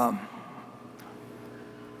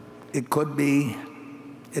 It could be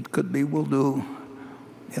we'll do,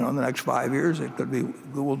 in the next 5 years, it could be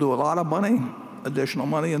we'll do a lot of money, additional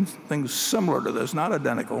money, and things similar to this, not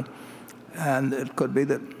identical. And it could be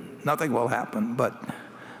that nothing will happen. But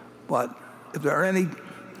if there are any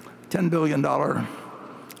 $10 billion or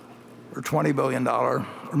 $20 billion or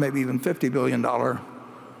maybe even $50 billion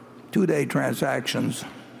two-day transactions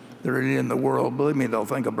that are in the world, believe me, they'll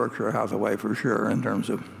think of Berkshire Hathaway for sure in terms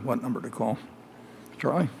of what number to call.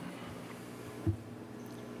 Charlie?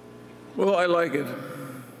 Well, I like it.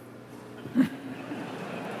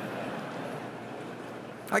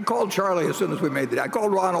 I called Charlie as soon as we made the deal. I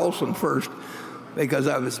called Ron Olson first because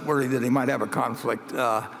I was worried that he might have a conflict.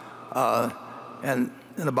 And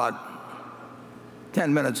in about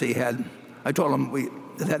 10 minutes I told him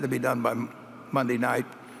it had to be done by Monday night.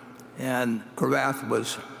 And Cravath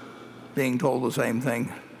was being told the same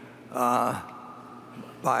thing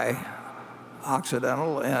by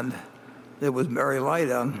Occidental. And it was very light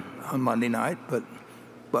on Monday night, but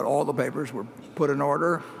all the papers were put in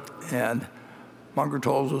order, and Munger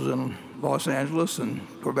Tolles was in Los Angeles, and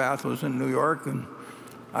Cravath was in New York, and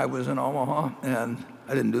I was in Omaha, and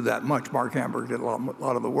I didn't do that much. Mark Hamburg did a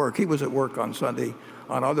lot of the work. He was at work on Sunday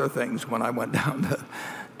on other things when I went down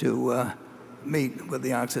to meet with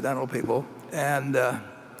the Occidental people, and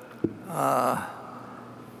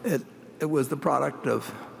it was the product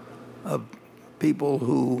of people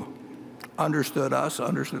who understood us,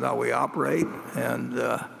 understood how we operate, and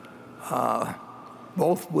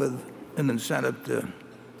both with an incentive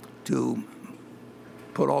to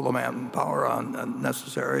put all the manpower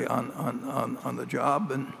necessary on the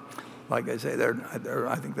job. And like I say,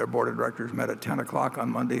 I think their board of directors met at 10 o'clock on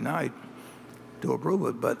Monday night to approve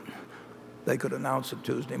it, but they could announce it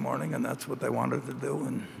Tuesday morning, and that's what they wanted to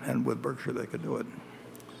do, and with Berkshire they could do it.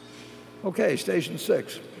 Okay, station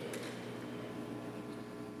 6.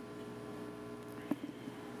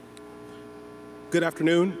 Good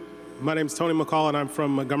afternoon. My name is Tony McCall, and I'm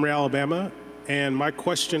from Montgomery, Alabama. And my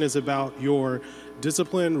question is about your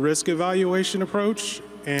disciplined risk evaluation approach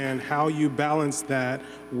and how you balance that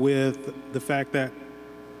with the fact that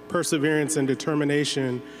perseverance and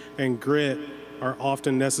determination and grit are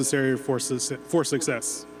often necessary for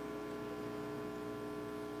success.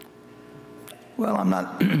 Well,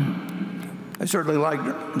 I certainly like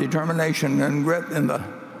determination and grit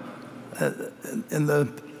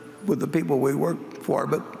with the people we work for,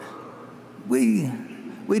 but we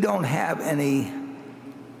don't have any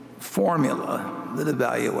formula that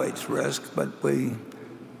evaluates risk, but we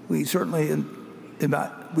certainly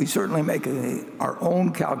make our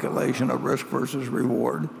own calculation of risk versus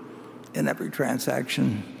reward in every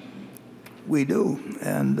transaction we do.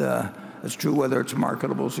 And that's true whether it's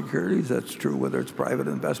marketable securities, that's true whether it's private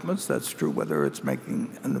investments, that's true whether it's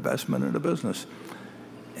making an investment in a business.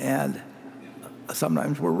 And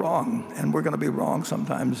sometimes we're wrong, and we're going to be wrong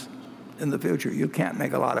sometimes in the future. You can't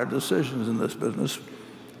make a lot of decisions in this business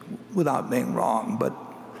without being wrong, but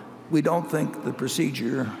we don't think the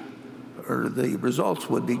procedure or the results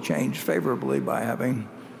would be changed favorably by having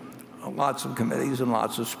lots of committees and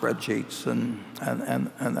lots of spreadsheets and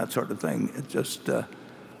that sort of thing. It just, if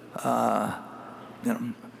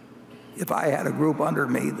I had a group under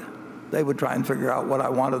me, they would try and figure out what I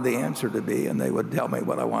wanted the answer to be, and they would tell me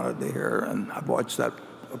what I wanted to hear. And I've watched that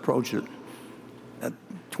approach at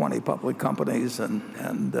 20 public companies, and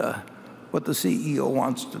what the CEO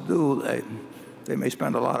wants to do, they may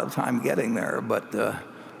spend a lot of time getting there, but the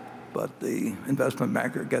investment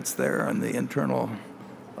banker gets there and the internal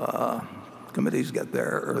committees get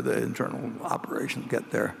there, or the internal operations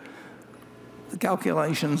get there. The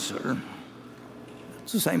calculations are,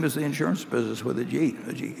 it's the same as the insurance business with Ajit.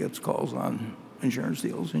 Ajit gets calls on insurance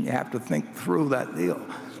deals, and you have to think through that deal.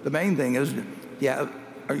 The main thing is,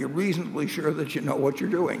 are you reasonably sure that you know what you're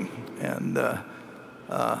doing? And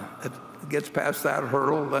if it gets past that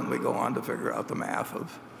hurdle, then we go on to figure out the math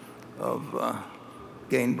of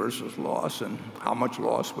gain versus loss and how much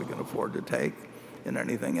loss we can afford to take in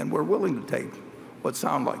anything. And we're willing to take what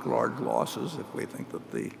sound like large losses if we think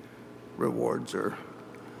that the rewards are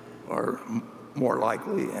more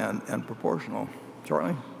likely and proportional.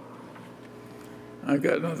 Charlie? I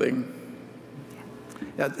got nothing.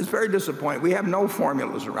 Yeah, it's very disappointing. We have no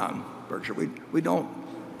formulas around Berkshire. We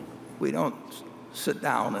don't sit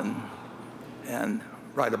down and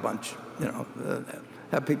write a bunch,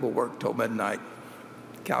 have people work till midnight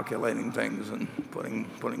calculating things and putting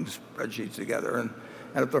spreadsheets together. And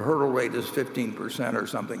if the hurdle rate is 15% or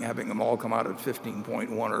something, having them all come out at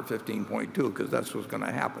 15.1 or 15.2, because that's what's going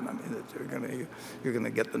to happen. I mean, you're going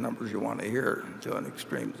to get the numbers you want to hear to an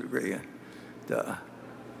extreme degree. The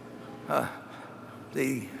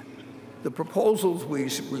proposals we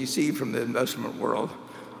receive from the investment world,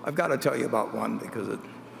 I've got to tell you about one because it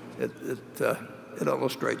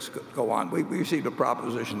illustrates go on. We received a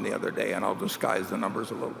proposition the other day, and I'll disguise the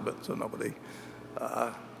numbers a little bit so nobody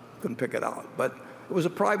can pick it out. But it was a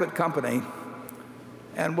private company,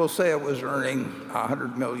 and we'll say it was earning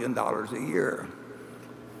 $100 million a year.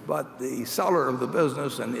 But the seller of the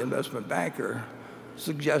business and the investment banker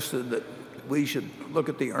suggested that we should look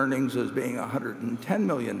at the earnings as being $110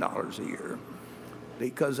 million a year,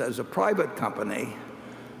 because as a private company,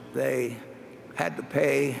 they had to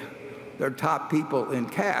pay their top people in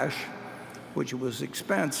cash, which was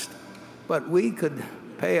expensed, but we could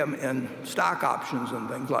pay them in stock options and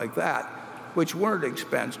things like that, which weren't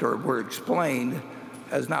expensed or were explained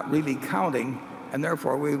as not really counting, and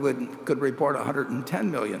therefore we could report $110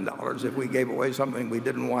 million if we gave away something we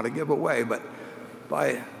didn't want to give away. But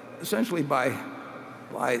essentially by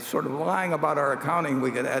sort of lying about our accounting,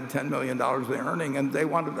 we could add $10 million to the earning, and they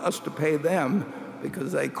wanted us to pay them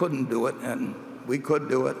because they couldn't do it and we could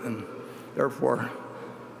do it, and therefore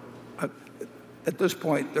at this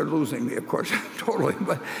point they're losing me, of course, totally.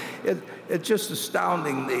 But it's just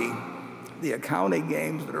astounding the accounting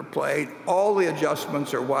games that are played. All the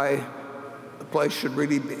adjustments are why the place should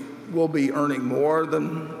will be earning more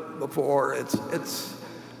than before. It's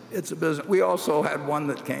a business. We also had one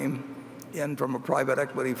that came in from a private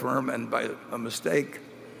equity firm, and by a mistake,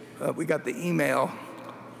 we got the email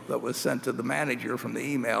that was sent to the manager from the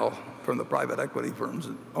email from the private equity firms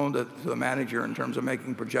that owned it to the manager in terms of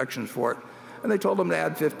making projections for it. And they told him to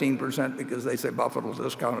add 15% because they say Buffett will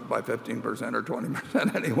discount it by 15% or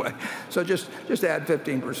 20% anyway. So just add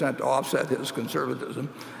 15% to offset his conservatism.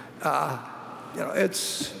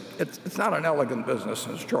 It's not an elegant business,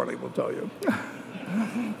 as Charlie will tell you.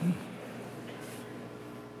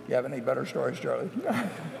 You have any better stories, Charlie?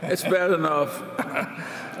 It's bad enough.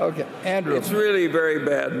 Okay, Andrew. It's really very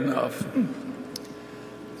bad enough.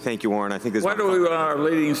 Thank you, Warren. I think this. Why do we want our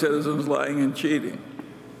leading citizens lying and cheating?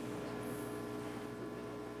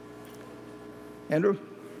 Andrew?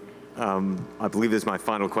 I believe this is my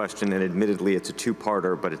final question, and admittedly it's a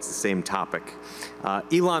two-parter, but it's the same topic.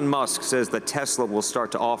 Elon Musk says that Tesla will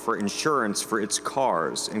start to offer insurance for its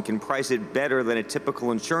cars and can price it better than a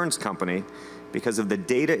typical insurance company because of the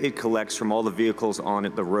data it collects from all the vehicles on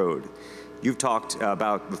the road. You've talked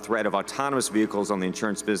about the threat of autonomous vehicles on the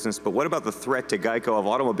insurance business, but what about the threat to Geico of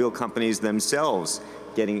automobile companies themselves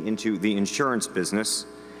getting into the insurance business?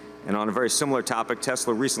 And on a very similar topic,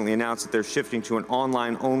 Tesla recently announced that they're shifting to an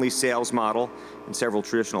online-only sales model, and several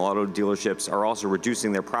traditional auto dealerships are also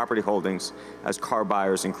reducing their property holdings as car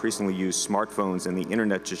buyers increasingly use smartphones and the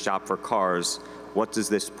internet to shop for cars. What does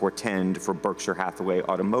this portend for Berkshire Hathaway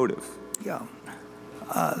Automotive? Yeah.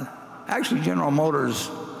 Actually, General Motors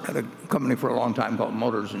had a company for a long time called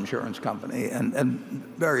Motors Insurance Company, and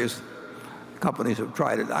various companies have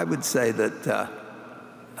tried it. I would say that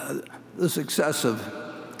the success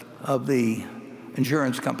of the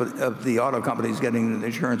insurance company, of the auto companies getting into the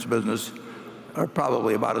insurance business, are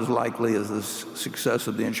probably about as likely as the success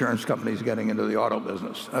of the insurance companies getting into the auto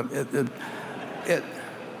business.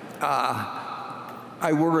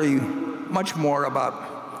 I worry much more about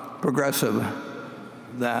Progressive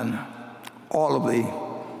than all of the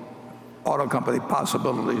auto company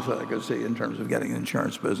possibilities that I could see in terms of getting an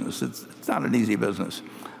insurance business. It's not an easy business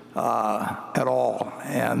at all.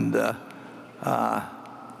 And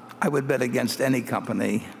I would bet against any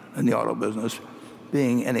company in the auto business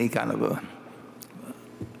being any kind of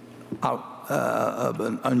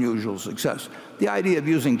an unusual success. The idea of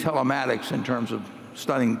using telematics in terms of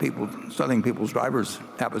studying people's driver's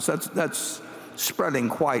habits, that's spreading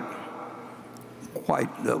quite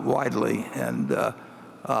widely, and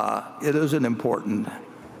it is important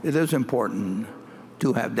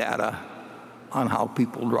to have data on how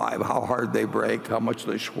people drive, how hard they brake, how much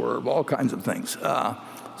they swerve, all kinds of things.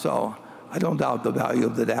 So I don't doubt the value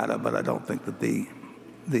of the data, but I don't think that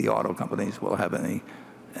the auto companies will have any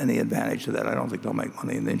advantage to that. I don't think they'll make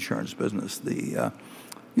money in the insurance business.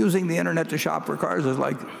 Using the internet to shop for cars is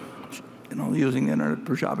like, using the internet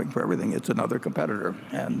for shopping for everything. It's another competitor,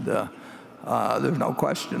 and there's no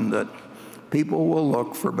question that people will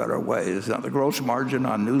look for better ways. Now, the gross margin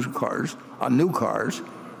on new cars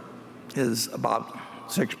is about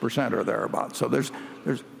 6% or thereabouts. So there's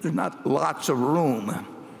not lots of room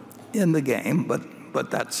in the game,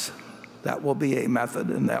 but that will be a method,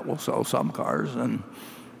 and that will sell some cars, and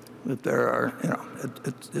that there are,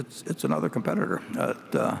 it's another competitor.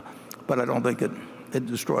 But I don't think it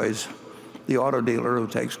destroys the auto dealer who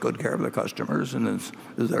takes good care of the customers and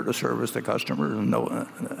is there to service the customers. And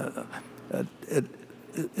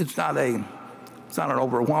it's not an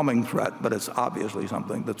overwhelming threat, but it's obviously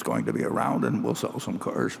something that's going to be around and will sell some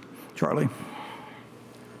cars. Charlie?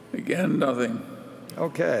 Again, nothing.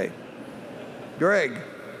 Okay. Greg?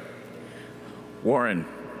 Warren,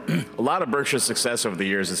 a lot of Berkshire's success over the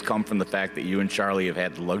years has come from the fact that you and Charlie have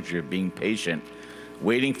had the luxury of being patient,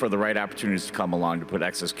 waiting for the right opportunities to come along to put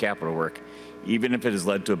excess capital to work, even if it has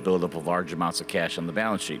led to a buildup of large amounts of cash on the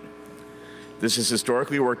balance sheet. This has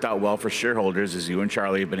historically worked out well for shareholders, as you and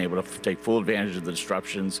Charlie have been able to take full advantage of the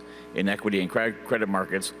disruptions in equity and credit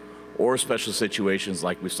markets, or special situations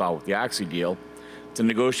like we saw with the Oxy deal, to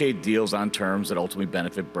negotiate deals on terms that ultimately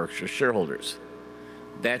benefit Berkshire shareholders.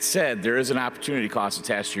 That said, there is an opportunity cost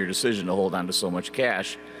attached to your decision to hold on to so much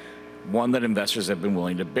cash, one that investors have been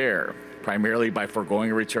willing to bear, primarily by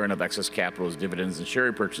foregoing a return of excess capital as dividends and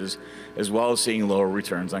share repurchases, as well as seeing lower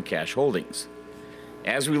returns on cash holdings.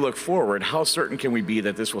 As we look forward, how certain can we be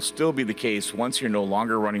that this will still be the case once you're no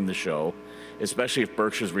longer running the show, especially if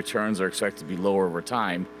Berkshire's returns are expected to be lower over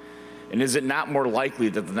time? And is it not more likely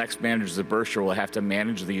that the next managers of Berkshire will have to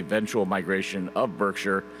manage the eventual migration of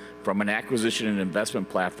Berkshire from an acquisition and investment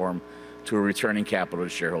platform to a returning capital to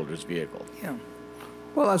shareholders vehicle? Yeah.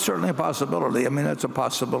 Well, that's certainly a possibility. I mean, it's a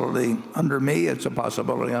possibility under me. It's a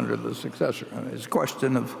possibility under the successor. I mean, it's a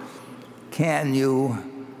question of, can you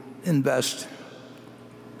invest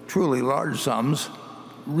truly large sums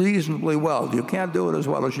reasonably well? You can't do it as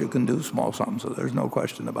well as you can do small sums, so there's no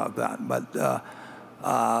question about that. But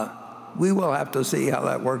we will have to see how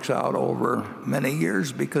that works out over many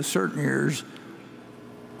years, because certain years,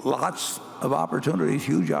 lots of opportunities,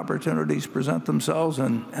 huge opportunities present themselves,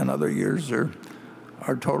 and other years are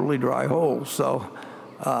totally dry holes. So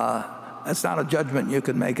that's not a judgment you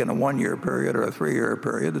can make in a 1-year period or a 3-year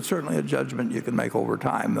period. It's certainly a judgment you can make over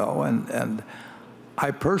time, though. And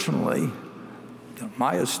I personally,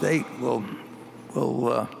 my estate will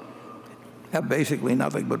have basically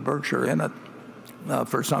nothing but Berkshire in it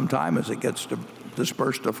for some time as it gets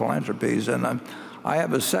dispersed to philanthropies. And I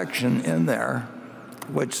have a section in there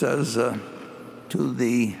which says to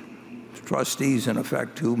the trustees, in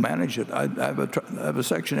effect, who manage it, I have a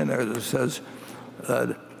section in there that says,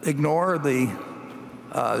 ignore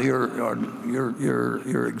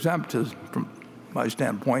you're exempt, from my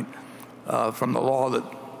standpoint, from the law that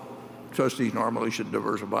trustees normally should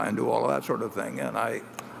diversify and do all of that sort of thing. And I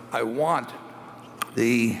want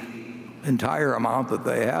the entire amount that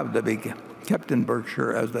they have to be kept in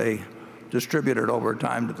Berkshire as they distribute it over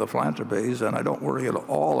time to the philanthropies, and I don't worry at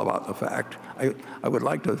all about the fact. I would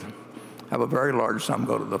like to have a very large sum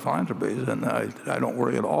go to the philanthropies, and I don't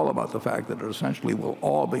worry at all about the fact that it essentially will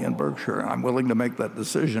all be in Berkshire. I'm willing to make that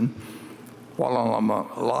decision while I'm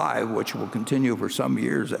alive, which will continue for some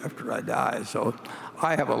years after I die. So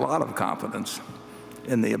I have a lot of confidence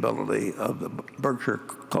in the ability of the Berkshire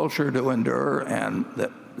culture to endure, and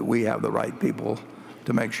that we have the right people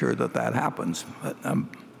to make sure that that happens. But I'm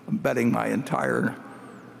betting my entire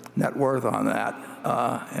net worth on that,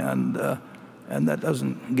 and that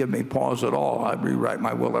doesn't give me pause at all. I rewrite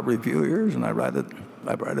my will every few years, and I write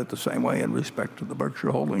it the same way in respect to the Berkshire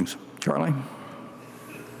holdings. Charlie?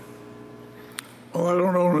 Well, I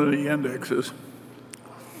don't own any indexes,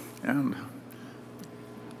 and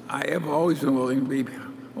I have always been willing to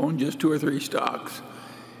own just 2 or 3 stocks,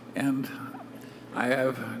 and I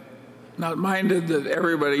have not minded that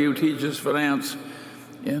everybody who teaches finance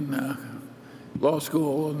in law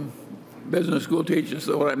school and business school teaches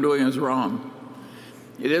that what I'm doing is wrong.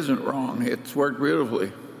 It isn't wrong. It's worked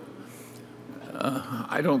beautifully.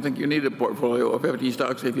 I don't think you need a portfolio of 50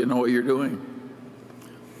 stocks if you know what you're doing.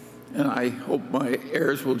 And I hope my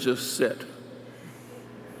heirs will just sit.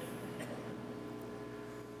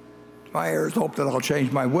 My heirs hope that I'll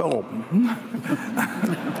change my will.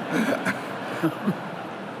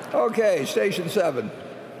 Okay, station 7.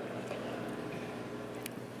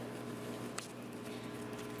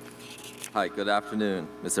 Hi, good afternoon,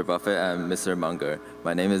 Mr. Buffett and Mr. Munger.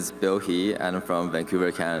 My name is Bill He, and I'm from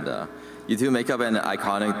Vancouver, Canada. You two make up an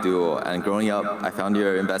iconic duo, and growing up, I found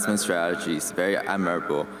your investment strategies very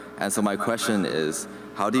admirable. And so my question is,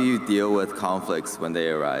 how do you deal with conflicts when they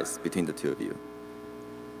arise between the two of you?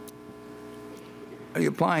 Are you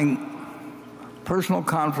applying personal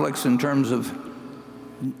conflicts in terms of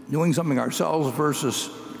doing something ourselves versus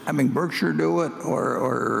having Berkshire do it,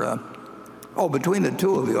 or between the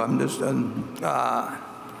two of you? I'm just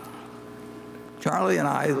Charlie and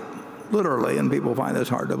I, literally, and people find this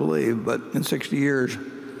hard to believe, but in 60 years,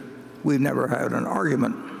 we've never had an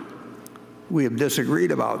argument. We have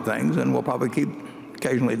disagreed about things, and we'll probably keep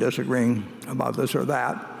occasionally disagreeing about this or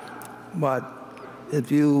that. But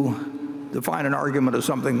if you define an argument as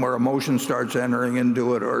something where emotion starts entering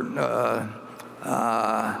into it, or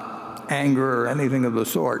anger or anything of the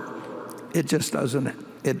sort, it just doesn't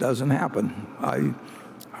happen. I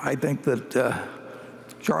think that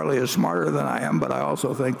Charlie is smarter than I am, but I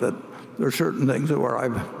also think that there are certain things where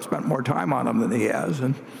I've spent more time on them than he has,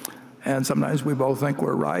 and sometimes we both think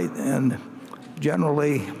we're right, and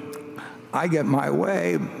generally I get my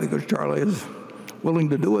way because Charlie is willing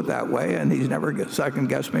to do it that way, and he's never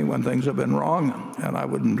second-guessed me when things have been wrong, and I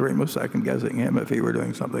wouldn't dream of second-guessing him if he were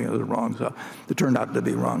doing something that was wrong. So it turned out to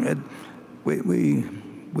be wrong.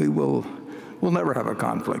 We'll never have a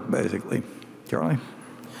conflict, basically. Charlie?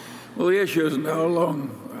 Well, the issue isn't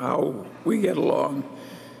how we get along.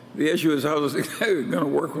 The issue is how is it going to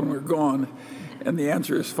work when we're gone, and the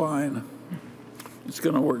answer is fine. It's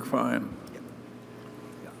going to work fine.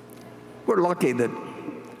 We're lucky that,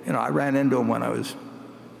 I ran into him when I was,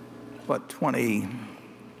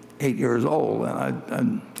 28 years old,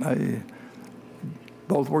 and I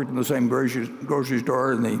both worked in the same grocery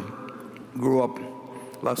store, and he grew up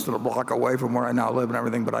less than a block away from where I now live and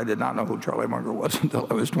everything, but I did not know who Charlie Munger was until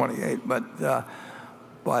I was 28. But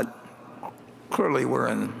clearly we're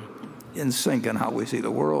in sync in how we see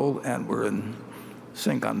the world, and we're in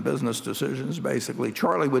sync on business decisions, basically.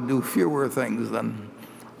 Charlie would do fewer things than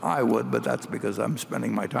I would, but that's because I'm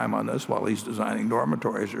spending my time on this while he's designing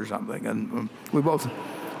dormitories or something. And we both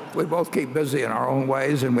keep busy in our own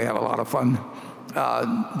ways, and we have a lot of fun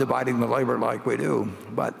dividing the labor like we do.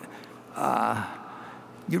 But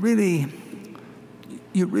you really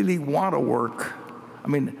want to work. I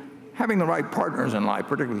mean, having the right partners in life,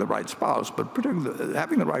 particularly the right spouse, but particularly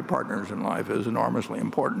having the right partners in life is enormously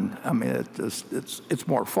important. I mean, it's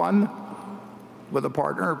more fun with a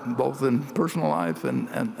partner, both in personal life and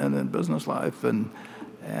in business life, and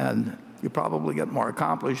you probably get more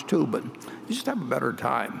accomplished too, but you just have a better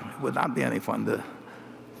time. It would not be any fun to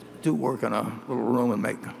do work in a little room and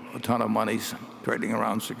make a ton of money trading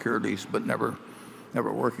around securities, but never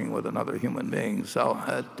working with another human being. So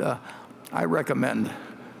I recommend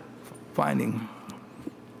finding,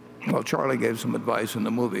 well, Charlie gave some advice in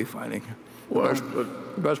the movie, finding the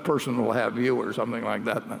best person will have you, or something like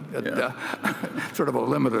that. Sort of a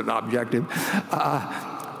limited objective.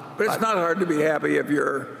 But it's not hard to be happy if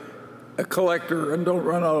you're a collector and don't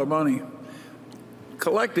run out of money.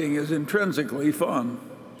 Collecting is intrinsically fun.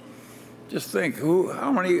 Just think,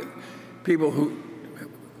 how many people who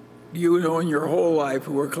you know in your whole life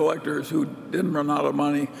who were collectors who didn't run out of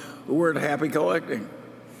money, who weren't happy collecting?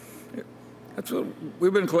 That's what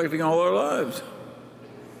we've been collecting all our lives.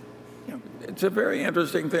 It's a very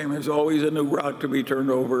interesting thing. There's always a new rock to be turned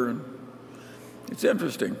over, and it's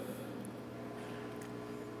interesting.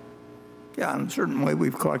 Yeah, in a certain way,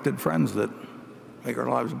 we've collected friends that make our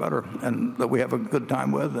lives better and that we have a good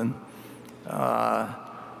time with, and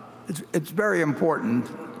it's very important,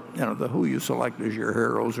 who you select as your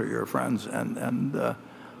heroes or your friends. And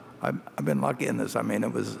I've been lucky in this. I mean,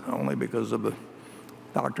 it was only because of a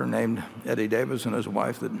doctor named Eddie Davis and his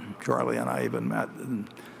wife that Charlie and I even met.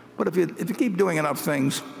 But if you keep doing enough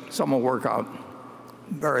things, some will work out.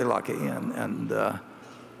 Very lucky, and the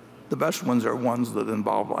best ones are ones that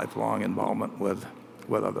involve lifelong involvement with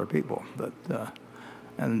other people.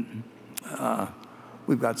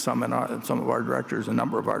 We've got some of our directors, a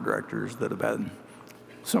number of our directors, that have had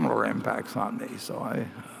similar impacts on me. So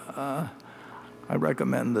I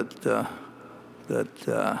recommend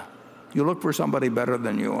that you look for somebody better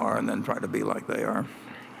than you are and then try to be like they are.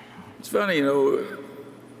 It's funny, you know,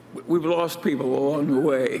 we've lost people along the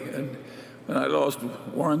way. And when I lost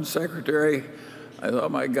Warren's secretary, I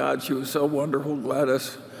thought, my God, she was so wonderful,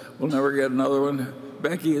 Gladys. We'll never get another one.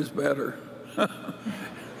 Becky is better.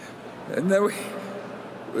 And then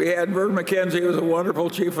we had Vern McKenzie, who was a wonderful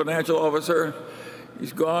chief financial officer.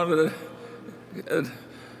 He's gone, and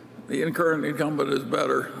the current incumbent is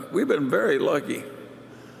better. We've been very lucky.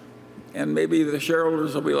 And maybe the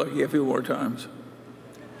shareholders will be lucky a few more times.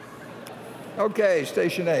 Okay,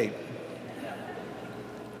 station 8.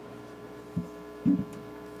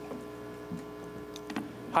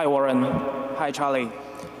 Hi, Warren. Hi, Charlie.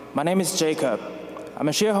 My name is Jacob. I'm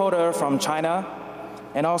a shareholder from China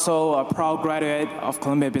and also a proud graduate of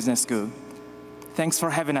Columbia Business School. Thanks for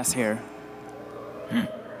having us here.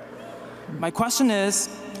 My question is,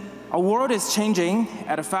 our world is changing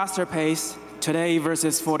at a faster pace today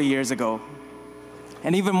versus 40 years ago,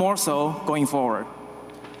 and even more so going forward.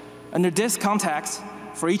 Under this context,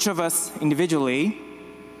 for each of us individually,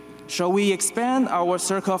 shall we expand our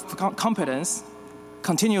circle of competence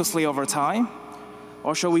continuously over time,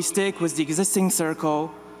 or shall we stick with the existing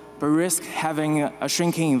circle but risk having a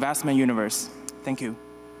shrinking investment universe? Thank you.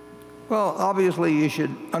 Well, obviously, you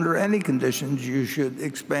should, under any conditions, you should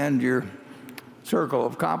expand your circle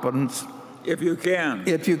of competence. If you can.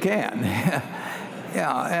 If you can.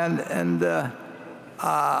 Yeah,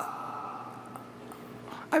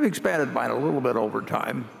 I've expanded mine a little bit over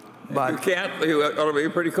time. But if you can't, you ought to be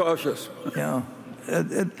pretty cautious. Yeah.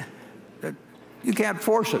 You can't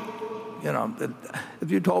force it. You know,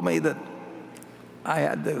 if you told me that I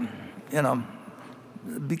had to, you know,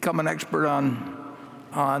 become an expert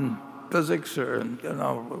on physics or, you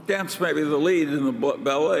know. Dance may be the lead in the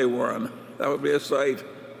ballet, Warren. That would be a sight.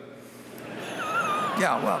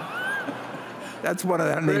 Yeah, well, that's one of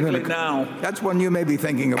that. Now. That's one you may be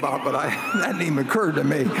thinking about, but that hadn't even occurred to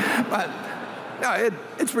me. But yeah,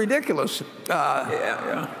 it's ridiculous.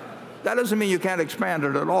 That doesn't mean you can't expand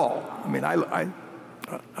it at all. I mean,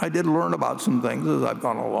 I did learn about some things as I've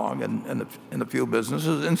gone along in a few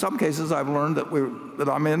businesses. In some cases, I've learned that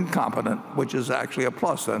I'm incompetent, which is actually a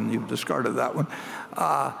plus. Then you've discarded that one.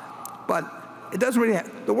 But it doesn't really.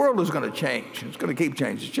 The world is going to change. It's going to keep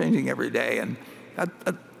changing. It's changing every day, and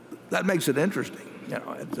that makes it interesting. You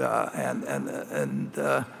know,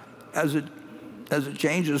 as it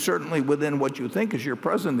changes, certainly within what you think is your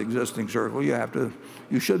present existing circle,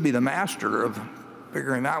 you should be the master of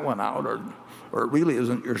figuring that one out, or it really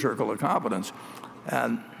isn't your circle of competence.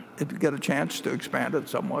 And if you get a chance to expand it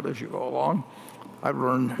somewhat as you go along, I've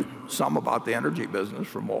learned some about the energy business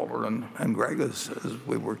from Walter and Greg as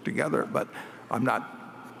we work together, but I'm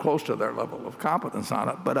not close to their level of competence on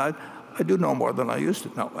it. But I do know more than I used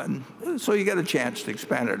to know, and so you get a chance to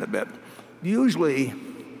expand it a bit. Usually,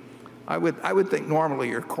 I would think normally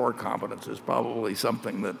your core competence is probably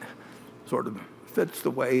something that sort of fits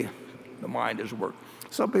the way the mind is worked.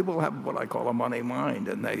 Some people have what I call a money mind,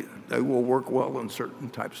 and they will work well in certain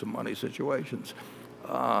types of money situations.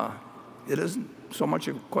 It isn't so much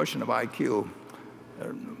a question of IQ.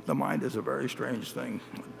 The mind is a very strange thing,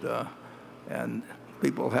 and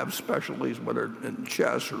people have specialties, whether in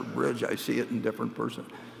chess or bridge. I see it in different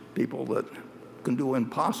people that can do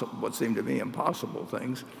what seem to be impossible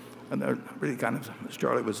things, and they're really kind of, as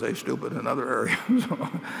Charlie would say, stupid in other areas.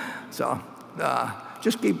 So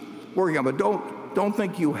just keep working on it. Don't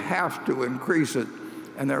think you have to increase it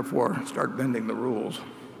and therefore start bending the rules.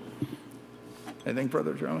 Anything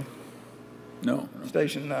further, Charlie? No.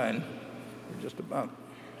 Station 9. We're just about.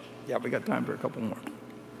 Yeah, we got time for a couple more.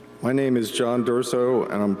 My name is John Durso,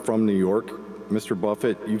 and I'm from New York. Mr.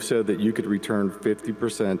 Buffett, you've said that you could return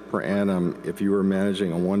 50% per annum if you were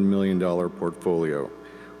managing a $1 million portfolio.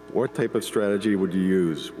 What type of strategy would you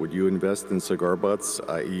use? Would you invest in cigar butts,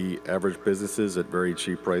 i.e. average businesses at very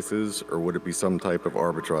cheap prices, or would it be some type of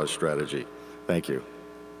arbitrage strategy? Thank you.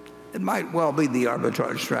 It might well be the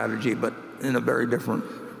arbitrage strategy, but in a very different,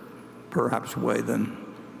 perhaps, way than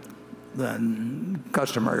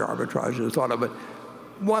customary arbitrage is thought of it.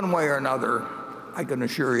 One way or another, I can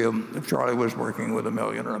assure you, if Charlie was working with $1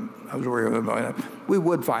 million or I was working with $1 million, we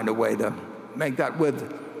would find a way to make that with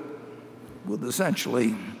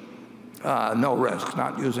essentially no risk,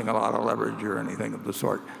 not using a lot of leverage or anything of the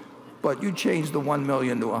sort. But you change the 1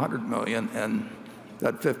 million to 100 million, and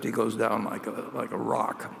that 50 goes down like a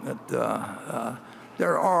rock.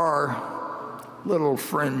 There are little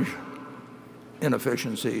fringe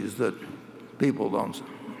inefficiencies that people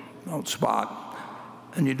don't spot,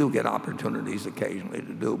 and you do get opportunities occasionally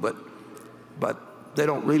to do, but they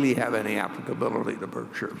don't really have any applicability to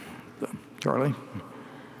Berkshire. So, Charlie?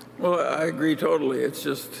 Well, I agree totally. It's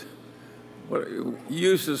just what you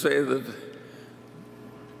used to say that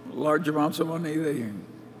large amounts of money, they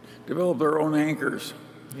develop their own anchors.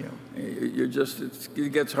 Yeah.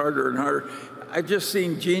 It gets harder and harder. I've just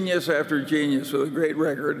seen genius after genius with a great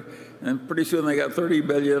record, and pretty soon they got 30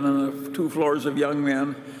 billion and 2 floors of young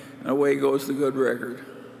men, and away goes the good record.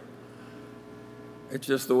 It's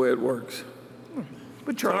just the way it works.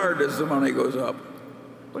 But it's hard as the money goes up.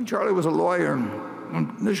 When Charlie was a lawyer,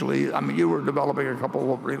 initially, I mean, you were developing a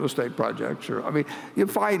couple of real estate projects. You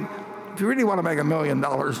find, if you really want to make $1 million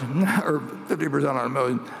or 50% on $1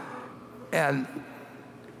 million, and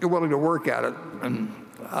you're willing to work at it, and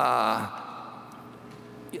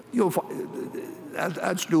you'll find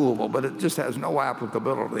that's doable, but it just has no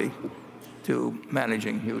applicability to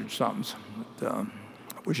managing huge sums. I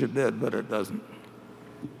wish it did, but it doesn't.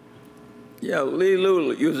 Yeah, Lee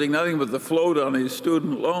Lu, using nothing but the float on his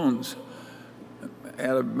student loans, had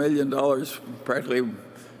 $1 million practically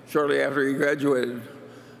shortly after he graduated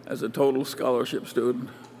as a total scholarship student.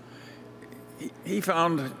 He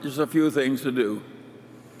found just a few things to do,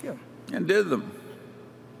 yeah, and did them.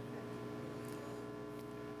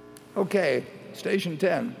 Okay, station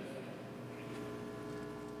 10.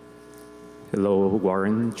 Hello,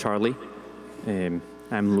 Warren, Charlie. I'm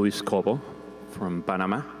Luis Cobo from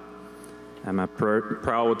Panama. I'm a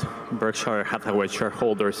proud Berkshire Hathaway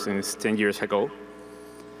shareholder since 10 years ago.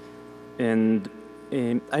 And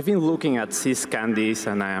I've been looking at See's candies,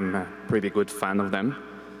 and I am a pretty good fan of them.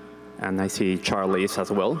 And I see Charlie's as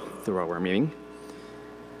well through our meeting.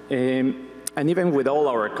 And even with all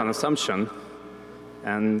our consumption,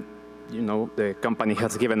 and the company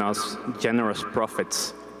has given us generous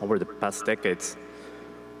profits over the past decades,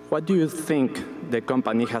 what do you think the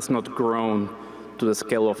company has not grown to the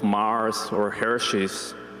scale of Mars or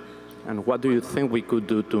Hershey's? And what do you think we could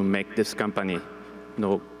do to make this company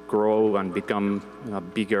grow and become a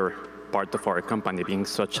bigger part of our company, being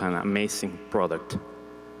such an amazing product?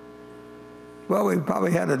 Well, we've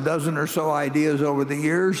probably had a dozen or so ideas over the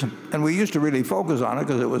years, and we used to really focus on it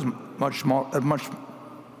because it was a much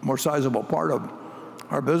more sizable part of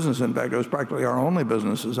our business. In fact, it was practically our only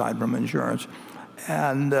business aside from insurance.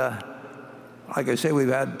 And like I say, we've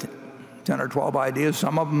had 10 or 12 ideas.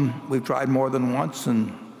 Some of them we've tried more than once,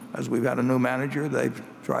 and as we've had a new manager, they've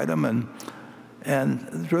tried them, and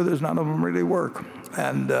the truth is none of them really work.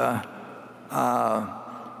 And the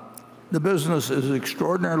business is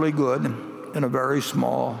extraordinarily good in a very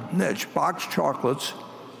small niche. Boxed chocolates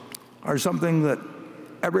are something that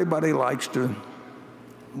everybody likes to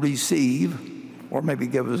receive, or maybe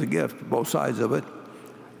give as a gift, both sides of it,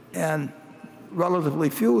 and relatively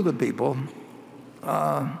few of the people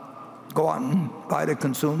go out and buy to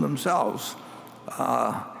consume themselves.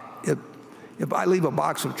 If I leave a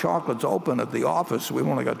box of chocolates open at the office, we've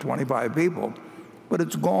only got 25 people, but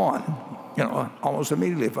it's gone, almost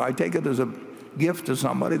immediately. If I take it as a gift to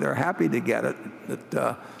somebody, they're happy to get it.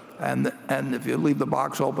 And if you leave the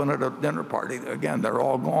box open at a dinner party, again, they're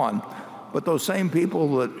all gone. But those same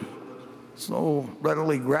people that so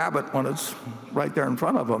readily grab it when it's right there in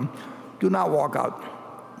front of them do not walk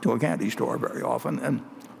out to a candy store very often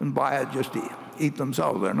and buy it just to eat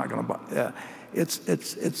themselves. They're not going to buy.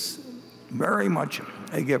 It's very much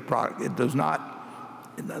a gift product. It does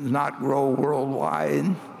not grow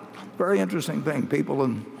worldwide. Very interesting thing. People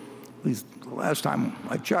at least the last time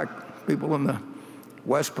I checked, people in the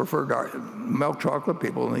West prefer milk chocolate.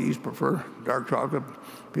 People in the East prefer dark chocolate.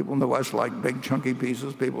 People in the West like big chunky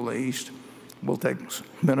pieces. People in the East will take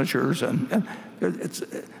miniatures. And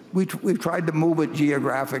we've tried to move it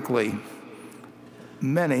geographically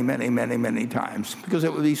many times because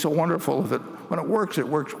it would be so wonderful if when it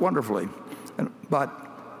works wonderfully. But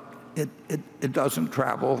it doesn't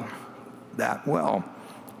travel that well.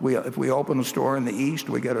 If we open a store in the East,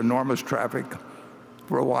 we get enormous traffic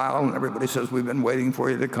for a while, and everybody says, we've been waiting for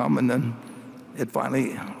you to come, and then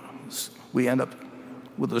we end up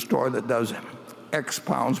with a store that does X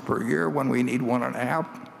pounds per year when we need 1.5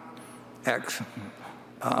 X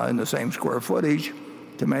in the same square footage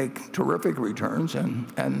to make terrific returns.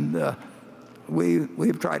 And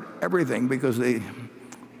we've tried everything because the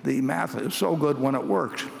math is so good when it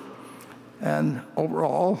works. And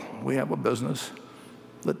overall, we have a business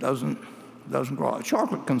that doesn't grow.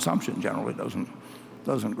 Chocolate consumption generally doesn't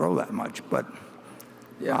grow that much, but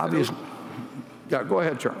obviously, yeah. Go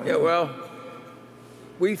ahead, Charlie. Yeah, well,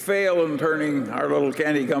 we fail in turning our little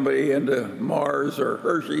candy company into Mars or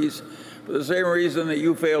Hershey's for the same reason that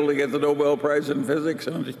you failed to get the Nobel Prize in Physics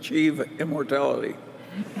and achieve immortality.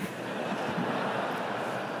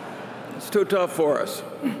 It's too tough for us.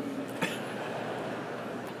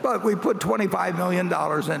 But we put $25 million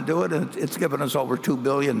into it, and it's given us over $2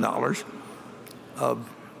 billion of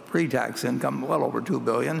pre-tax income, well over $2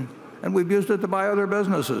 billion, and we've used it to buy other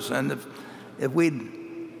businesses. And if we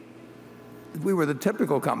were the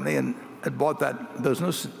typical company and had bought that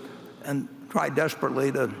business and tried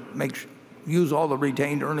desperately to use all the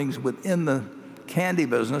retained earnings within the candy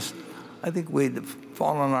business, I think we'd have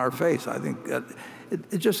fallen on our face. I think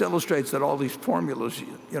it just illustrates that all these formulas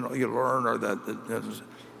you learn, or that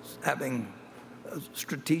having a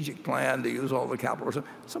strategic plan to use all the capital.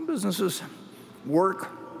 Some businesses work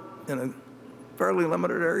in a fairly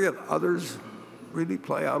limited area. Others really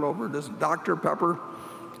play out over this. Dr. Pepper,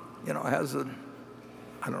 has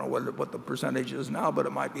I don't know what the percentage is now, but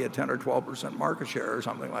it might be a 10 or 12% market share or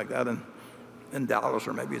something like that in Dallas,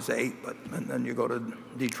 or maybe it's 8. And then you go to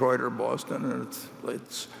Detroit or Boston, and it's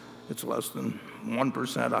less than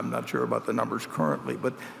 1%. I'm not sure about the numbers currently,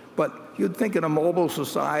 but you'd think in a mobile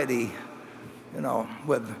society,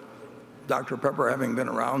 with Dr. Pepper having been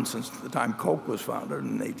around since the time Coke was founded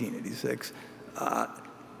in 1886,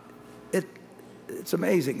 it's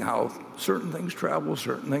amazing how certain things travel,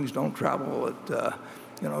 certain things don't travel. The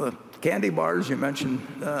candy bars you mentioned,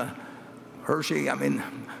 Hershey. I mean,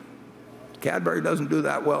 Cadbury doesn't do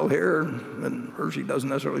that well here, and Hershey doesn't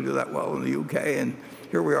necessarily do that well in the UK. And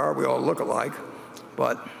here we are, we all look alike,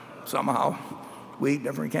 but somehow we eat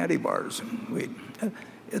different candy bars.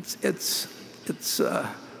 It's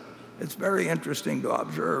very interesting to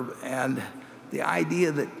observe, and the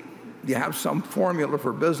idea that you have some formula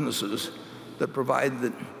for businesses that provide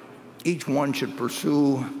that each one should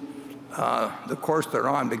pursue the course they're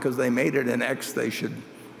on because they made it in X, they should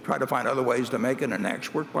try to find other ways to make it in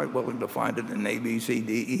X. We're quite willing to find it in A, B, C,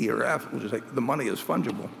 D, E, or F. We'll just say the money is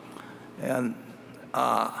fungible. And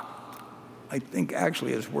I think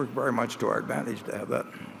actually it's worked very much to our advantage to have that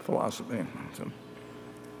philosophy. So,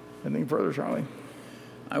 anything further, Charlie?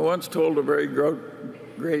 I once told a very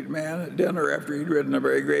great man at dinner after he'd written a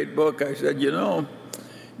very great book, I said, you're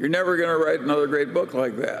never going to write another great book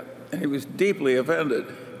like that. And he was deeply offended.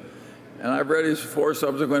 And I've read his 4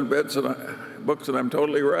 subsequent books, and I'm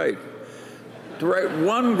totally right. To write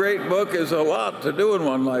one great book is a lot to do in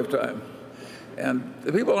one lifetime. And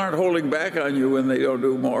the people aren't holding back on you when they don't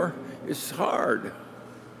do more. It's hard.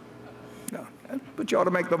 No, but you ought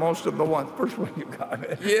to make the most of the first one you got.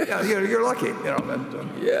 Yes. Yeah, you're lucky.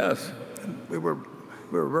 Yes. We were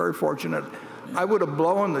very fortunate. I would have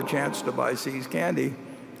blown the chance to buy See's Candy,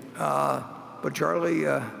 but Charlie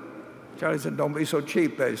said, "Don't be so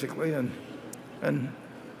cheap," basically, and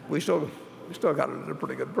we still got it at a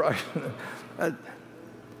pretty good price. And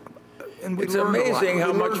it's amazing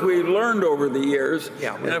how much we learned over the years.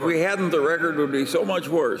 Yeah, and if we hadn't, the record would be so much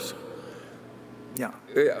worse. Yeah.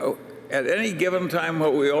 At any given time,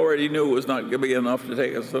 what we already knew was not going to be enough to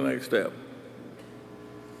take us to the next step.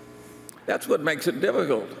 That's what makes it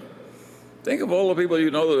difficult. Think of all the people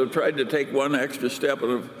you know that have tried to take one extra step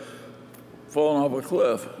and have fallen off a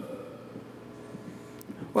cliff.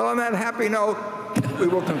 Well, on that happy note, we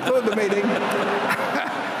will conclude the meeting.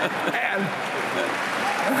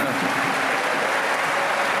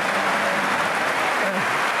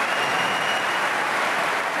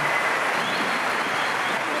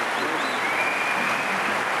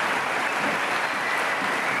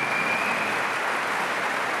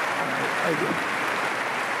 Thank you.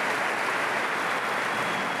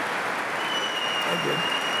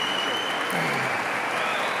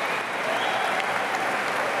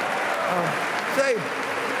 Save.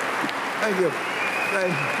 Thank you.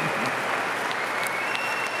 Save.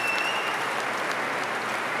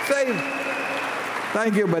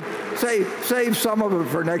 Thank you, but save some of it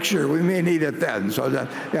for next year. We may need it then. So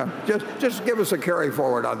just give us a carry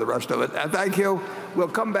forward on the rest of it. And thank you. We'll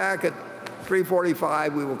come back at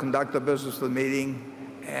 3:45. We will conduct the business of the meeting,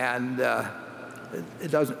 and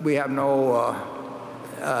we have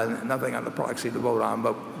nothing on the proxy to vote on,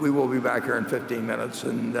 but we will be back here in 15 minutes.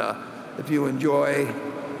 And if you enjoy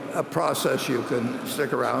a process, you can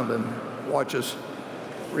stick around and watch us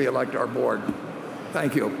re-elect our board.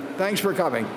 Thank you. Thanks for coming.